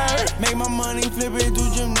Dexter. Make my money, flip it, do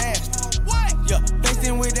gymnastics. Yeah,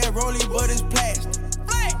 facing with that rollie, but it's plastic.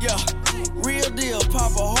 Yeah, real deal,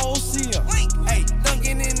 pop a whole seal. Hey,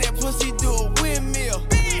 dunking in that pussy, do a windmill.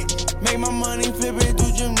 Make my money, flip it,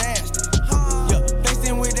 do gymnastics. Yeah,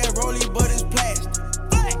 facing with that rollie, but it's plastic.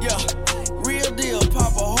 Yeah, real deal,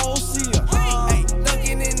 pop a whole seal. Hey,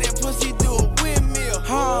 dunking in that pussy, do a windmill.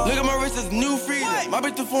 Look at my wrist, it's new freezer. My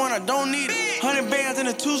bitch the foreign, I don't need it. 100 bands in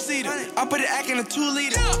a 2-seater. I put it act in a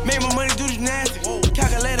 2-liter. Made my money do gymnastics.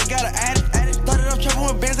 Calculator, got an addict. Started off trapping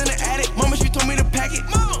with bands in the attic. Mama, she told me to pack it.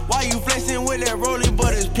 Why you flexing with that rolling,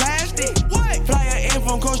 but it's plastic? Flyer in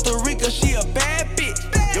from Costa Rica, she a bad bitch.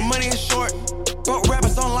 Your money is short. Broke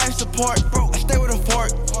rappers on life support. I stay with a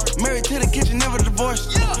fork. Married to the kitchen, never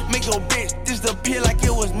divorced. Make your bitch disappear like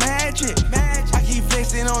it was magic. I keep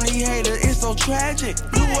flexing on these haters, it's so tragic.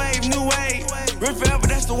 New wave, new wave. Rip forever,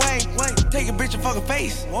 that's the way. Take a bitch and fuck her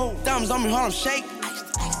face. Diamonds on me, Harlem shake.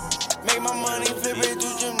 Make my money, flip it, do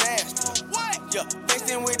gymnastics. Yeah,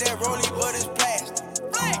 facing with that rollie, but it's plastic.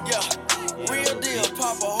 Yeah, real deal,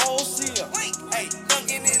 pop a whole seal. Hey,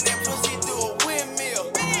 dunking in that pussy, do a windmill.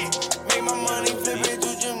 Make my money, flip it, do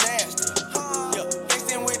gymnastics. Yeah,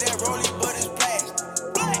 facing with that rollie, but it's plastic.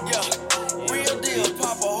 Yeah, real deal,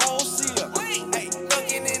 pop a whole seal. Hey,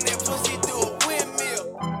 dunking in that pussy, do a windmill.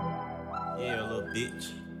 Yeah, little bitch.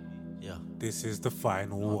 Yeah. This is the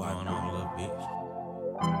final one. Little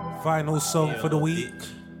bitch. Final song for the week.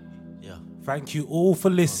 Thank you all for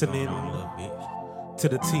listening to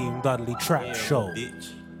the Team Dudley Trap Show.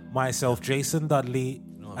 Myself, Jason Dudley,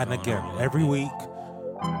 and again, every week,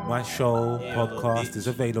 my show podcast is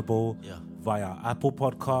available via Apple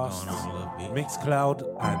Podcasts, Mixcloud,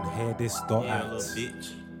 and HearThis.at.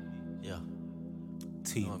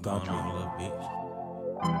 Team Dudley.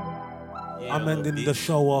 I'm ending the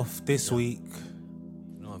show off this week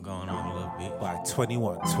by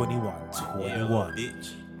 21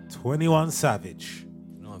 Savage.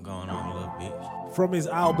 From his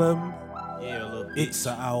album, It's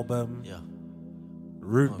an Album,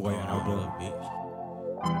 Rude Boy album,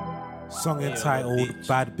 song entitled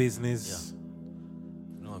Bad Business.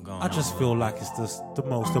 I just feel like it's just the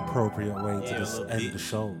most appropriate way to just end the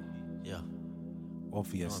show.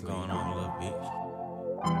 Obviously.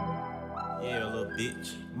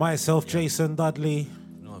 Myself, Jason Dudley.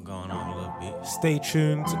 Stay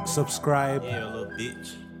tuned, subscribe.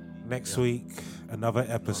 Next week, another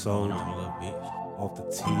episode of the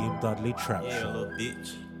Team Dudley Trap Show.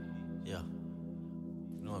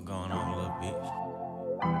 Going on a little bit.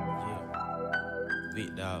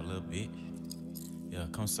 Big dog, little bit. Yeah,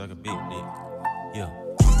 come suck a big dick. Yeah.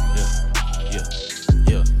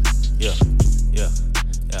 Yeah, yeah,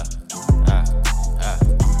 yeah.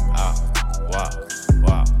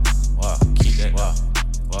 Wow. Keep that. Wow.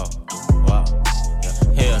 Yeah.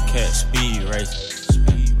 Hellcat speed racing.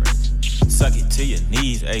 Suck it till your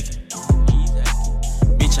knees aching.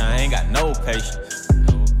 Bitch, I ain't got no patience.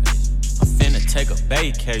 I'm finna take a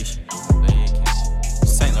vacation.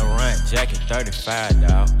 Saint Laurent jacket, 35,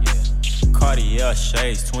 dawg. Cartier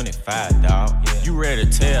shades, 25, dawg. You ready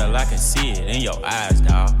to tell? I can see it in your eyes,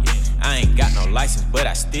 dawg. I ain't got no license, but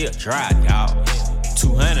I still drive, dawg.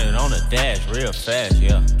 200 on the dash, real fast,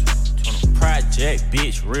 yeah. Project,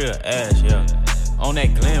 bitch, real ass, yeah. On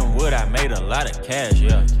that Glenwood, I made a lot of cash,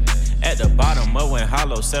 yeah. At the bottom of when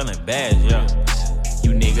Hollow selling bags, yeah.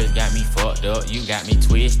 You niggas got me fucked up, you got me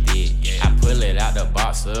twisted. I pull it out the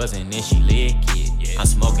boxers and then she lick it. I'm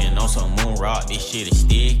smoking on some moon rock, this shit is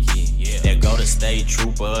sticky. There go the state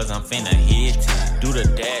troopers, I'm finna hit it. Do the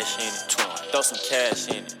dash in it, throw some cash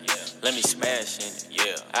in it. Let me smash in it,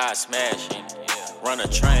 yeah. I smash in it. Run a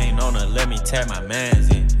train on her, let me tag my mans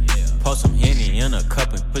in it. Post some Henny in a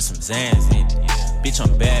cup and put some Zans in it. Bitch,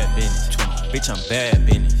 I'm bad business. Bitch, I'm bad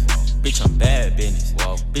business. Bitch, I'm bad business.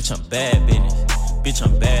 Whoa. Bitch, I'm bad business. Bitch,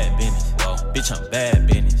 I'm bad business. Whoa. Bitch, I'm bad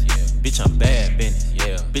business. Bitch, I'm bad business.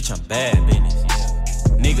 Yeah. Bitch, I'm bad business.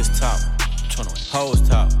 Niggas talk. Hoes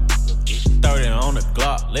talk. 30 on the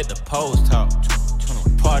Glock, let the pose talk.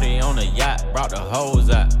 Party on the yacht, brought the hoes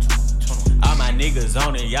out. All my niggas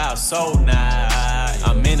on it, y'all so nice.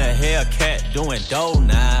 I'm in a Hellcat doing dough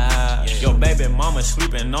now. Your baby mama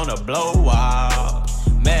sleeping on a blow wall.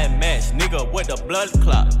 Mad Max, nigga with a blood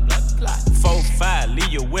clot. 4-5, leave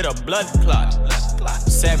you with a blood clot.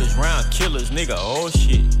 Savage round killers, nigga, oh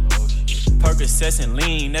shit. Percocets and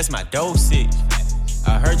lean, that's my dosage.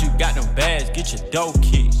 I heard you got them bags, get your dough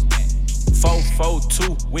kicked.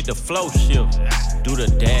 4-4-2 with the flow shift. Do the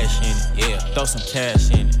dash in it, yeah. Throw some cash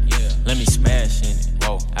in it, yeah. Let me smash in it,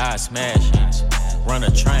 whoa. I smash in it. Run a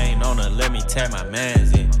train on her, let me tag my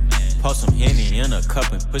mans in it. Post some Henny in a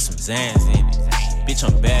cup and put some Zans in it. Bitch,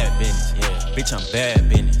 I'm bad business, yeah. Bitch, I'm bad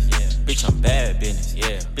business, yeah. Bitch, I'm bad business,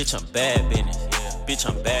 yeah. Bitch, I'm bad business, yeah. Bitch,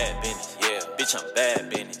 I'm bad business, yeah. Bitch, I'm bad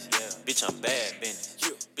business, yeah. Bitch, I'm bad business, yeah.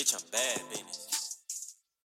 Bitch, I'm bad business.